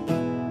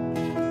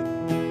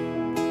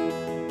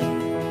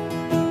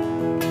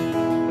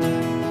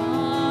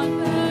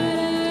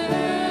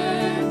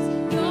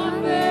Confidence, your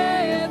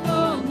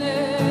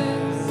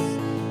faithfulness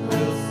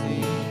will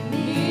see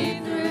me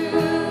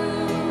through.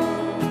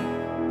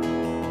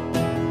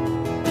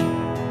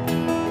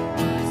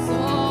 My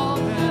soul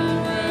can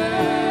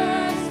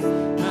rest,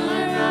 my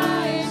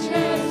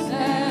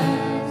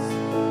righteousness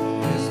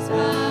is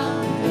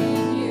found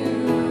in you.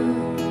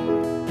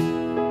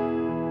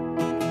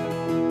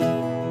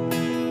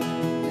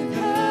 With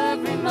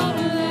every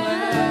moment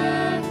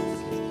left,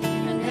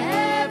 and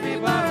every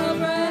borrowed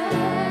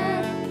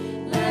breath,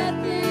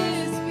 let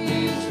this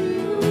be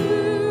true.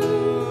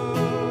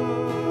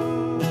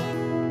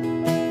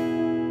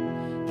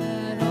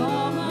 That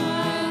all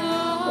my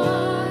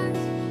heart,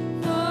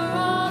 for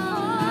all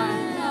my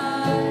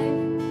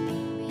life,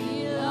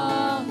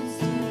 belongs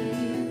to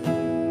you.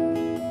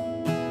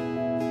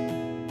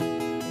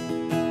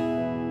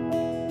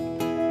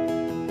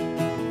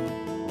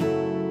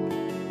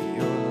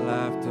 Your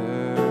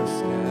laughter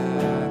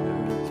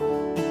scatters the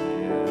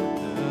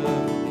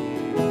enemy.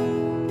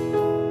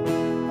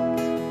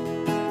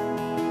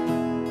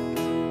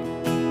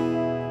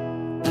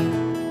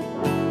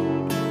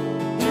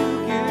 You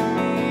give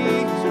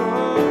me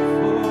joy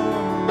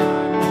for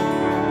my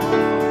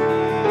morning.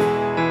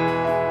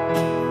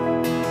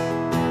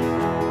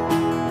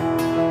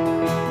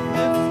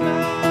 Lift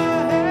my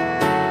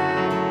hands,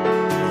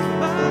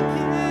 I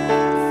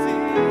can't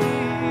see.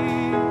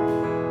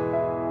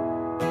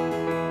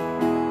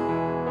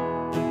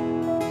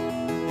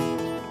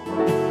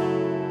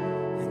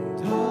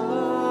 And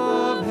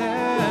all of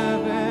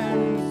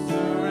heaven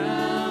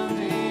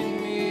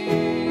surrounding me.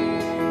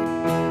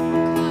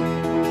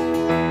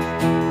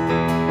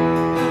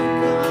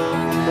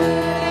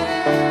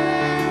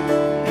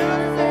 Your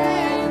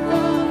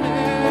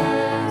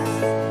faithfulness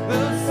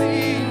will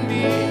see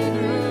me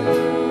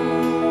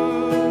through.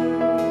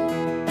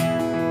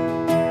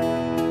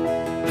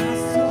 My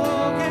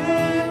soul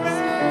can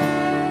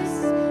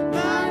rest,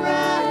 my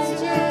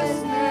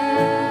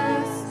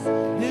righteousness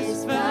is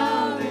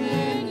found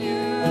in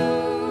you.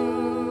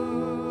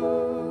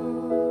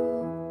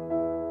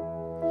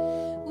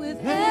 With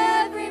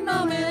every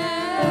moment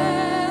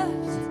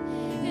left,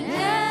 and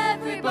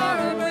every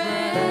borrowed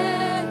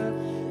breath,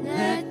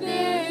 let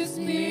this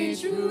be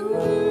true.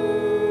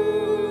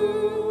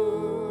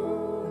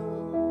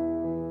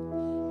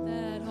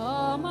 That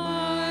all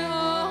my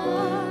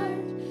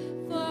heart,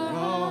 for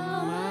all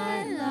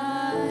my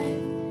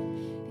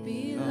life,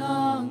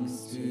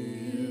 belongs to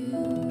you.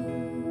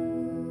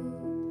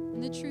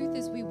 And the truth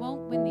is, we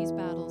won't win these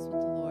battles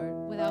with the Lord,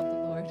 without the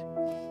Lord.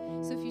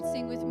 So if you'd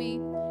sing with me,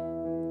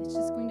 it's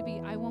just going to be,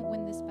 I won't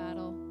win this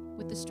battle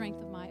with the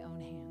strength of my own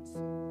hands.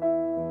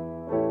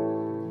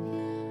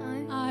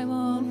 I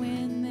won't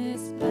win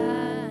this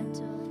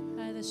battle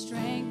By the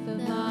strength of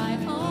my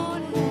my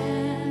own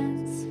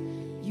hands.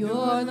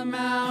 You're the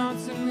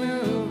mountain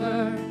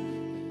mover,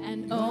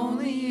 and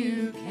only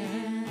you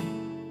can.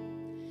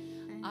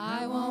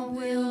 I won't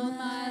will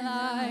my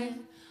life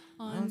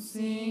on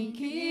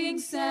sinking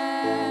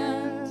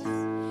sand.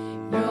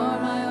 You're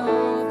my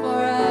hope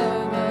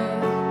forever,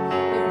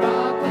 the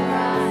rock where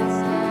I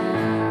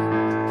stand.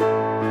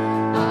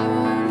 I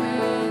won't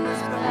win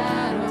this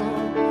battle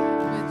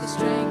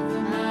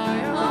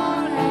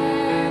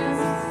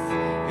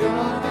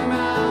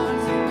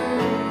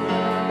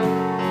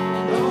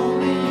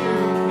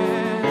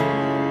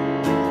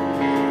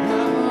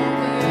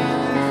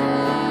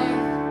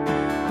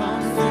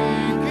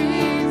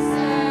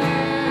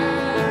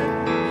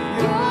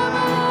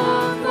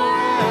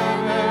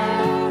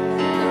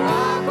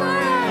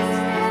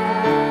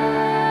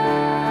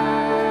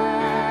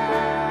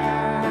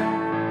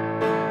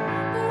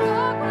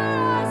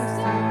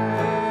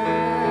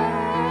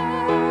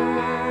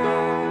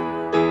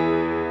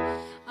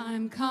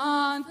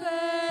confident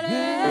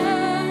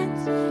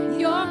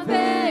your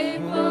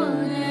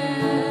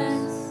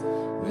faithfulness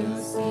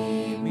will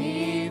see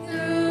me through.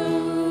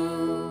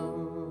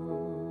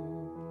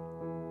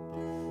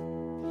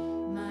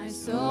 My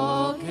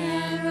soul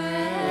can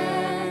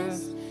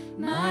rest,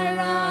 my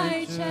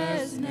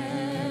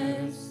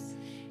righteousness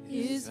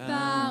is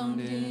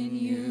found in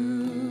you.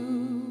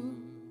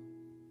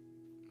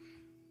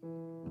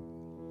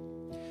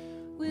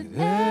 With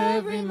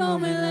every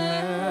moment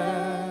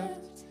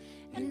left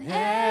and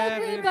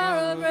every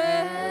borrowed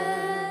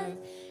breath,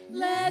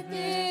 let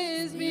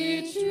this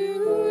be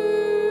true.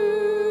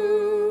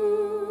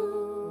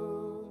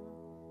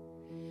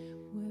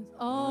 With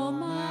all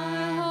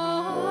my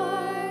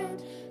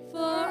heart,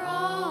 for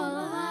all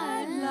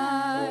my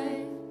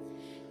life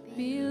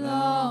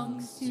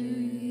belongs to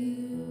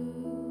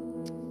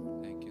you.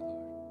 Thank you,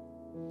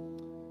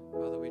 Lord.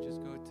 Father, we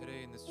just go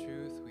today in this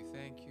truth. We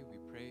thank you. We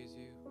praise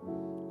you.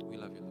 We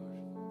love you, Lord.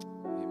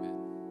 Amen.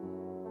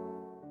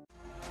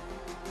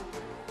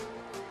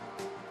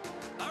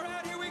 All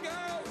right, here we go.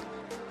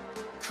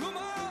 Come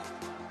on.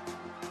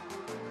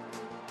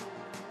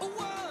 1,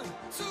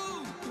 2,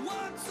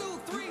 1, 2,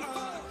 3,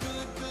 4.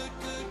 Good, good,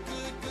 good,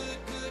 good, good, good,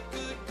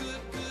 good,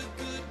 good, good,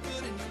 good,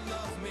 good, and you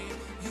love me.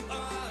 You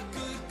are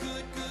good,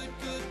 good, good,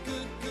 good,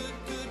 good, good,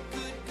 good,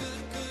 good,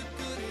 good, good,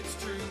 good. It's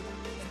true,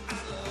 and I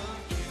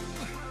love you.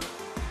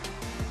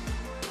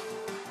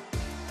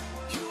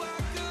 You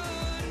are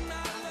good, and I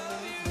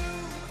love you.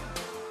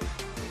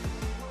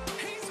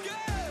 He's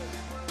good.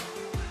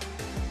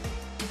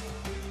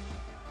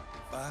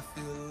 If I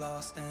feel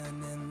lost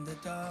and in the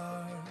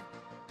dark,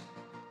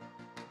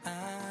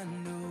 I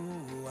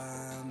know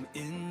I'm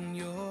in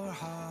your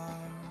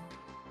heart.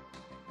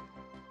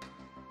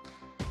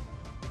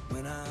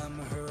 When I'm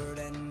hurt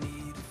and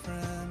need a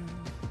friend,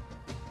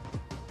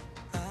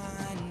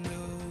 I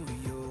know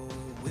you're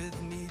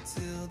with me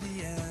till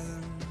the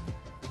end.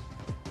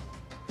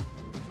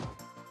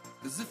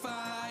 'Cause if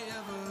I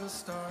ever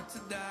start to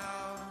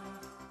doubt,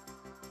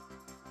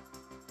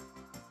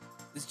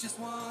 there's just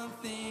one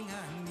thing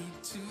I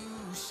need to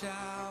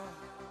shout.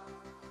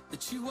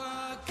 That you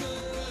are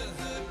good,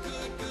 good,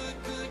 good, good,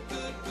 good,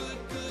 good, good,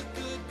 good,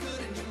 good, good,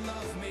 and you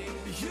love me.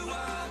 You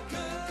are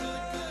good,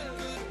 good, good,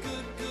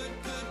 good, good, good,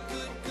 good,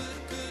 good,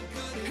 good, good,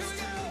 good. Here we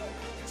go.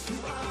 You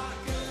are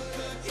good,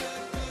 good, good,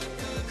 good,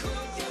 good,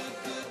 good, good,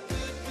 good,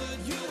 good, good.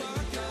 You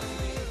are good.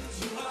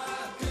 You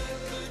are good,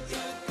 good,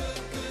 good,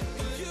 good, good,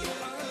 good. You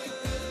are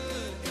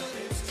good, good.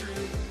 It's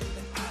true,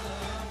 and I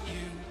love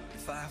you.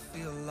 If I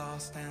feel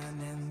lost and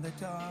in the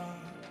dark,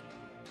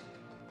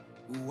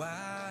 oh, I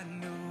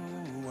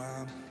know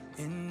I'm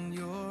in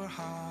your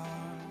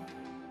heart.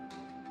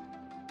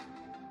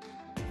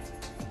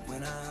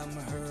 When I'm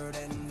hurt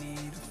and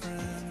need a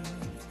friend,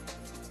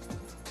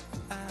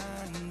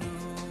 I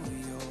know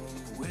you're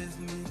with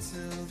me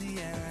till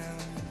the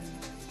end.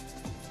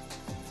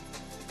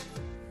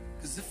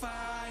 'Cause if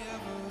I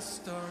ever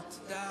start to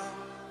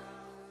doubt,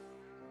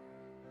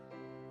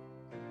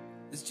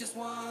 there's just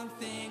one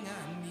thing I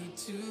need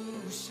to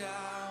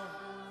shout.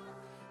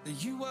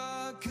 That you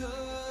are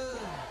good,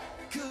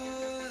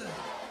 good,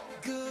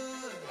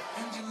 good,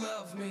 and you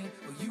love me.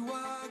 Well, you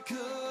are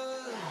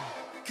good,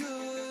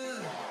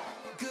 good,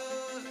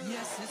 good.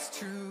 Yes, it's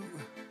true.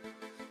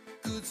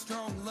 Good,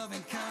 strong,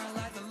 loving, kind,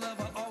 like the love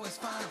I always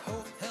find.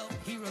 Hope, help,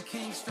 hero,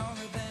 king,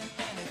 stronger than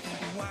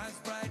anything. Wise,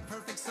 bright,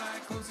 perfect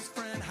side, closest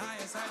friend,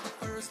 highest height, the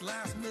first,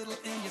 last, middle,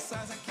 in your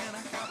size I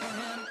cannot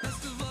comprehend.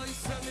 Best of all, you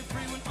set me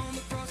free when on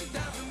the cross you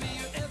died for me.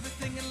 You're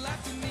everything in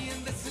life to me,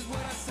 and this is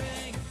what I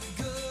sing.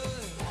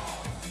 Good,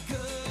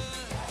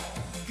 good,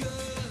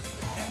 good,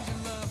 and you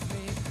love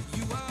me.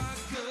 You are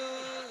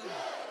good,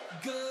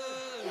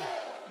 good,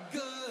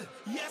 good.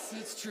 Yes,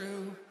 it's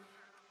true.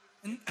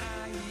 And I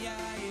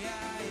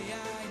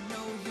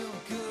know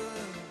you're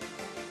good.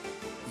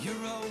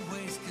 You're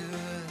always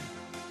good.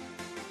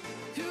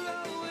 You're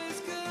always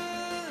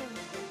good.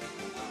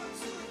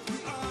 You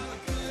are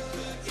good,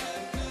 good, yeah,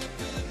 good,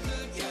 good,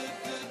 good, yeah,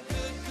 good,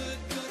 good, good,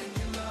 good.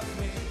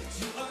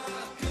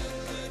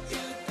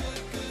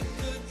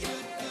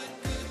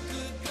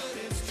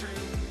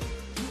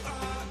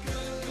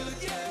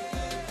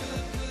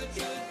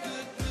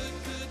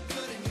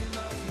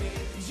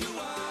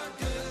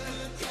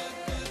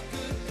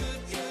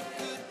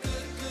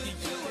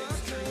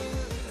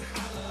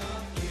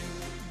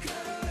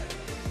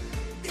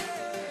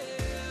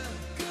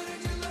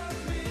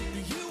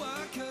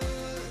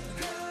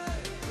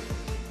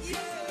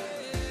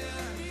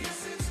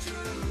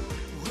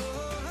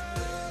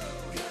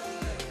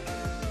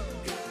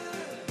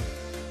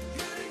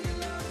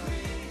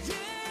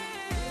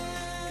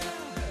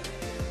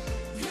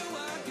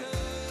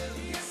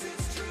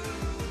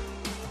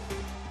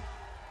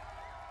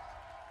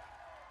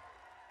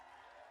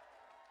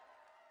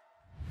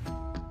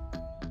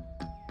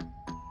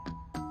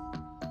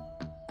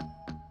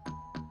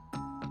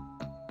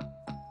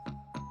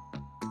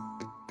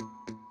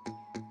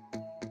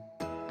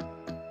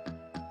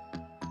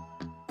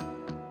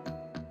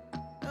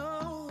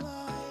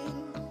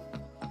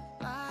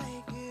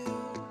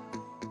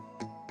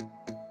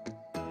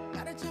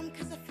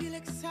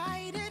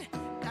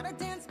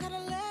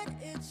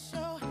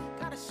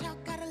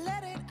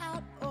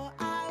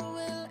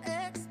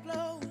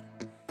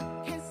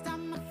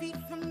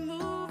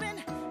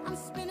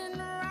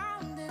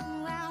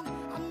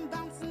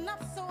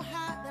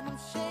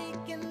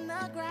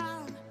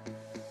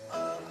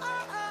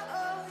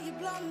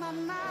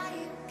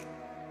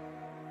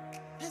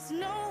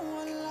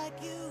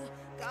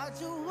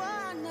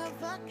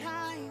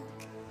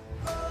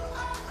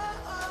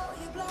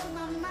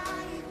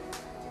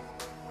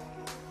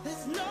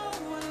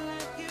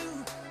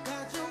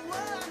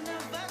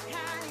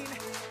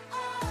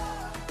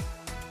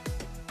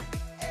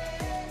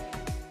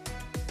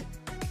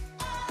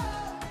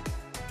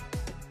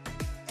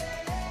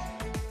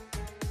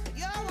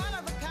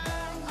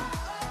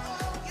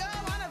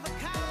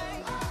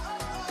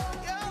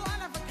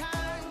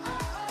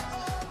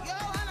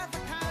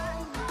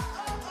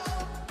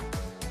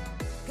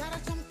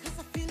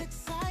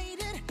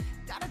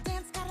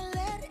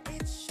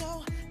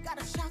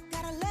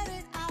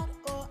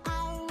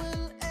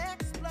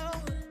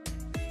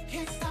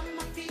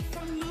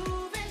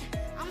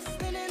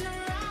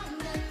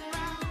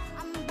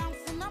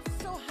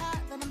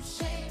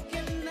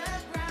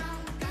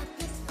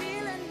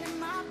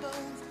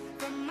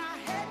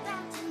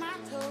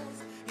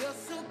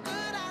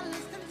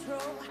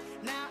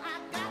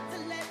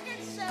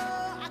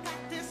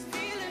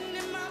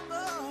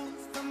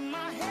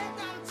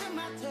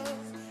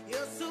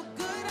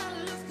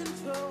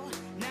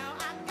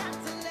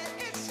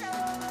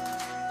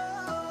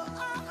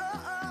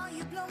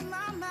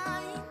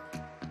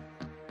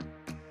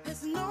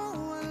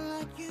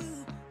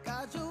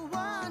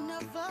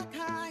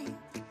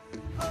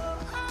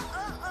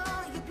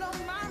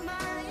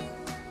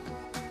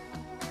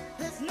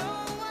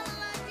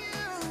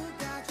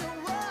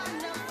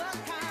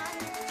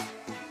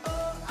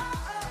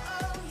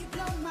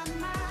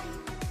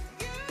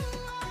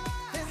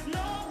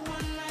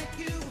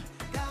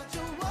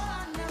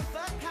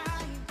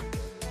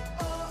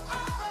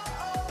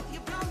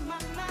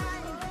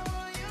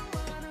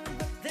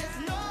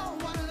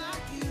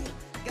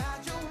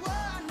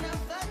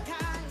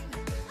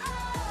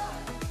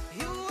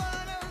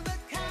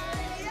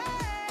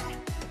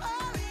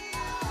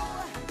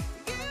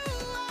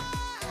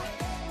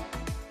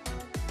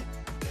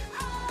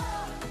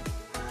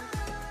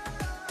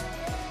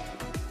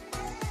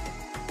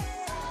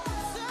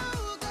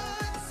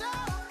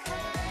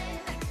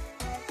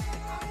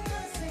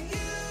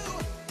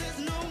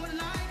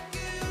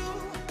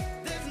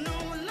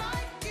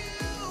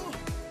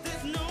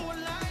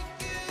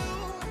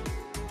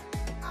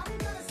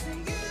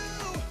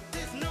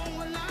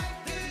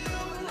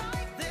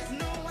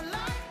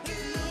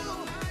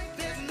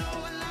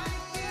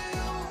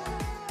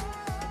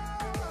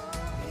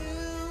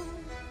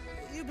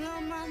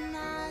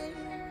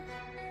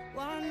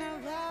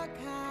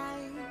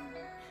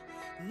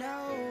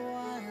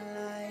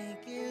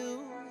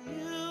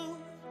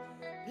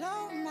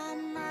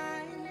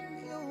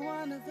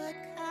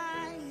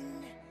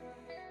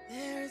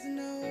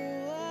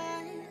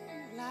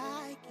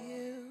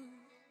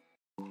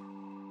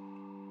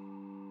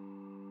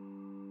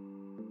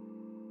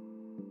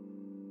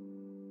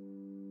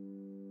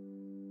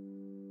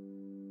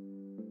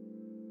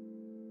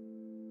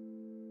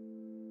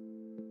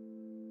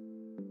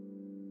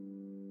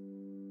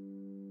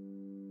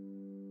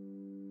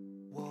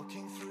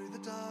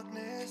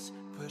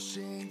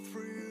 rushing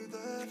through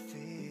the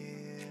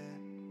fear.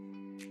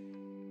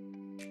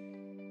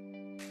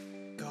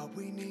 God,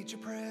 we need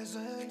your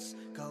presence.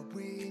 God,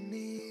 we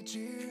need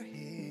you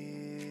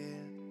here.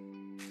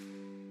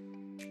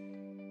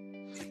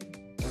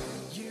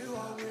 You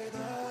are with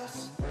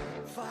us,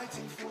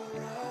 fighting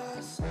for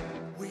us.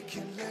 We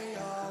can lay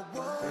our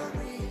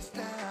worries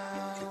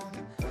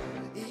down.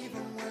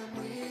 Even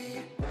when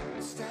we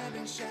stand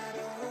in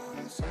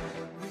shadows,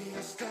 we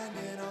are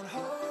standing on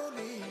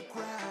holy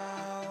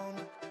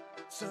ground.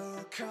 So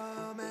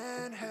come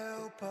and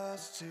help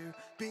us to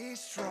be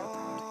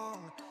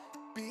strong,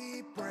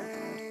 be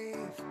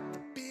brave,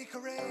 be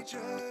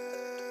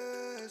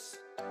courageous.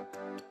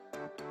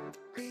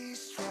 Be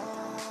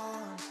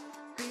strong,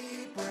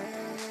 be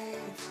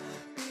brave,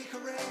 be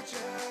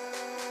courageous.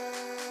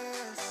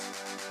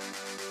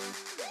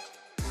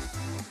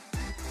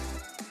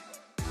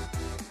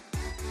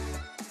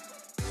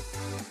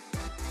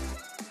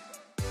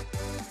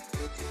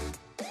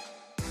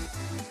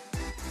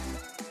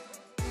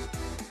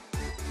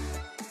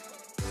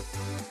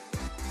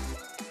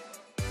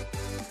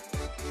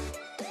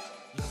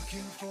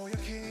 Looking for your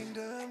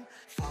kingdom,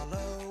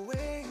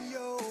 following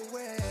your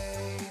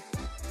way.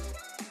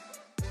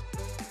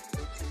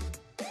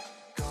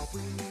 God,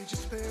 we need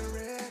your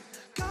spirit.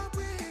 God,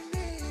 we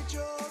need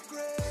your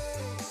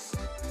grace.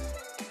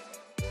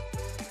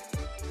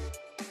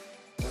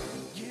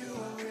 You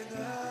are with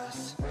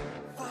us,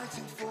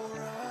 fighting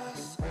for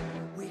us.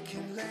 We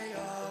can lay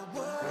our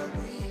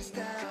worries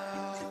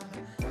down.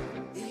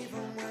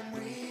 Even when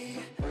we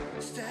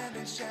stand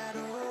in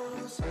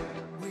shadows,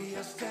 we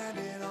are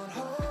standing on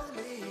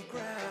holy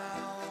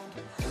ground.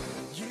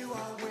 You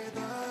are with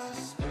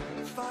us,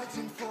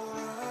 fighting for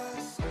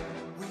us.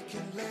 We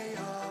can lay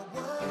our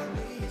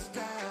worries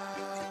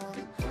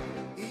down.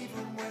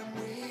 Even when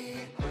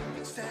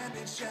we stand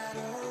in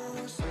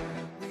shadows,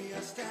 we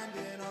are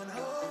standing on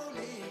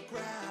holy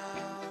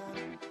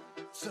ground.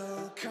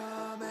 So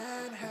come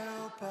and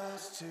help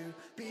us to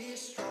be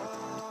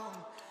strong,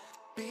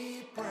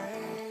 be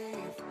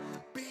brave,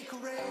 be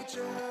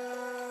courageous.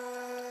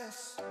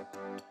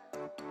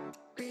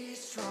 Be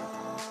strong.